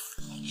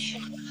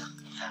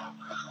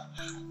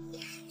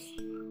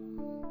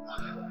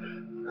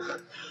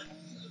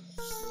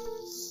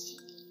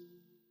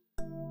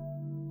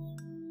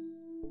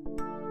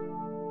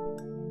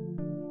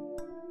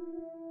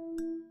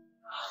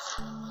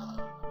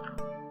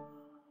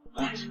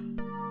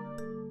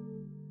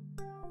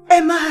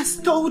 Emma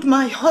has told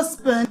my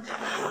husband.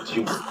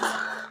 You... I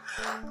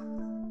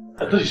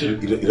thought you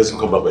said he doesn't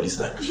come back by this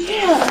time.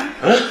 Yeah.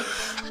 Huh?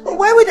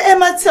 Why would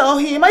Emma tell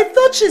him? I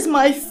thought she's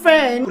my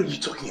friend. What are you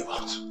talking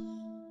about?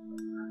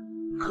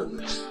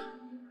 Goodness.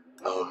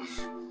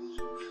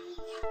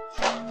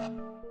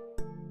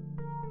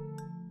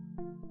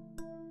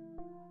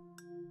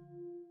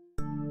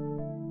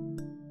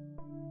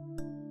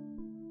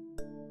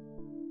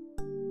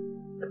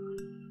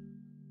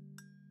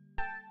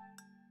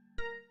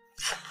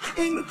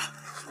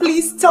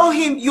 Please tell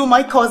him you're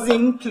my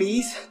cousin,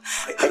 please.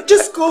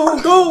 Just go.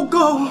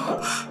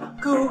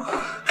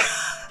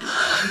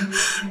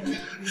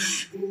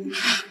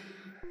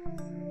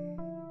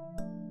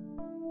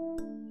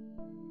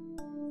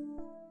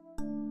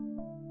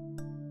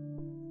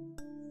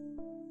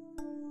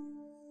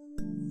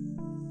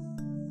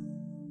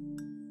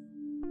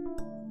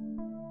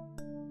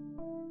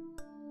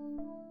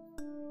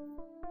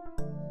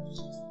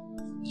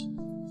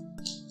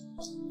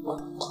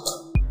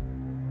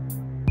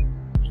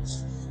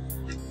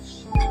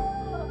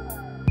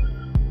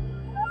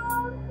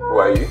 Who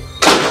are you?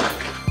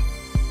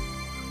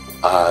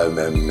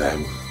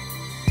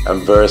 I'm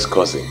Vera's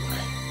cousin.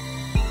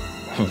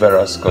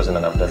 Vera's cousin,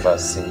 and I've never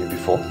seen you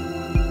before.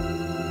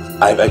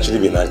 I've actually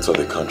been out of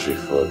the country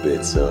for a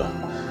bit, so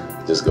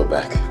just go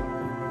back.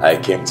 I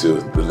came to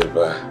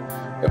deliver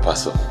a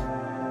parcel.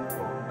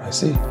 I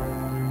see.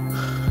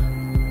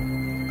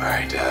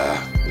 Alright,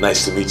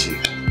 nice to meet you.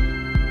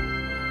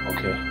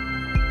 Okay.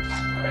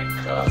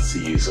 Alright, I'll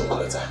see you some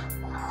other time.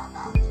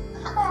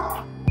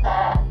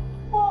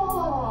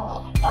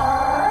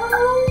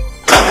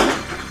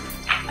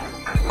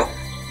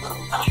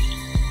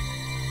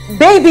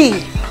 Baby!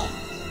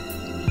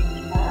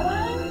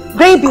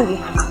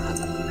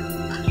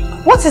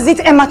 What is it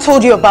Emma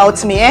told you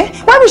about me, eh?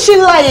 Why would she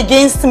lie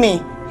against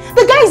me?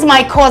 The guy is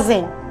my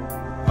cousin.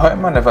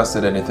 Emma never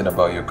said anything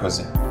about your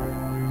cousin.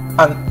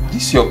 And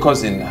this your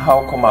cousin,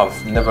 how come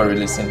I've never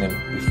really seen him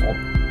before?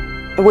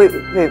 Wait.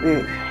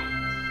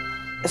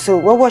 So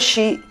what was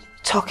she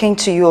talking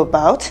to you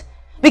about?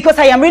 Because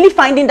I am really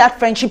finding that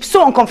friendship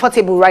so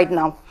uncomfortable right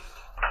now.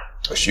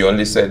 She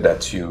only said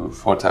that you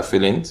fought her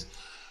feelings.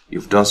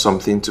 You've done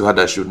something to her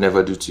that she would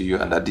never do to you,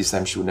 and that this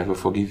time she will never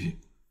forgive you.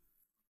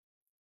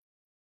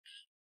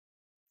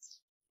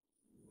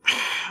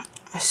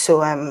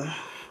 So,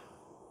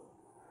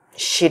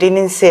 she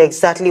didn't say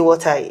exactly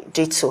what I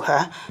did to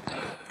her.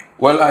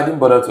 Well, I didn't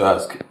bother to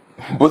ask.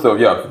 Both of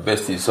you are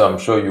besties, so I'm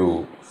sure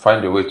you'll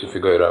find a way to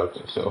figure it out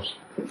yourselves.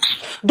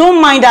 Don't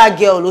mind that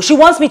girl. She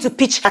wants me to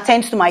pitch her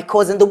tent to my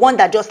cousin, the one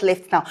that just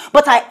left now.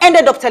 But I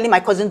ended up telling my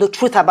cousin the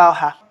truth about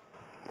her.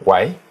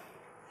 Why?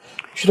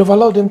 You should have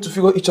allowed them to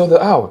figure each other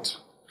out.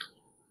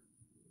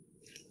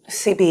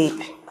 See,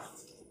 babe,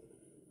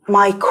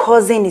 my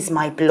cousin is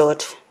my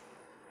blood,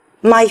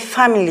 my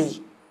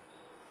family.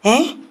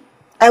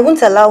 I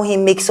won't allow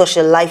him make such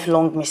a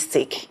lifelong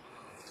mistake.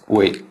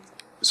 Wait,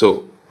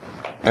 so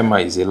Emma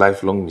is a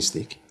lifelong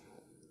mistake?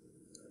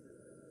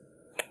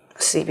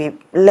 See,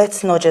 babe,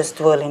 let's not just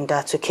dwell in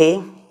that,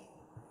 okay?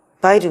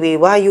 By the way,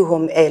 why are you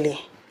home early?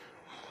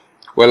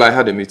 Well, I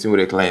had a meeting with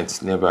a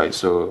client nearby,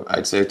 so I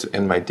decided to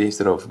end my day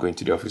instead of going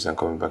to the office and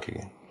coming back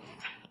again.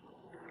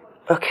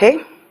 Okay.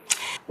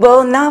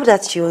 Well, now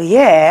that you're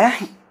here,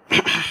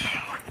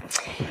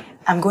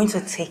 I'm going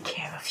to take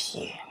care of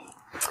you.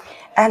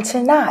 And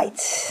tonight,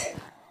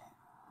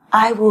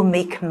 I will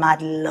make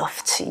mad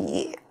love to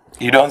you.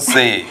 You don't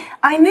say.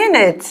 I mean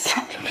it.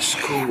 Let's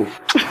go.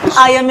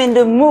 I am in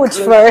the mood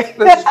for it.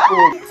 Let's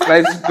go.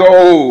 Let's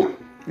go.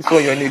 This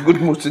one, you're in a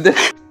good mood today.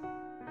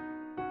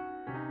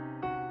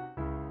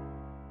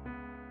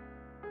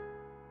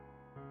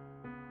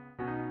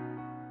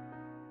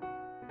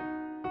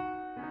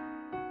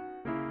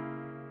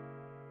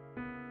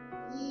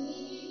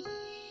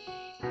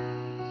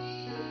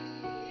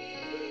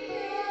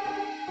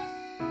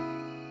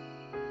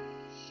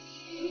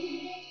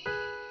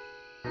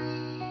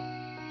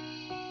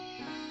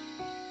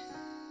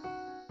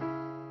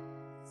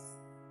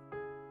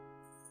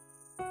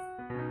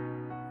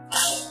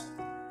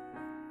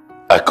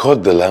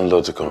 called the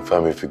landlord to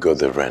confirm if we got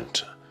the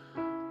rent.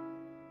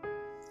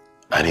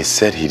 And he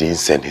said he didn't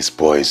send his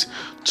boys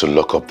to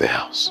lock up the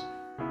house.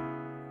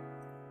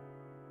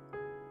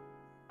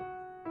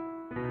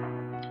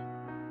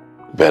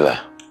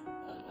 Bella.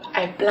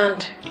 I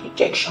planned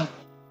rejection.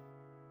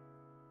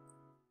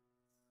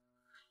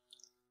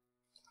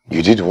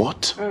 You did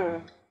what?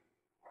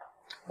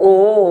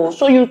 Oh,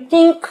 so you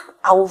think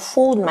I will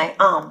fold my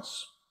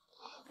arms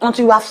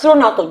until you are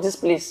thrown out of this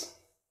place?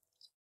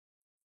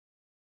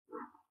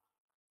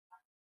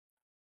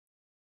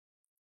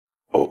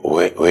 Oh,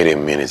 wait a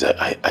minute.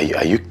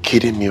 Are you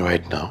kidding me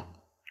right now?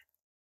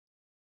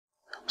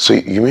 So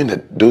you mean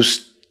that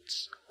those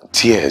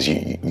tears,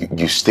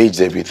 you staged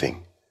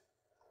everything?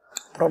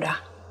 Brother,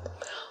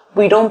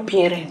 we don't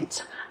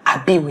parent.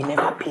 Abi, we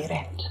never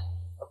parent.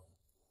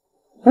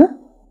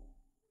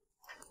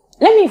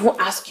 Let me even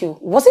ask you,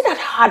 was it that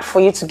hard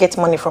for you to get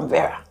money from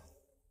Vera?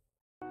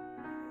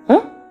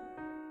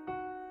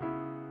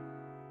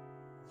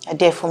 I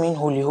dare for me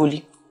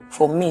holy,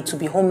 for me to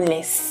be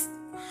homeless.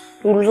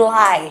 You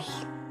lie.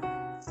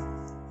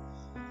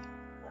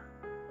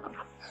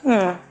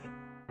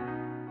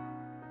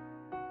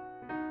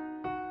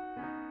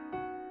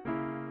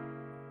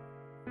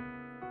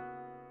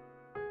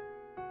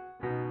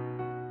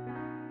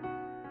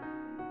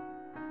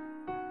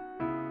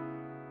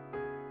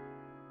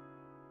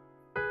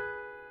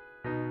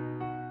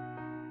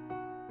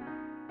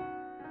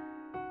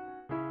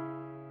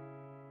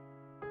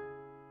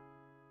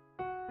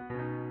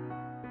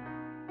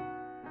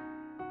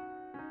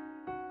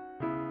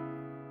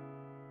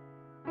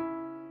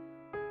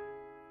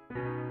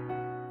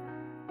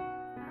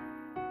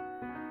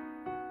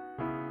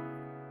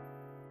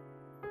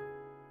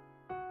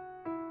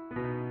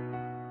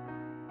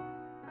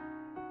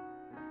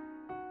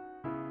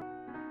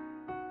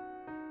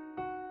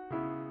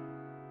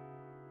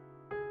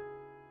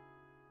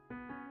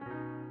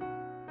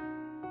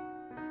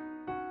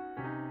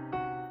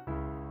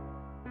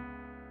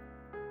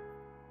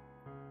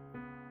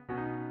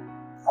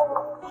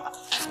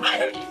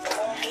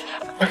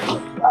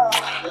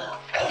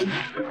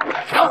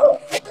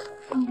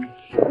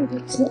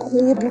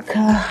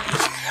 Ebuka.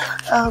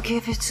 Oh,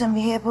 give it to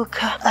me,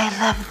 Ebuka. I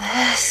love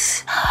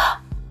this.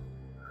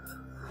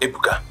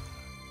 Ebuka.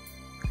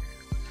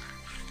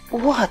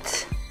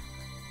 What?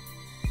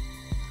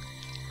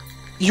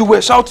 You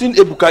were shouting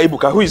Ebuka,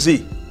 Ebuka. Who is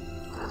he?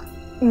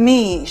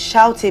 Me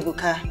shout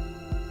Ebuka.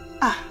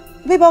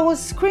 Babe, I was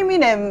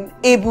screaming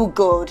Ebu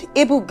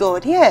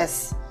God,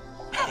 yes.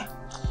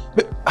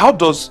 But how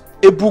does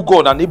Ebu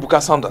God and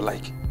Ebuka sound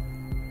alike?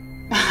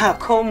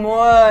 Come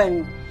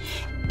on.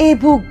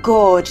 Ebu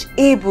God,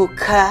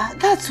 Ebuka,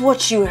 that's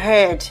what you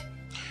heard.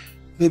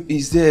 Babe,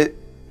 is there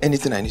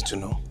anything I need to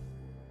know?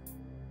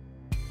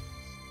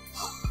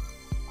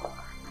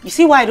 You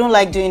see why I don't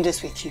like doing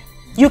this with you?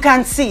 You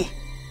can see.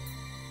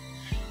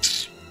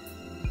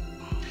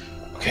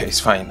 Okay, it's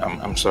fine.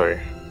 I'm sorry.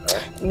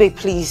 Right? Babe,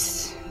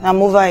 please.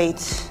 I'm over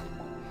it.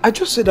 I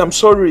just said I'm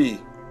sorry.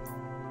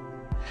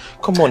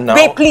 Come on now.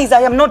 Babe, please,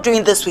 I am not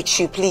doing this with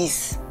you,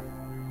 please.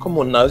 Come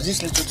on now,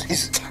 this little...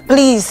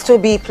 Please,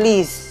 Toby,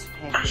 please.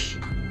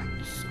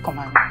 Come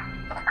on.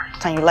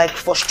 Can you like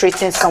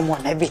frustrating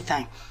someone every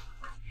time?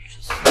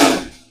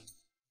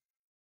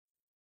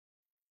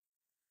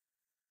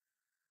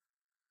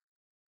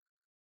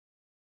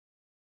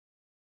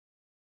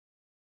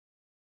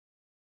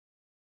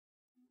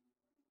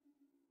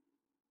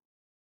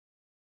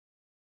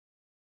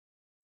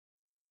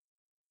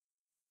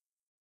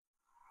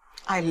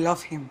 I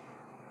love him,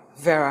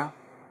 Vera.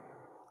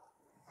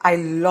 I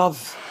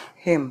love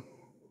him.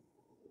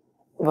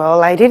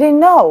 Well, I didn't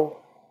know.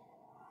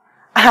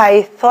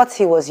 I thought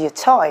he was your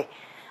toy,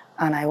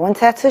 and I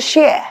wanted to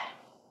share.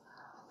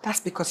 That's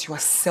because you are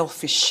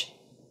selfish.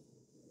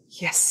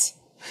 Yes,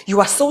 you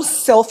are so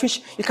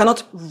selfish you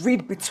cannot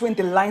read between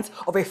the lines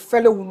of a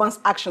fellow woman's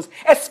actions,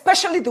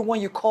 especially the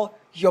one you call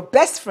your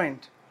best friend.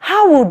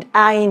 How would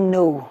I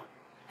know?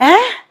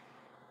 Eh?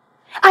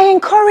 I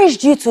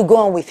encouraged you to go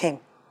on with him,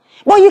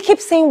 but you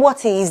keep saying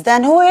what he is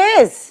than who he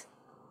is.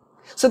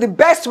 So the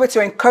best way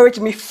to encourage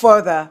me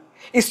further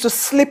is to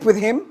sleep with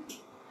him?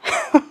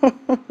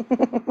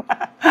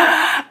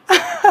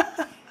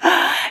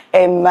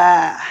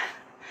 Emma,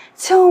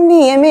 tell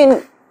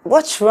me,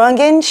 what's wrong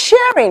in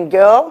sharing,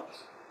 girl?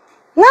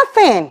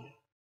 Nothing.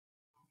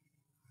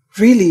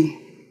 Really?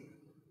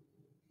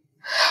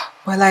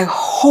 Well, I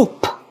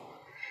hope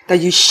that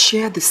you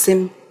share the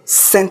same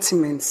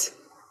sentiments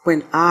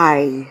when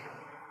I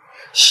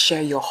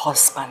share your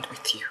husband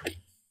with you.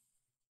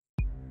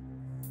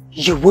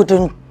 You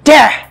wouldn't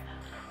dare!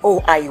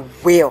 Oh, I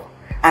will.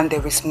 And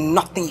there is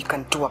nothing you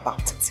can do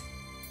about it.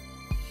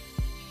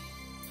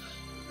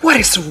 What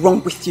is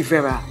wrong with you,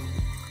 Vera?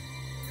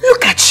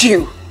 Look at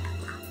you.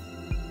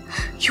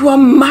 You are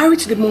married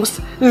to the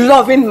most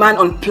loving man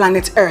on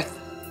planet Earth.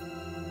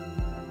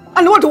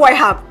 And what do I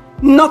have?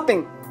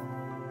 Nothing.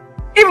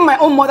 Even my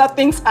own mother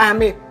thinks I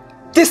am a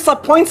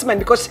disappointment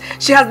because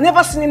she has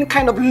never seen any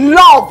kind of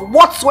love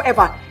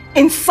whatsoever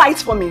in sight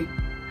for me.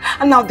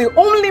 And now the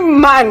only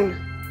man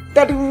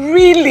that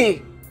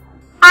really,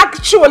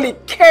 actually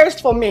cares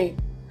for me,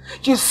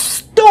 you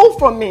stole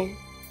from me.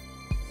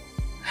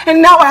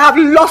 And now I have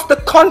lost the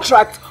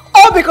contract,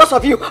 all because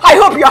of you. I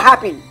hope you're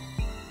happy.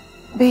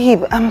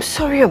 Babe, I'm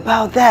sorry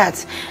about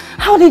that.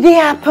 How did it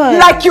happen?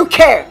 Like you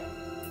care.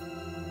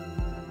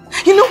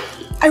 You know,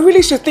 I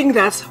really should think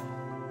that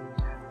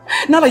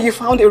now that you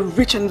found a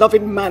rich and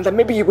loving man, that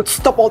maybe you would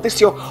stop all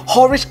this, your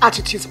whorish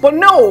attitudes. But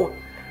no,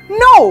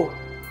 no.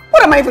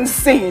 What am I even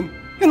saying?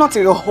 You're not a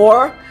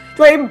whore.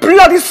 You're a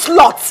bloody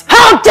slut.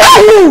 How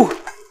dare you!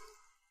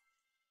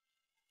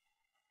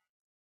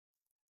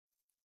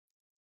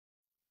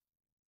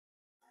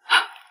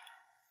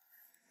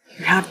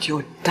 You have the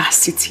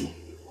audacity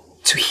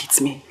to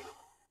hit me.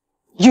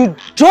 You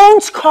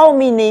don't call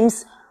me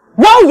names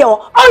while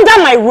you're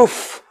under my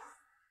roof.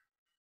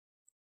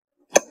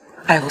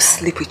 I will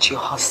sleep with your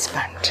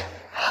husband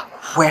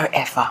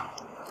wherever,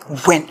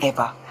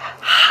 whenever,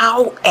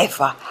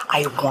 however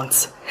I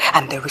want.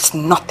 And there is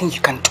nothing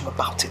you can do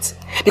about it.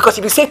 Because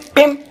if you say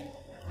Pim,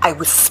 I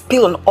will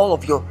spill on all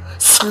of your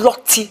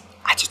slutty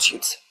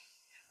attitudes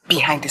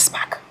behind this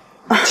back.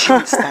 Do you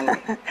understand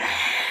me?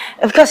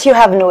 Of course you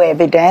have no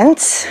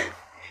evidence.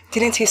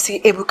 Didn't you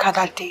see Ebuka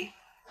that day?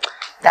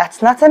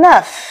 That's not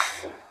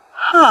enough.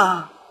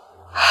 Huh.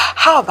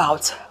 How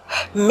about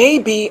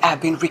maybe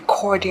I've been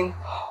recording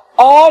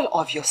all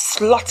of your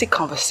slutty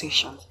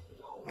conversations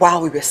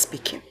while we were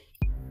speaking.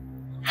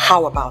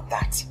 How about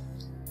that?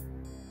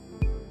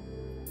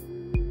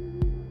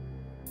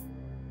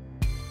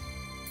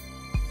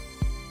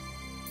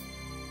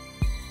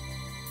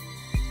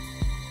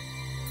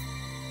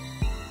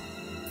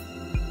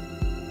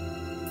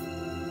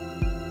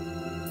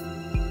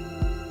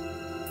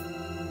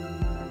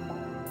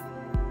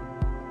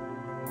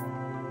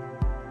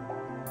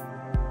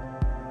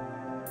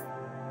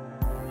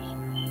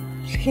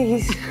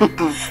 Please,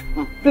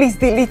 please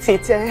delete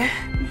it.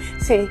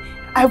 See,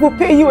 I will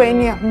pay you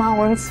any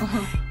amount.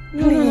 Please.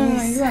 No,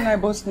 you and I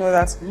both know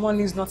that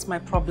money is not my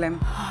problem.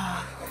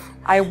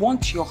 I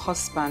want your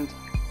husband,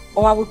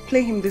 or I will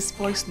play him this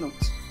voice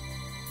note.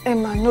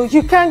 Emma, no,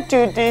 you can't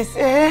do this.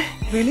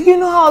 Really? You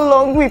know how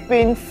long we've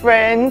been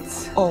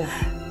friends. Oh,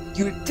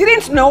 you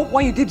didn't know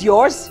when you did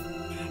yours?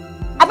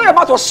 I thought your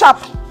mouth was sharp.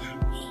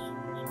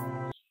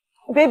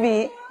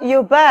 Baby,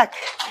 you're back.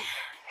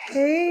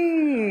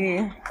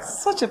 Hey,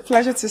 such a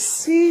pleasure to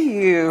see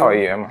you. How are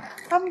you, Emma?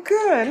 I'm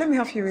good. Let me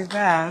help you with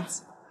that.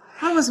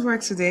 How was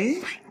work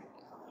today?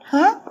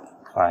 Huh?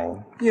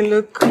 Fine. You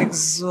look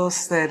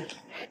exhausted.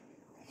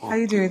 How are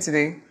you doing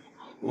today?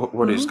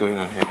 What is going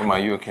on here? Emma, are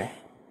you okay?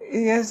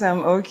 Yes, I'm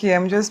okay.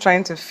 I'm just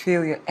trying to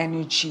feel your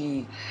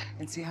energy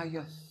and see how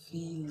you're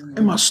feeling.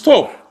 Emma,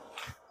 stop!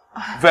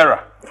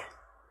 Vera,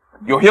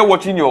 you're here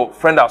watching your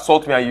friend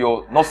assault me and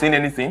you're not saying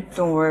anything?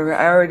 Don't worry,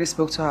 I already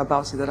spoke to her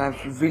about it, that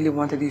I've really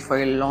wanted it for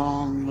a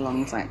long,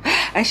 long time.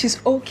 And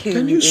she's okay.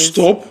 Can you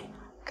stop?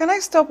 Can I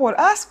stop what?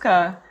 Ask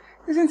her.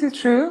 Isn't it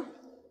true?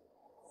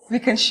 We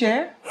can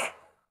share?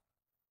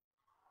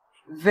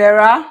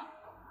 Vera?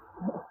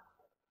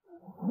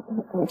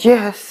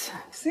 Yes.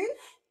 See?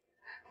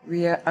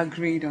 We are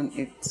agreed on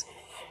it.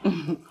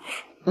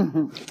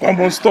 I'm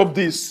gonna stop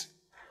this.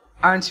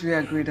 Aren't we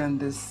agreed on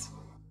this?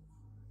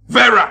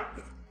 Vera!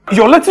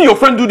 You're letting your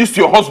friend do this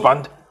to your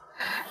husband?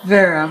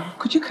 Vera,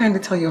 could you kindly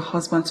tell your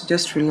husband to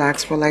just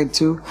relax while I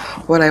do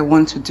what I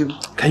want to do?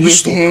 Can you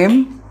stop?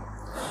 Him?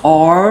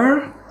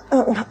 Or?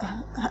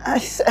 I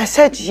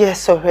said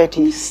yes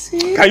already.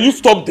 See? Can you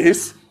stop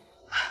this?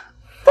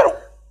 Vera,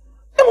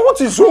 Emma,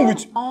 what is wrong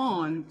with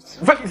you?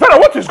 Vera,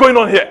 what is going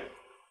on here?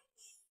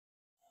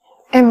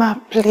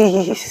 Emma,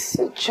 please,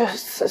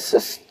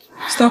 just...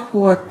 Stop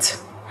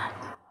what?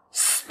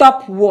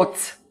 Stop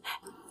what?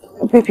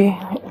 Baby,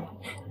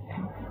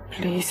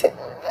 please,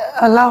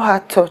 allow her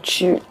to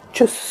touch you,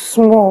 just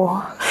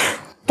small.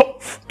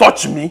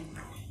 Touch me?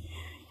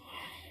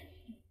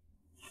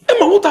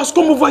 Emma, what has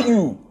come over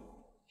you?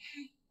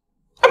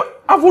 Emma,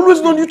 I've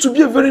always known you to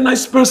be a very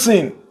nice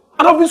person.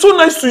 And I've been so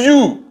nice to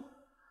you.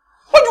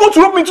 Why do you want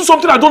to rope me into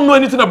something I don't know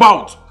anything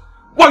about?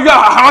 Why you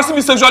are harassing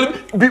me sexually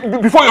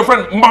before your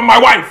friend, my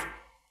wife?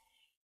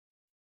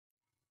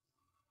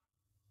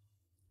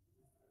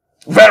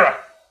 Vera,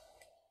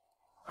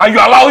 are you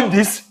allowing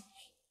this?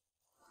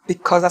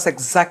 Because that's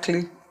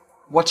exactly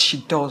what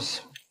she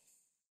does.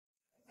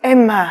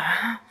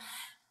 Emma,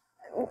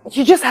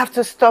 you just have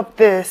to stop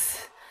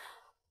this.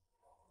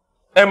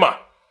 Emma,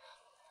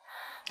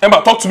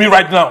 talk to me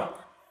right now.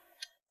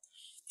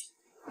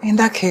 In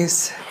that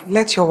case,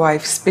 let your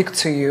wife speak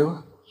to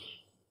you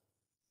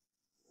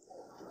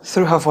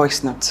through her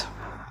voice note.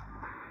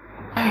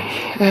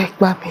 I'm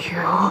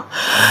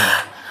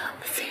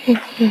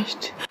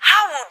finished.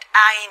 How would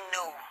I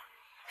know?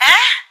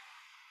 Eh?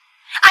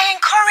 I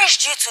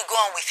encouraged you to go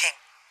on with him.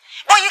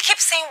 But you keep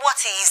saying what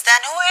he is than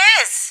who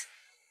he is.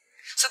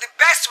 So the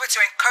best way to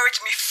encourage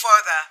me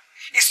further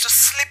is to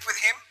sleep with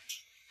him?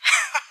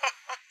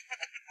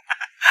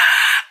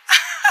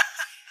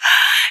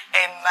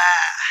 Emma,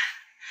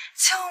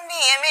 tell me,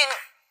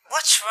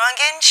 What's wrong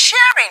in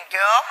sharing,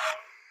 girl?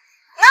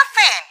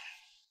 Nothing.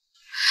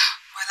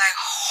 Well, I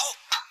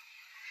hope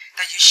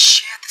that you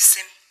share the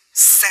same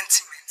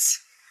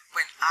sentiments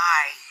when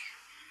I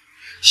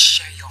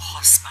share your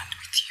husband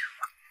with you.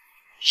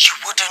 You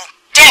wouldn't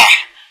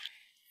dare!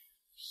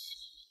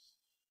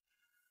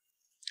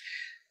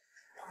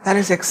 That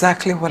is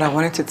exactly what I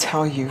wanted to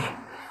tell you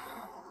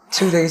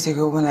 2 days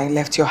ago when I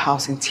left your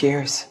house in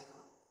tears.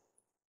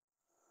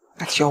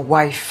 That your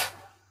wife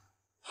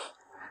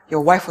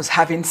was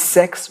having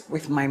sex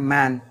with my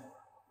man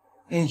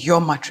in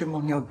your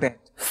matrimonial bed.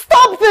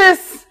 Stop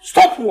this!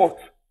 Stop what?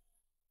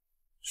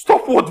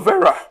 Stop what,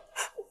 Vera?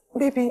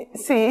 Baby,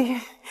 see,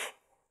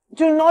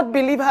 do not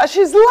believe her.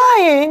 She's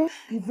lying.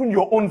 Even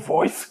your own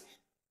voice?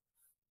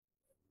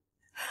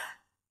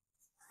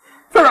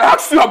 Vera, I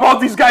asked you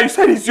about this guy. You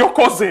said he's your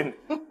cousin.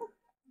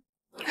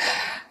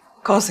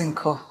 Cousin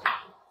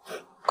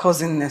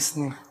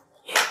Nesni.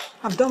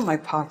 I've done my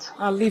part.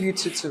 I'll leave you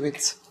two to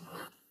it.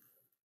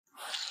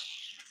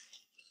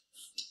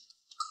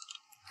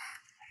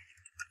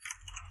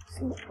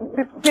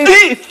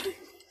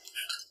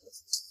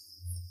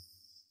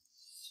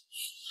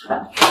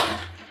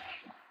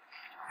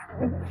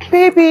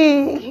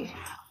 Baby,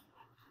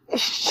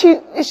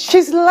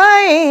 she's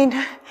lying.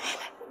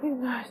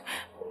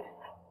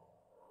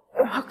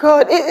 Oh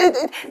God,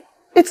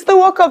 it's the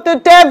work of the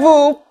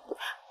devil.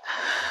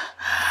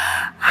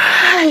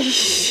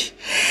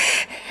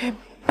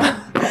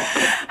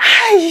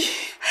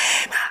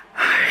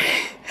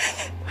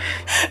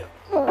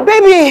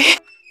 Baby.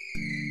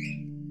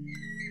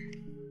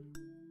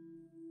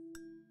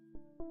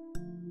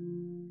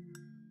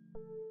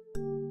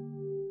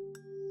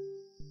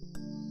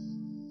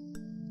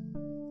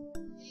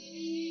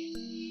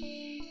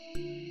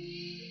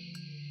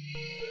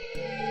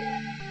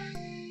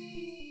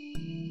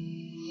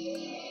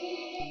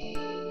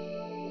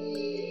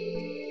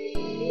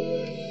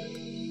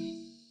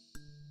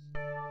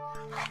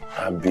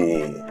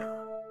 Abby.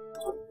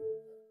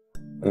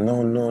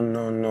 No.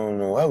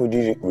 Why would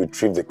you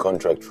retrieve the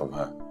contract from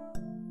her?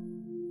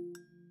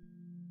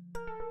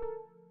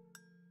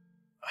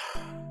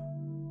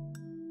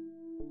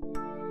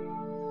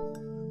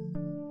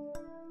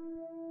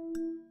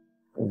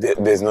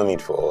 There's no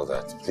need for all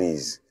that.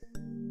 Please,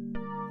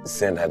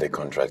 send her the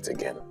contract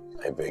again.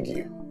 I beg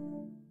you.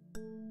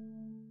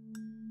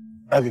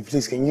 Abby,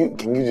 please, can you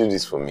do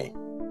this for me?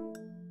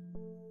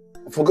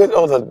 Forget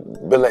all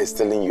that Bella is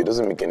telling you. It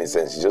doesn't make any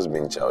sense. She's just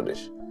being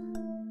childish.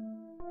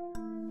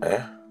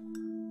 Eh?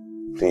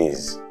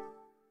 Please.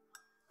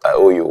 I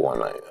owe you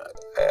one.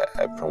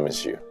 I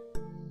promise you.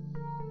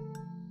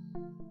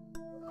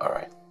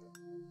 Alright.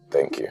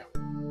 Thank you.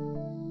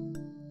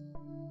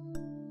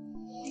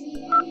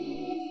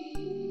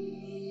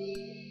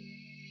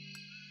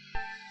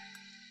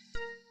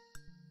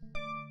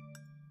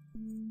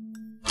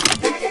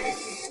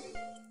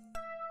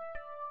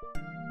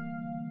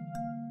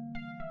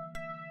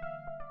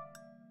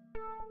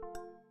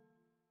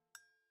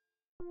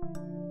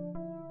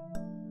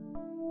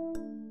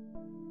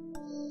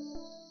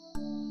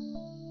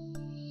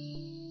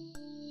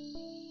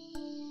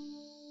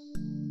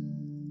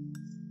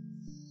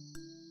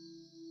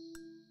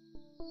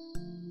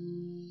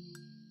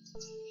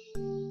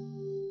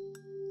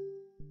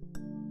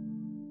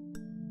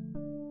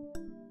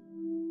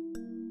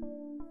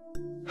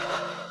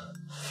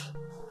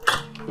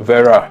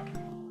 Vera,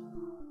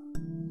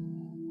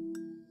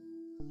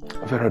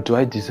 do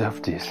I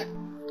deserve this?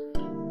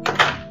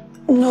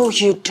 No,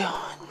 you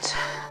don't.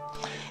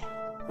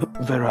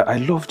 Vera, I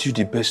loved you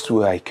the best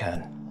way I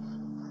can.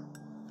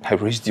 I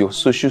raised your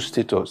social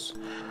status.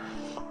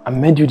 I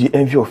made you the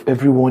envy of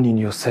everyone in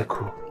your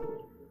circle.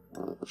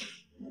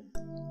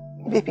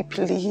 Baby,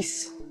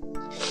 please.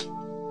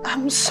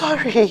 I'm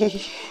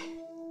sorry.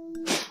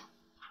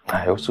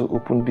 I also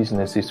opened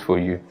businesses for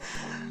you.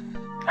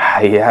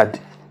 I had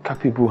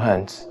capable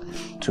hands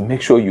to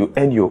make sure you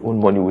earn your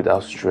own money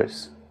without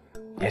stress.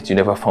 Yet you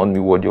never found me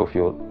worthy of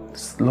your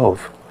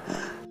love.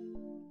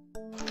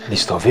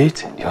 Least of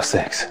it, your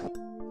sex.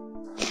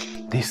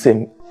 The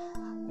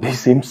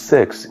same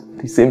sex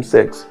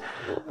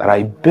that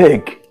I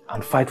beg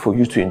and fight for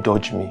you to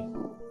indulge me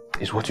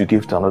is what you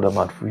gave to another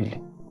man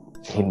freely.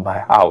 In my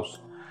house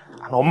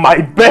and on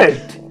my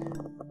bed.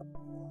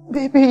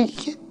 Baby,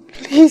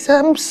 please,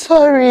 I'm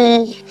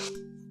sorry.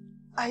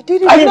 I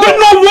didn't know. You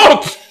didn't know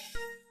what?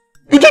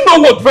 You didn't know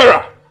what,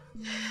 Vera?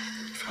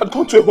 If I had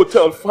gone to a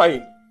hotel,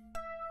 fine.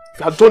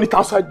 If I had done it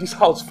outside this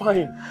house,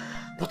 fine.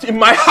 But in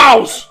my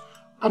house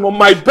and on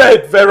my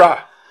bed,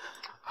 Vera.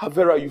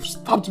 Vera, you've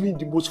stabbed me in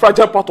the most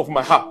fragile part of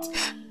my heart.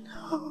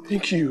 No.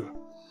 Thank you.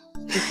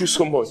 Thank you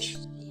so much.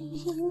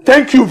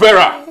 Thank you,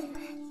 Vera.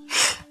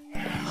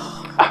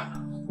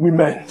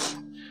 Women.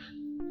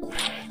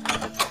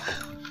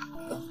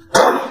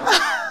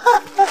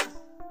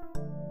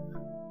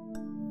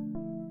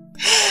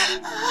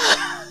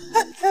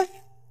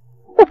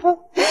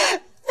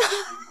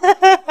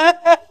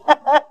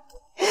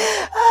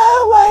 Oh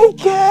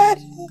my God.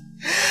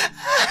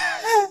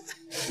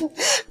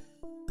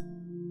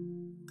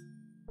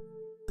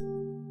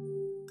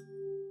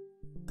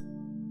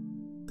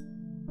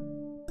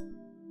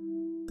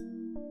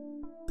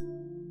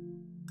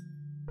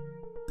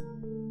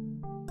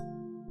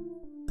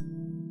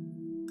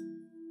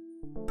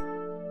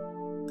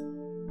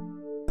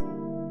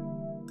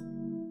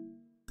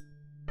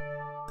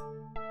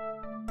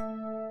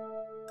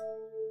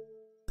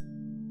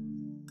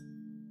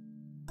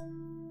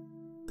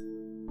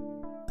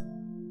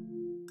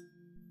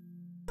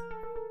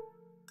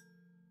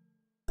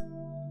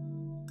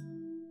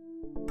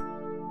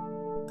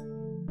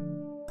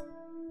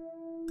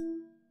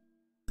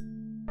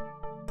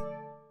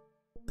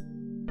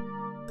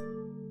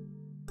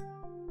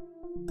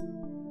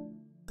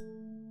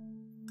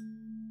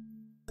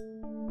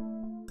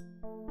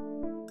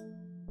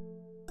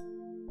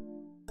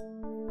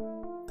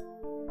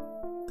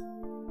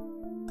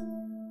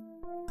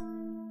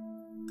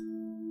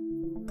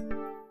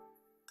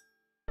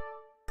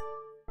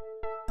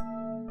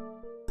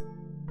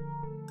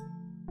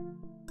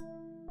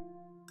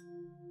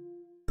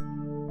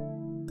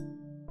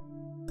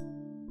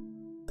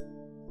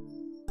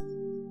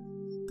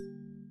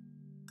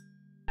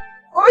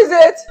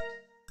 it?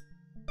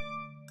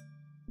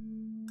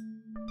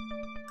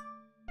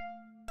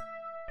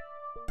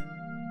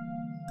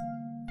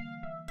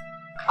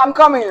 I'm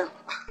coming.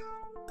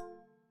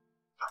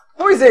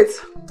 Who is it?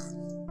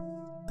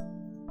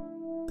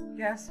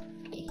 Yes.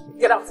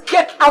 Get out.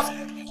 Get out.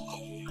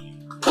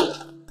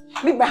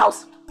 Leave my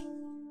house.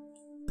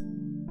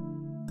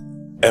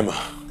 Emma,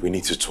 we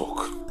need to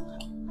talk.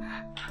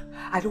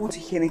 I don't want to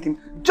hear anything.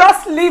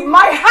 Just leave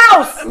my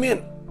house! I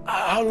mean,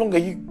 how long are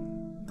you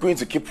going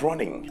to keep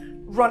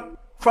running? Run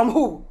from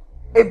who?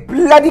 A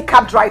bloody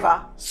cab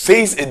driver?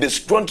 Says a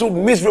disgruntled,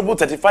 miserable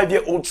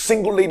 35-year-old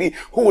single lady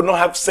who would not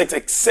have sex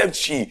except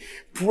she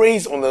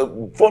preys on a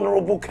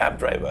vulnerable cab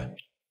driver.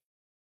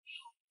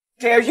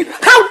 Dare you?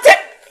 How dare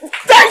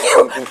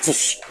you?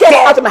 Get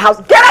out of my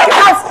house! Get out of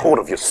my house! Get hold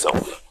of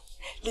yourself.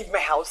 Leave my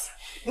house.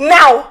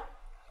 Now!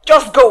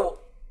 Just go.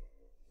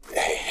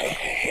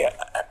 Hey,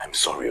 I'm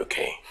sorry,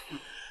 okay?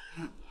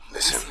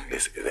 Listen,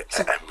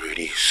 I'm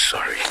really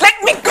sorry.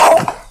 Let me go!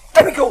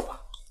 Let me go!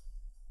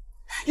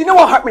 You know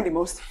what hurt me the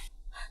most?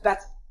 That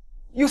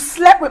you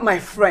slept with my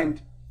friend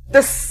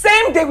the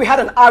same day we had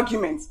an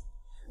argument.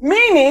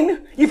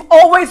 Meaning, you've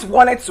always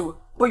wanted to,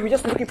 but you were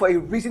just looking for a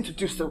reason to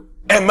do so.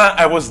 Emma,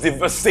 I was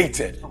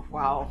devastated. Oh,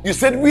 wow. You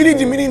said really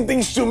demeaning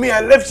things to me.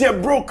 I left here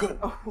broken.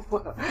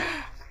 Oh.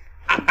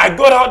 I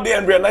got out there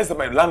and realized that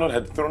my landlord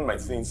had thrown my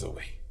things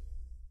away.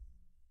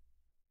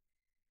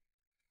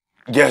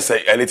 Yes,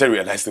 I later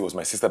realized it was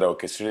my sister that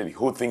orchestrated the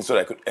whole thing so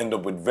that I could end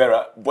up with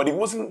Vera, but it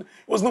was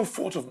no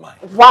fault of mine.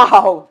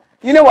 Wow.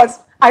 You know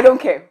what? I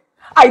don't care.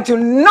 I do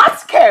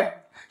not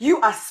care. You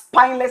are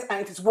spineless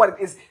and it is what it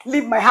is.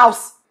 Leave my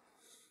house.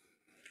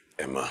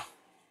 Emma,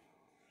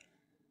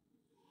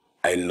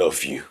 I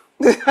love you.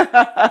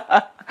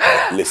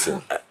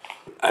 Listen,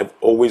 I've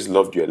always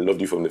loved you. I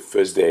loved you from the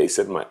first day I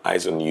set my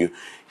eyes on you.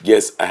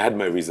 Yes, I had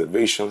my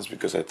reservations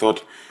because I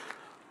thought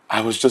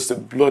I was just a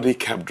bloody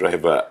cab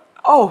driver.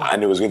 Oh.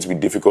 And it was going to be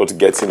difficult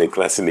getting a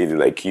classy lady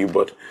like you,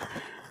 but...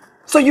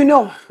 So you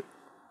know.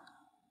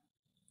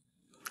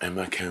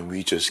 Emma, can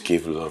we just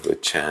give love a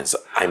chance?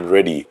 I'm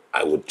ready.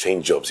 I would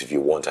change jobs if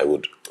you want. I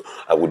would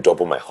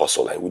double my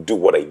hustle. I would do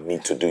what I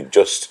need to do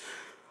just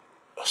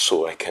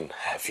so I can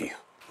have you.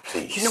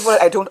 Please. You know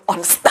what I don't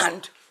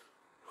understand?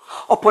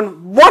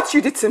 Upon what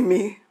you did to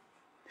me,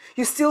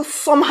 you still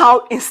somehow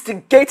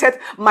instigated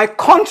my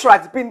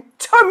contract being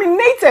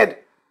terminated.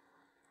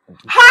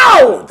 How?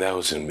 No, that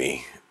wasn't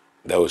me.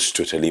 That was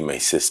totally my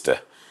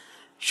sister.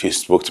 She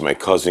spoke to my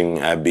cousin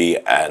Abby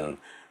and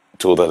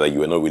told her that you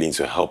were not willing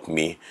to help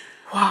me.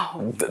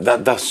 Wow.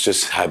 That's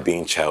just her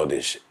being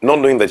childish. Not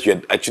knowing that you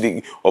had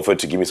actually offered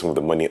to give me some of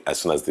the money as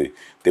soon as the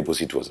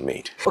deposit was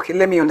made. Okay,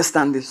 let me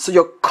understand this. So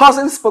your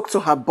cousin spoke to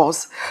her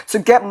boss to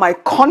get my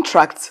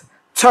contract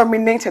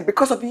terminated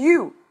because of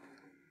you?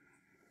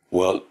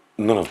 Well,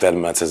 none of that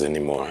matters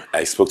anymore.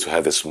 I spoke to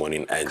her this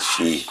morning and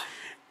she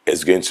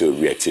is going to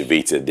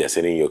reactivate it. They're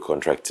sending your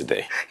contract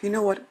today. You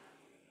know what?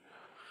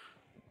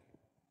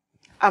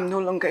 I'm no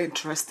longer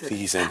interested.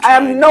 Please, I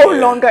am no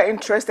longer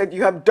interested.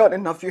 You have done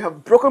enough. You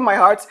have broken my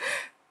heart,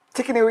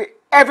 taken away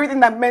everything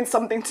that meant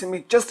something to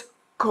me. Just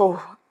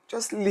go.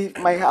 Just leave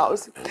my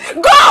house.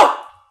 Go!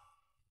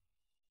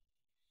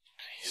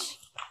 Please.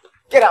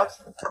 Get out.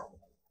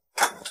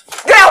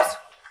 Get out!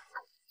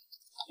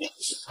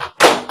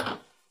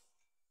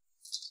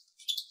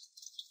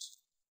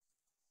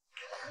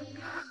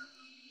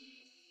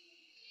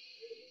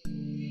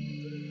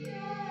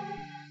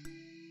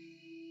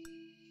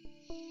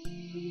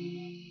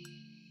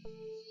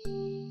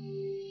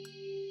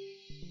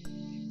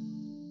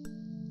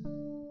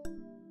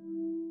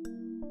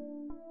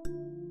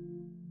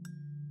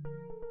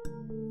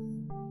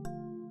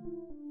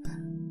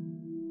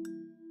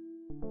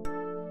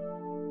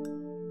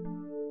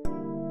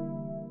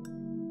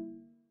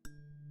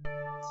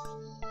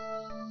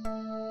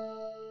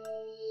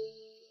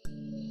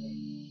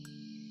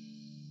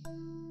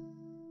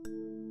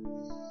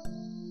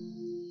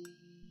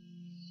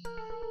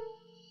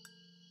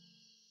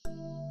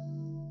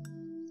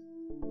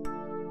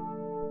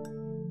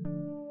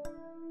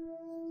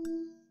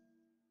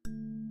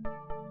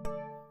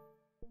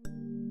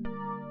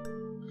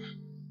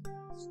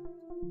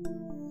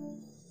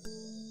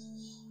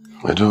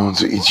 I don't want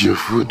to eat your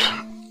food.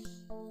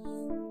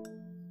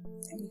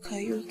 Are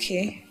you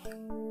okay?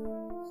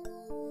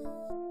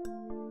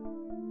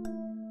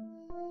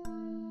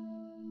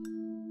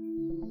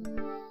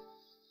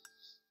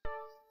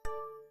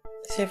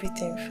 Is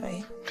everything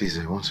fine? Please,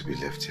 I want to be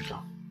left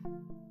alone.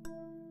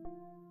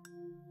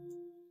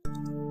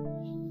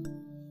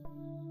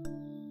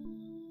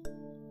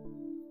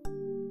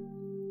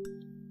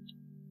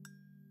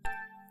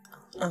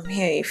 I'm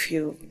here if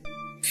you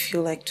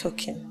feel like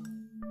talking.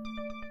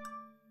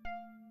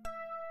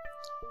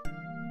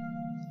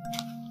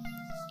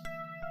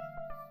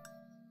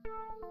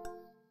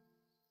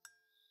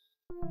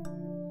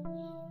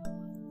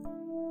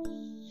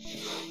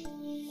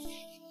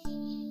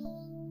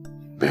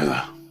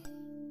 Bella,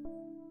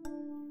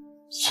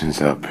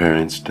 since our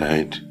parents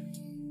died,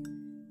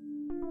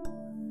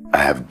 I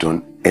have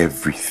done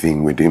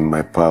everything within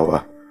my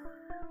power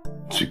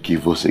to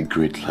give us a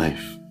great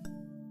life.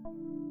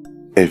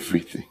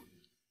 Everything.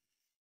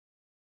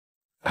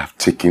 I've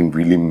taken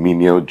really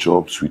menial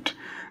jobs with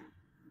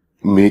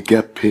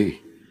mega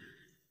pay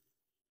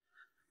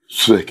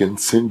so I can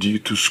send you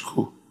to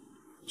school,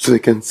 so I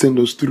can send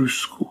us through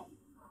school.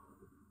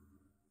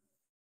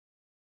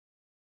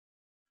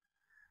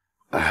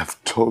 I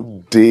have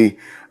toiled day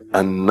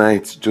and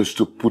night just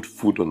to put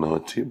food on our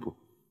table.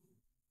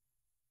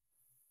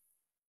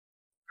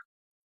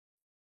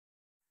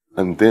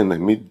 And then I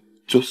made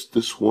just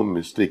this one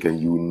mistake and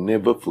you will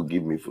never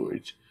forgive me for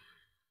it.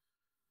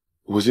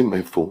 Was it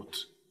my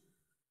fault?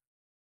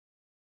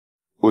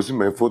 Was it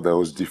my fault that I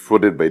was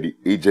defrauded by the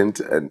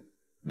agent and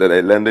that I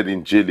landed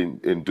in jail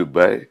in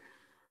Dubai?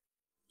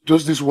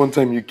 Just this one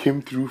time you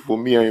came through for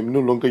me, I am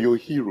no longer your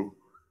hero.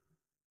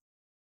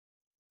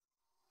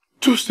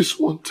 Just this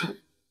one time.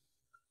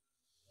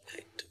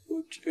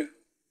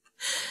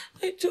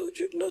 I told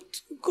you not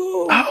to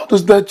go. How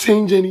does that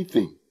change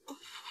anything?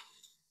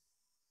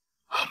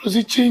 How does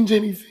it change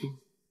anything?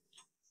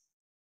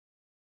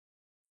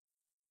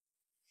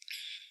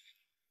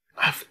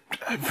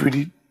 I've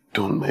really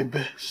done my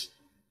best.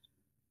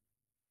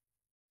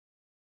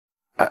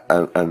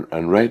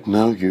 And right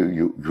now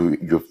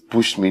you've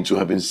pushed me into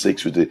having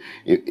sex with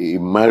a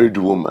married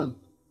woman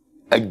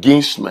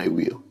against my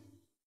will.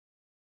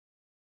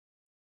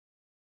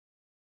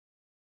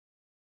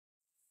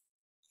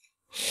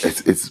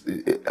 It's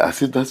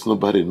as if that's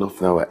not bad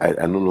enough now.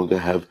 I no longer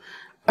have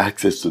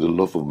access to the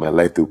love of my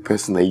life, the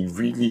person I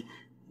really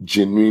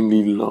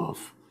genuinely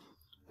love.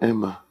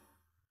 Emma.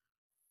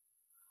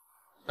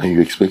 And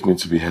you expect me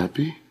to be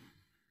happy?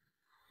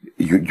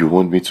 You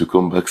want me to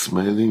come back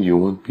smiling? You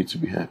want me to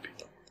be happy?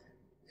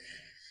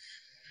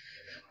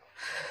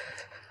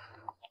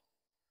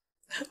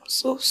 I'm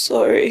so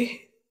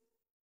sorry.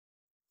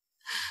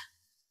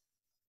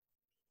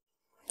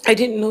 I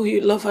didn't know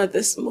you love her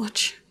this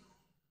much.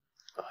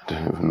 I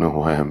don't even know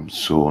why I'm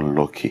so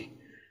unlucky.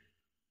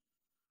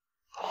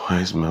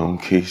 Why is my own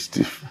case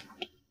different?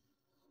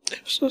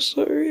 I'm so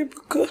sorry,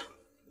 Ebuka.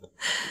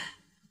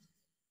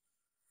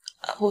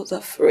 I was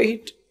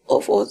afraid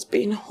of us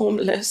being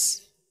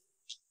homeless.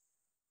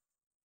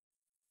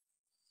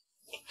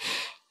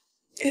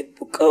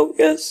 Ebuka,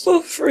 we are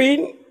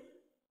suffering.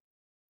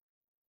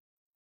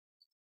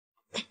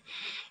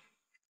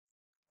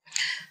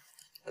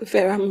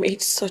 Vera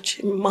made such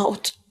a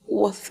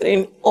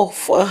mouth-watering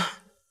offer.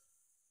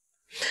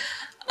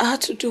 I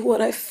had to do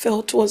what I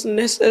felt was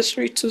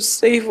necessary to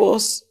save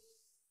us.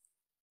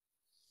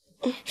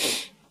 I'm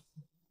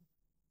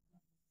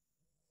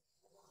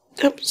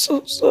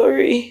so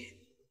sorry.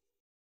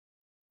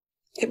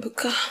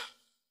 Ebuka,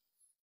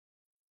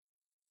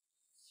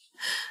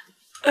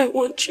 I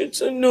want you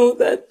to know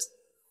that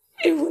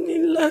even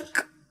in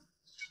lack,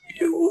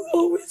 you will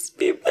always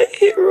be my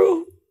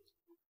hero.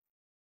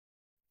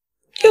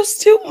 You're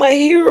still my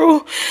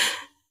hero.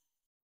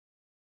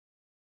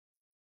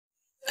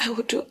 I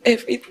will do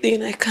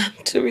everything I can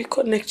to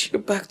reconnect you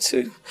back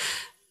to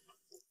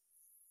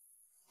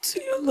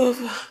your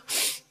lover.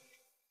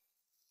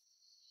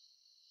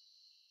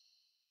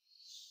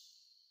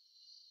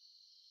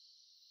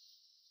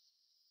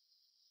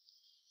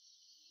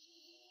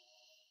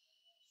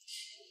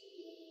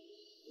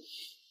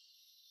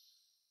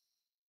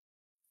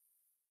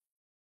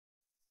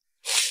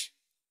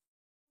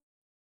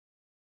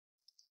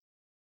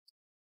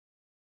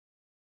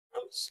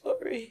 I'm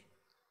sorry.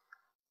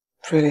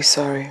 Really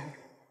sorry.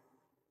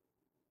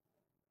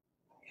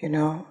 You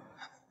know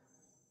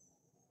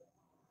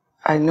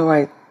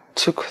I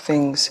took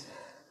things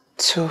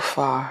too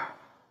far.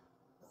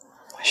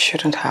 I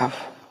shouldn't have.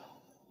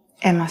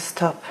 Emma,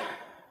 stop.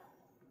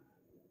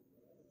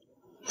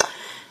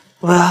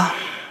 Well,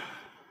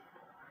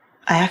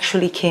 I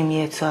actually came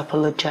here to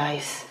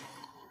apologize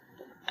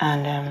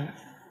and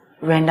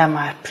render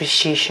my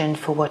appreciation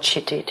for what she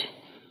did.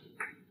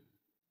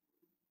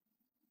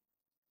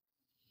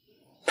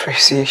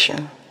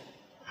 Appreciation?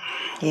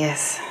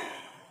 Yes.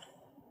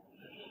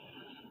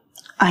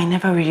 I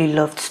never really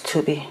loved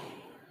Toby.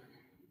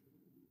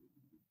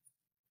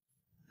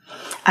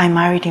 I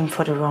married him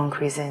for the wrong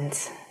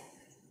reasons.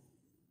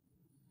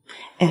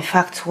 In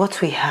fact,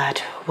 what we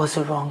had was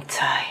a wrong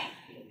tie.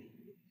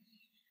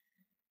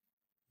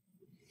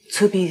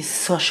 Toby is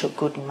such a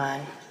good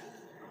man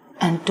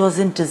and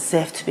doesn't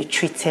deserve to be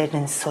treated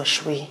in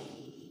such way.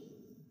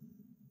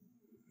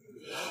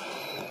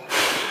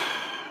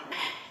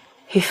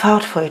 He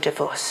filed for a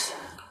divorce.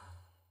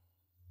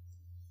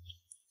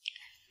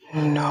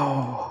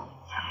 No.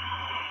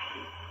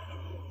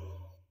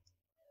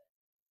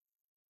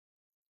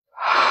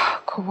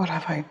 God, what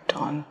have I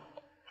done?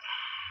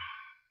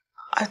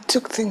 I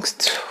took things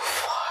too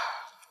far.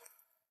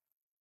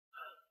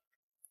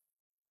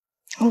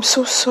 I'm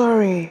so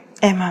sorry.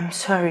 Emma, I'm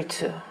sorry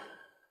too.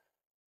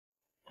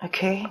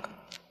 Okay?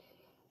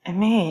 I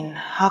mean,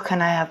 how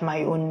can I have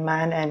my own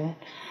man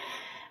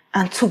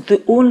and took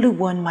the only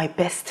one my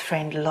best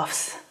friend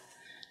loves?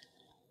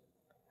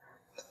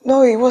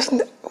 No, it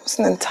wasn't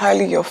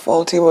entirely your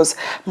fault. It was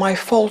my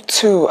fault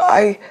too.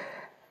 I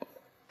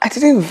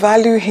didn't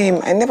value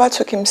him. I never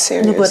took him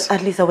serious. No, but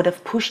at least I would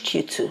have pushed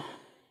you to.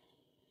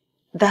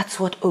 That's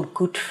what a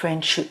good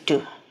friend should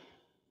do.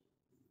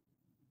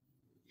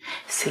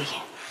 See,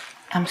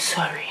 I'm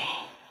sorry.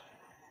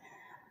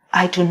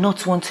 I do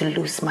not want to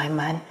lose my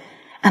man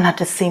and at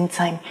the same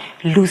time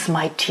lose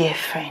my dear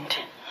friend.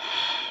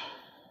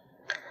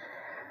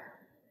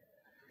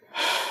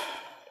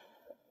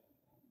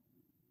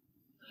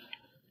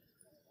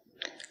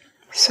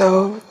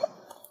 So,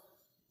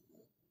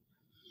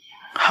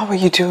 how are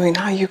you doing?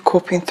 How are you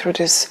coping through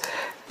this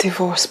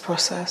divorce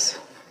process?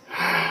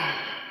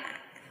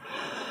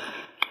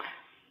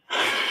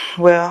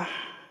 Well,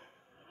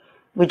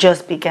 we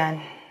just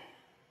began.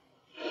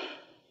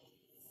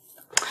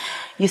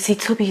 You see,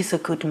 Toby is a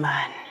good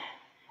man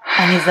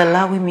and he's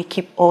allowing me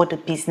keep all the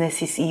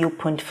businesses he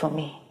opened for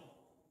me.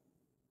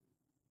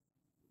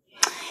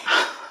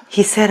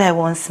 He said I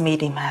once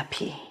made him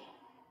happy.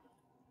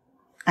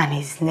 And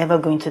he's never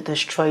going to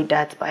destroy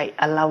that by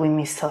allowing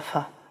me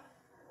suffer.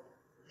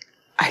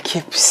 I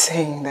keep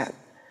saying that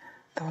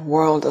the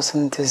world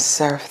doesn't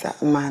deserve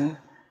that man.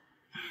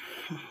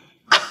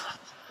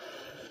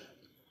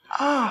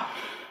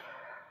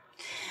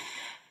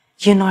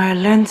 You know, I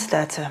learned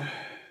that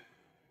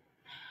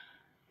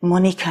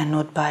money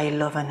cannot buy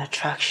love and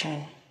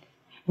attraction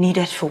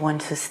needed for one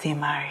to stay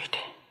married.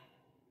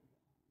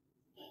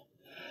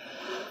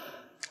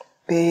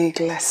 Big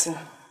lesson.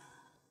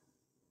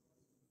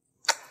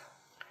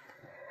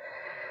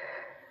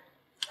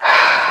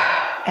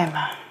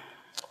 Emma,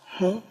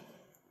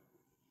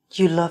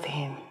 you love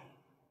him.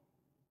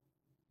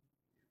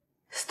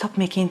 Stop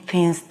making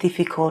things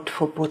difficult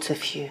for both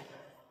of you.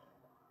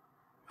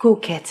 Go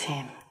get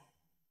him.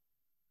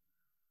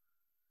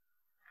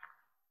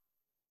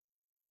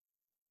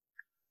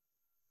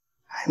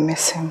 I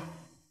miss him.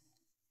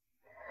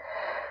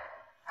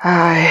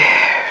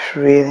 I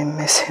really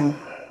miss him.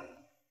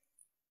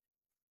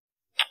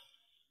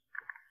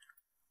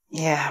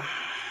 Yeah,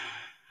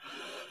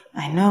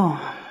 I know.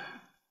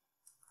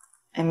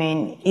 I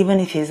mean, even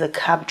if he's a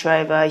cab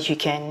driver, you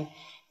can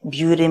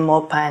build him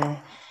up and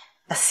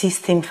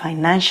assist him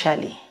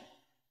financially.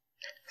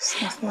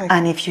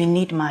 And if you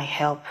need my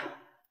help,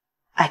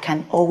 I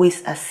can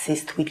always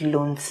assist with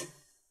loans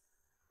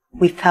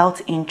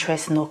without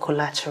interest, no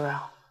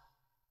collateral.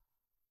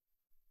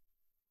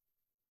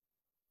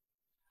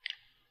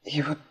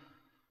 You would...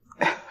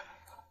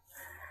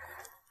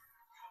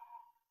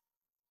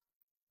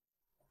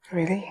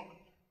 Really?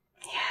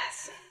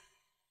 Yes.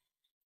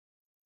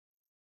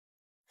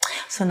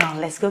 So now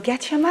let's go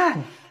get your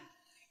man.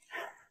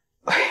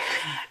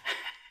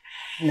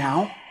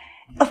 Now?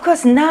 Of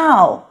course,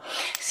 now.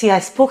 See, I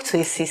spoke to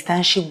his sister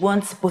and she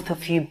wants both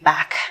of you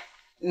back.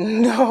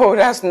 No,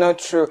 that's not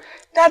true.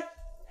 That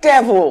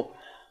devil.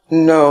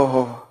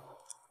 No.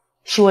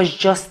 She was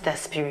just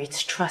desperate,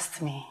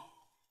 trust me.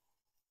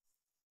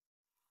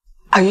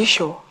 Are you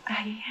sure?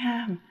 I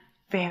am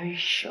very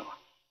sure.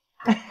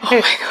 Oh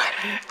my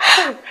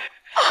God.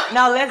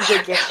 Now let's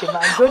go get you,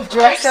 man. Go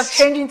dress up,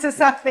 change into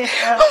something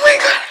else. Oh my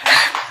God.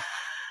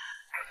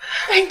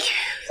 Thank you.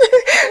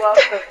 You're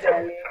welcome,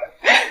 darling.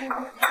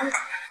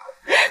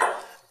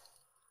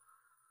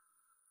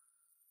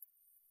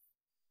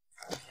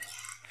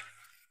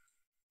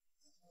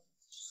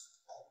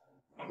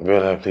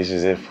 Bella, please,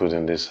 is there food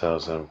in this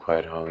house? I'm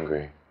quite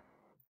hungry.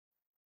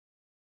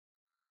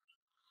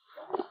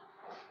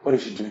 What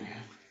is she doing here?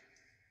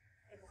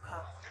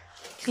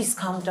 Please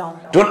calm down.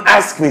 Don't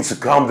ask me to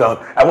calm down.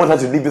 I want her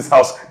to leave this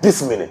house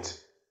this minute.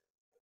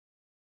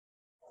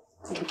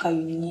 Ibuka,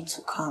 you need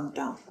to calm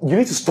down. You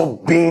need to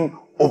stop being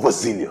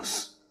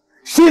overzealous.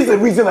 She's the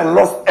reason I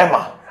lost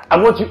Emma. I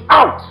want you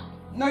out.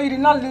 No, you did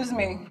not lose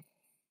me.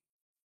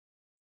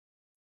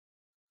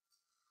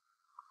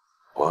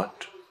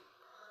 What?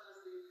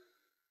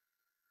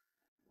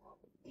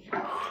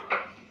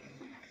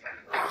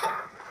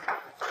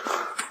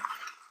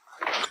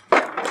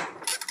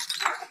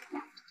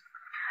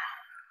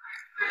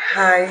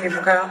 Hi,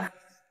 Ibuka.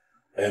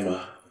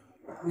 Emma.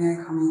 May I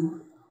come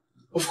in?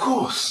 Of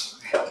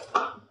course.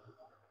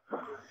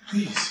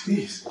 Please,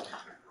 please.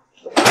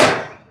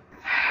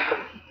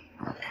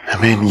 I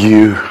mean,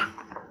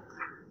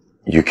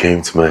 you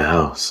came to my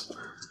house.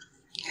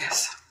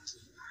 Yes.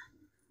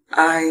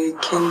 I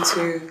came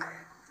to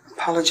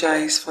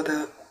apologize for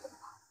the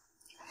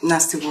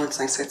nasty words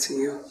I said to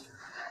you.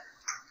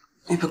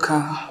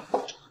 Ibuka,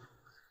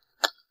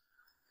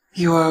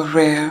 you are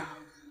rare.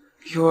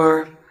 You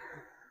are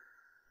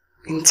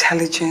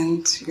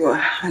intelligent, you're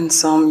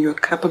handsome, you're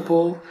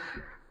capable,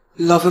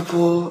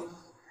 lovable,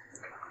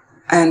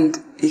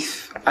 and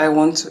if I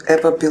want to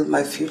ever build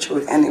my future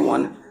with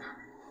anyone,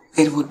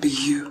 it would be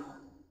you.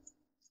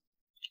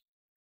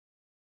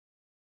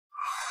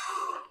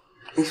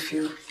 If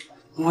you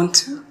want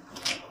to.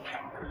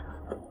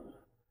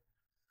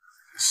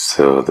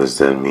 So does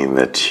that mean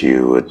that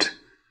you would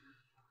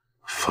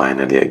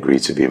finally agree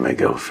to be my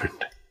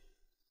girlfriend?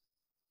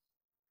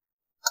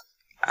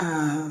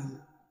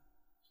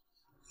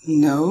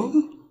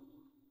 No.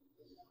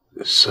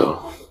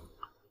 So?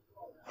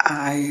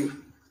 I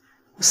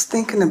was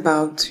thinking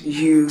about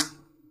you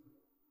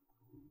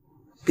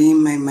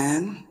being my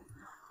man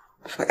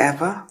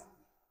forever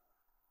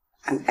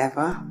and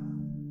ever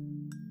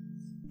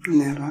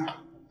and ever.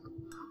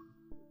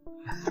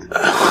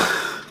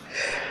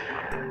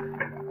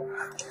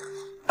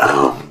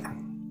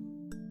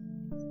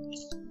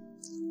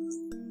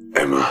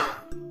 Emma,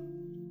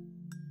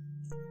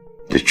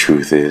 the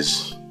truth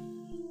is,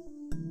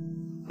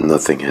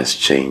 nothing has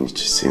changed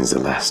since the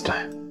last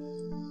time.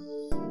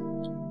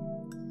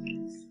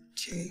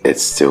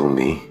 It's still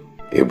me,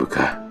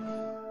 Ebuka,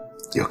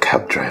 your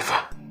cab driver.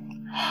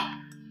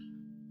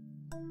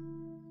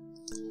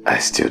 I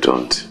still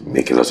don't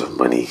make a lot of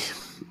money.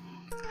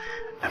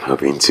 I'm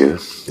hoping to.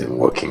 I'm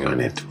working on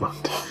it,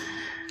 but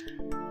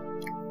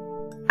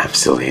I'm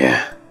still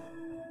here.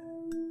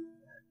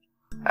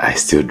 I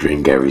still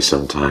drink Gary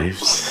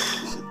sometimes.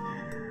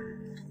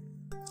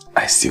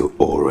 I still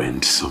owe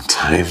rent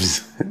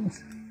sometimes.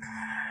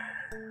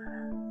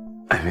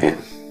 I mean,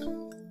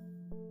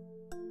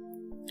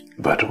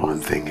 but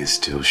one thing is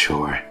still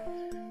sure.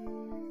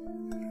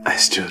 I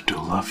still do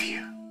love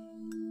you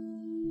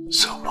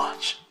so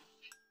much.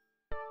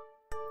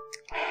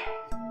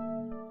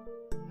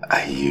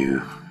 Are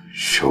you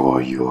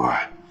sure you're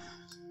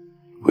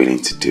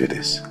willing to do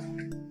this?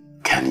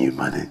 Can you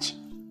manage?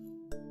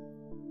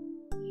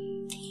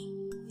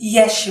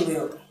 Yes, she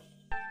will.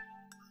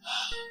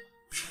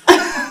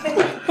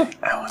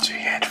 I want to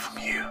hear it from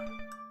you.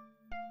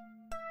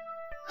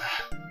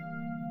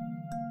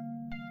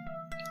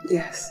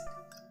 Yes,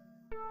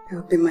 it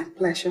will be my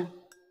pleasure.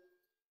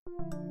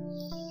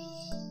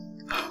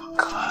 Oh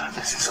God,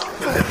 this is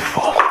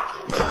unbelievable.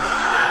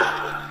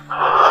 I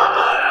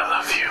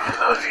love you.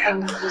 I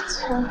love you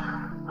too.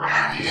 I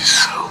love you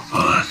so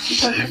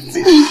much. I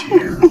miss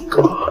you,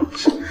 God.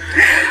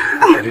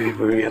 I didn't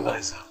even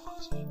realize how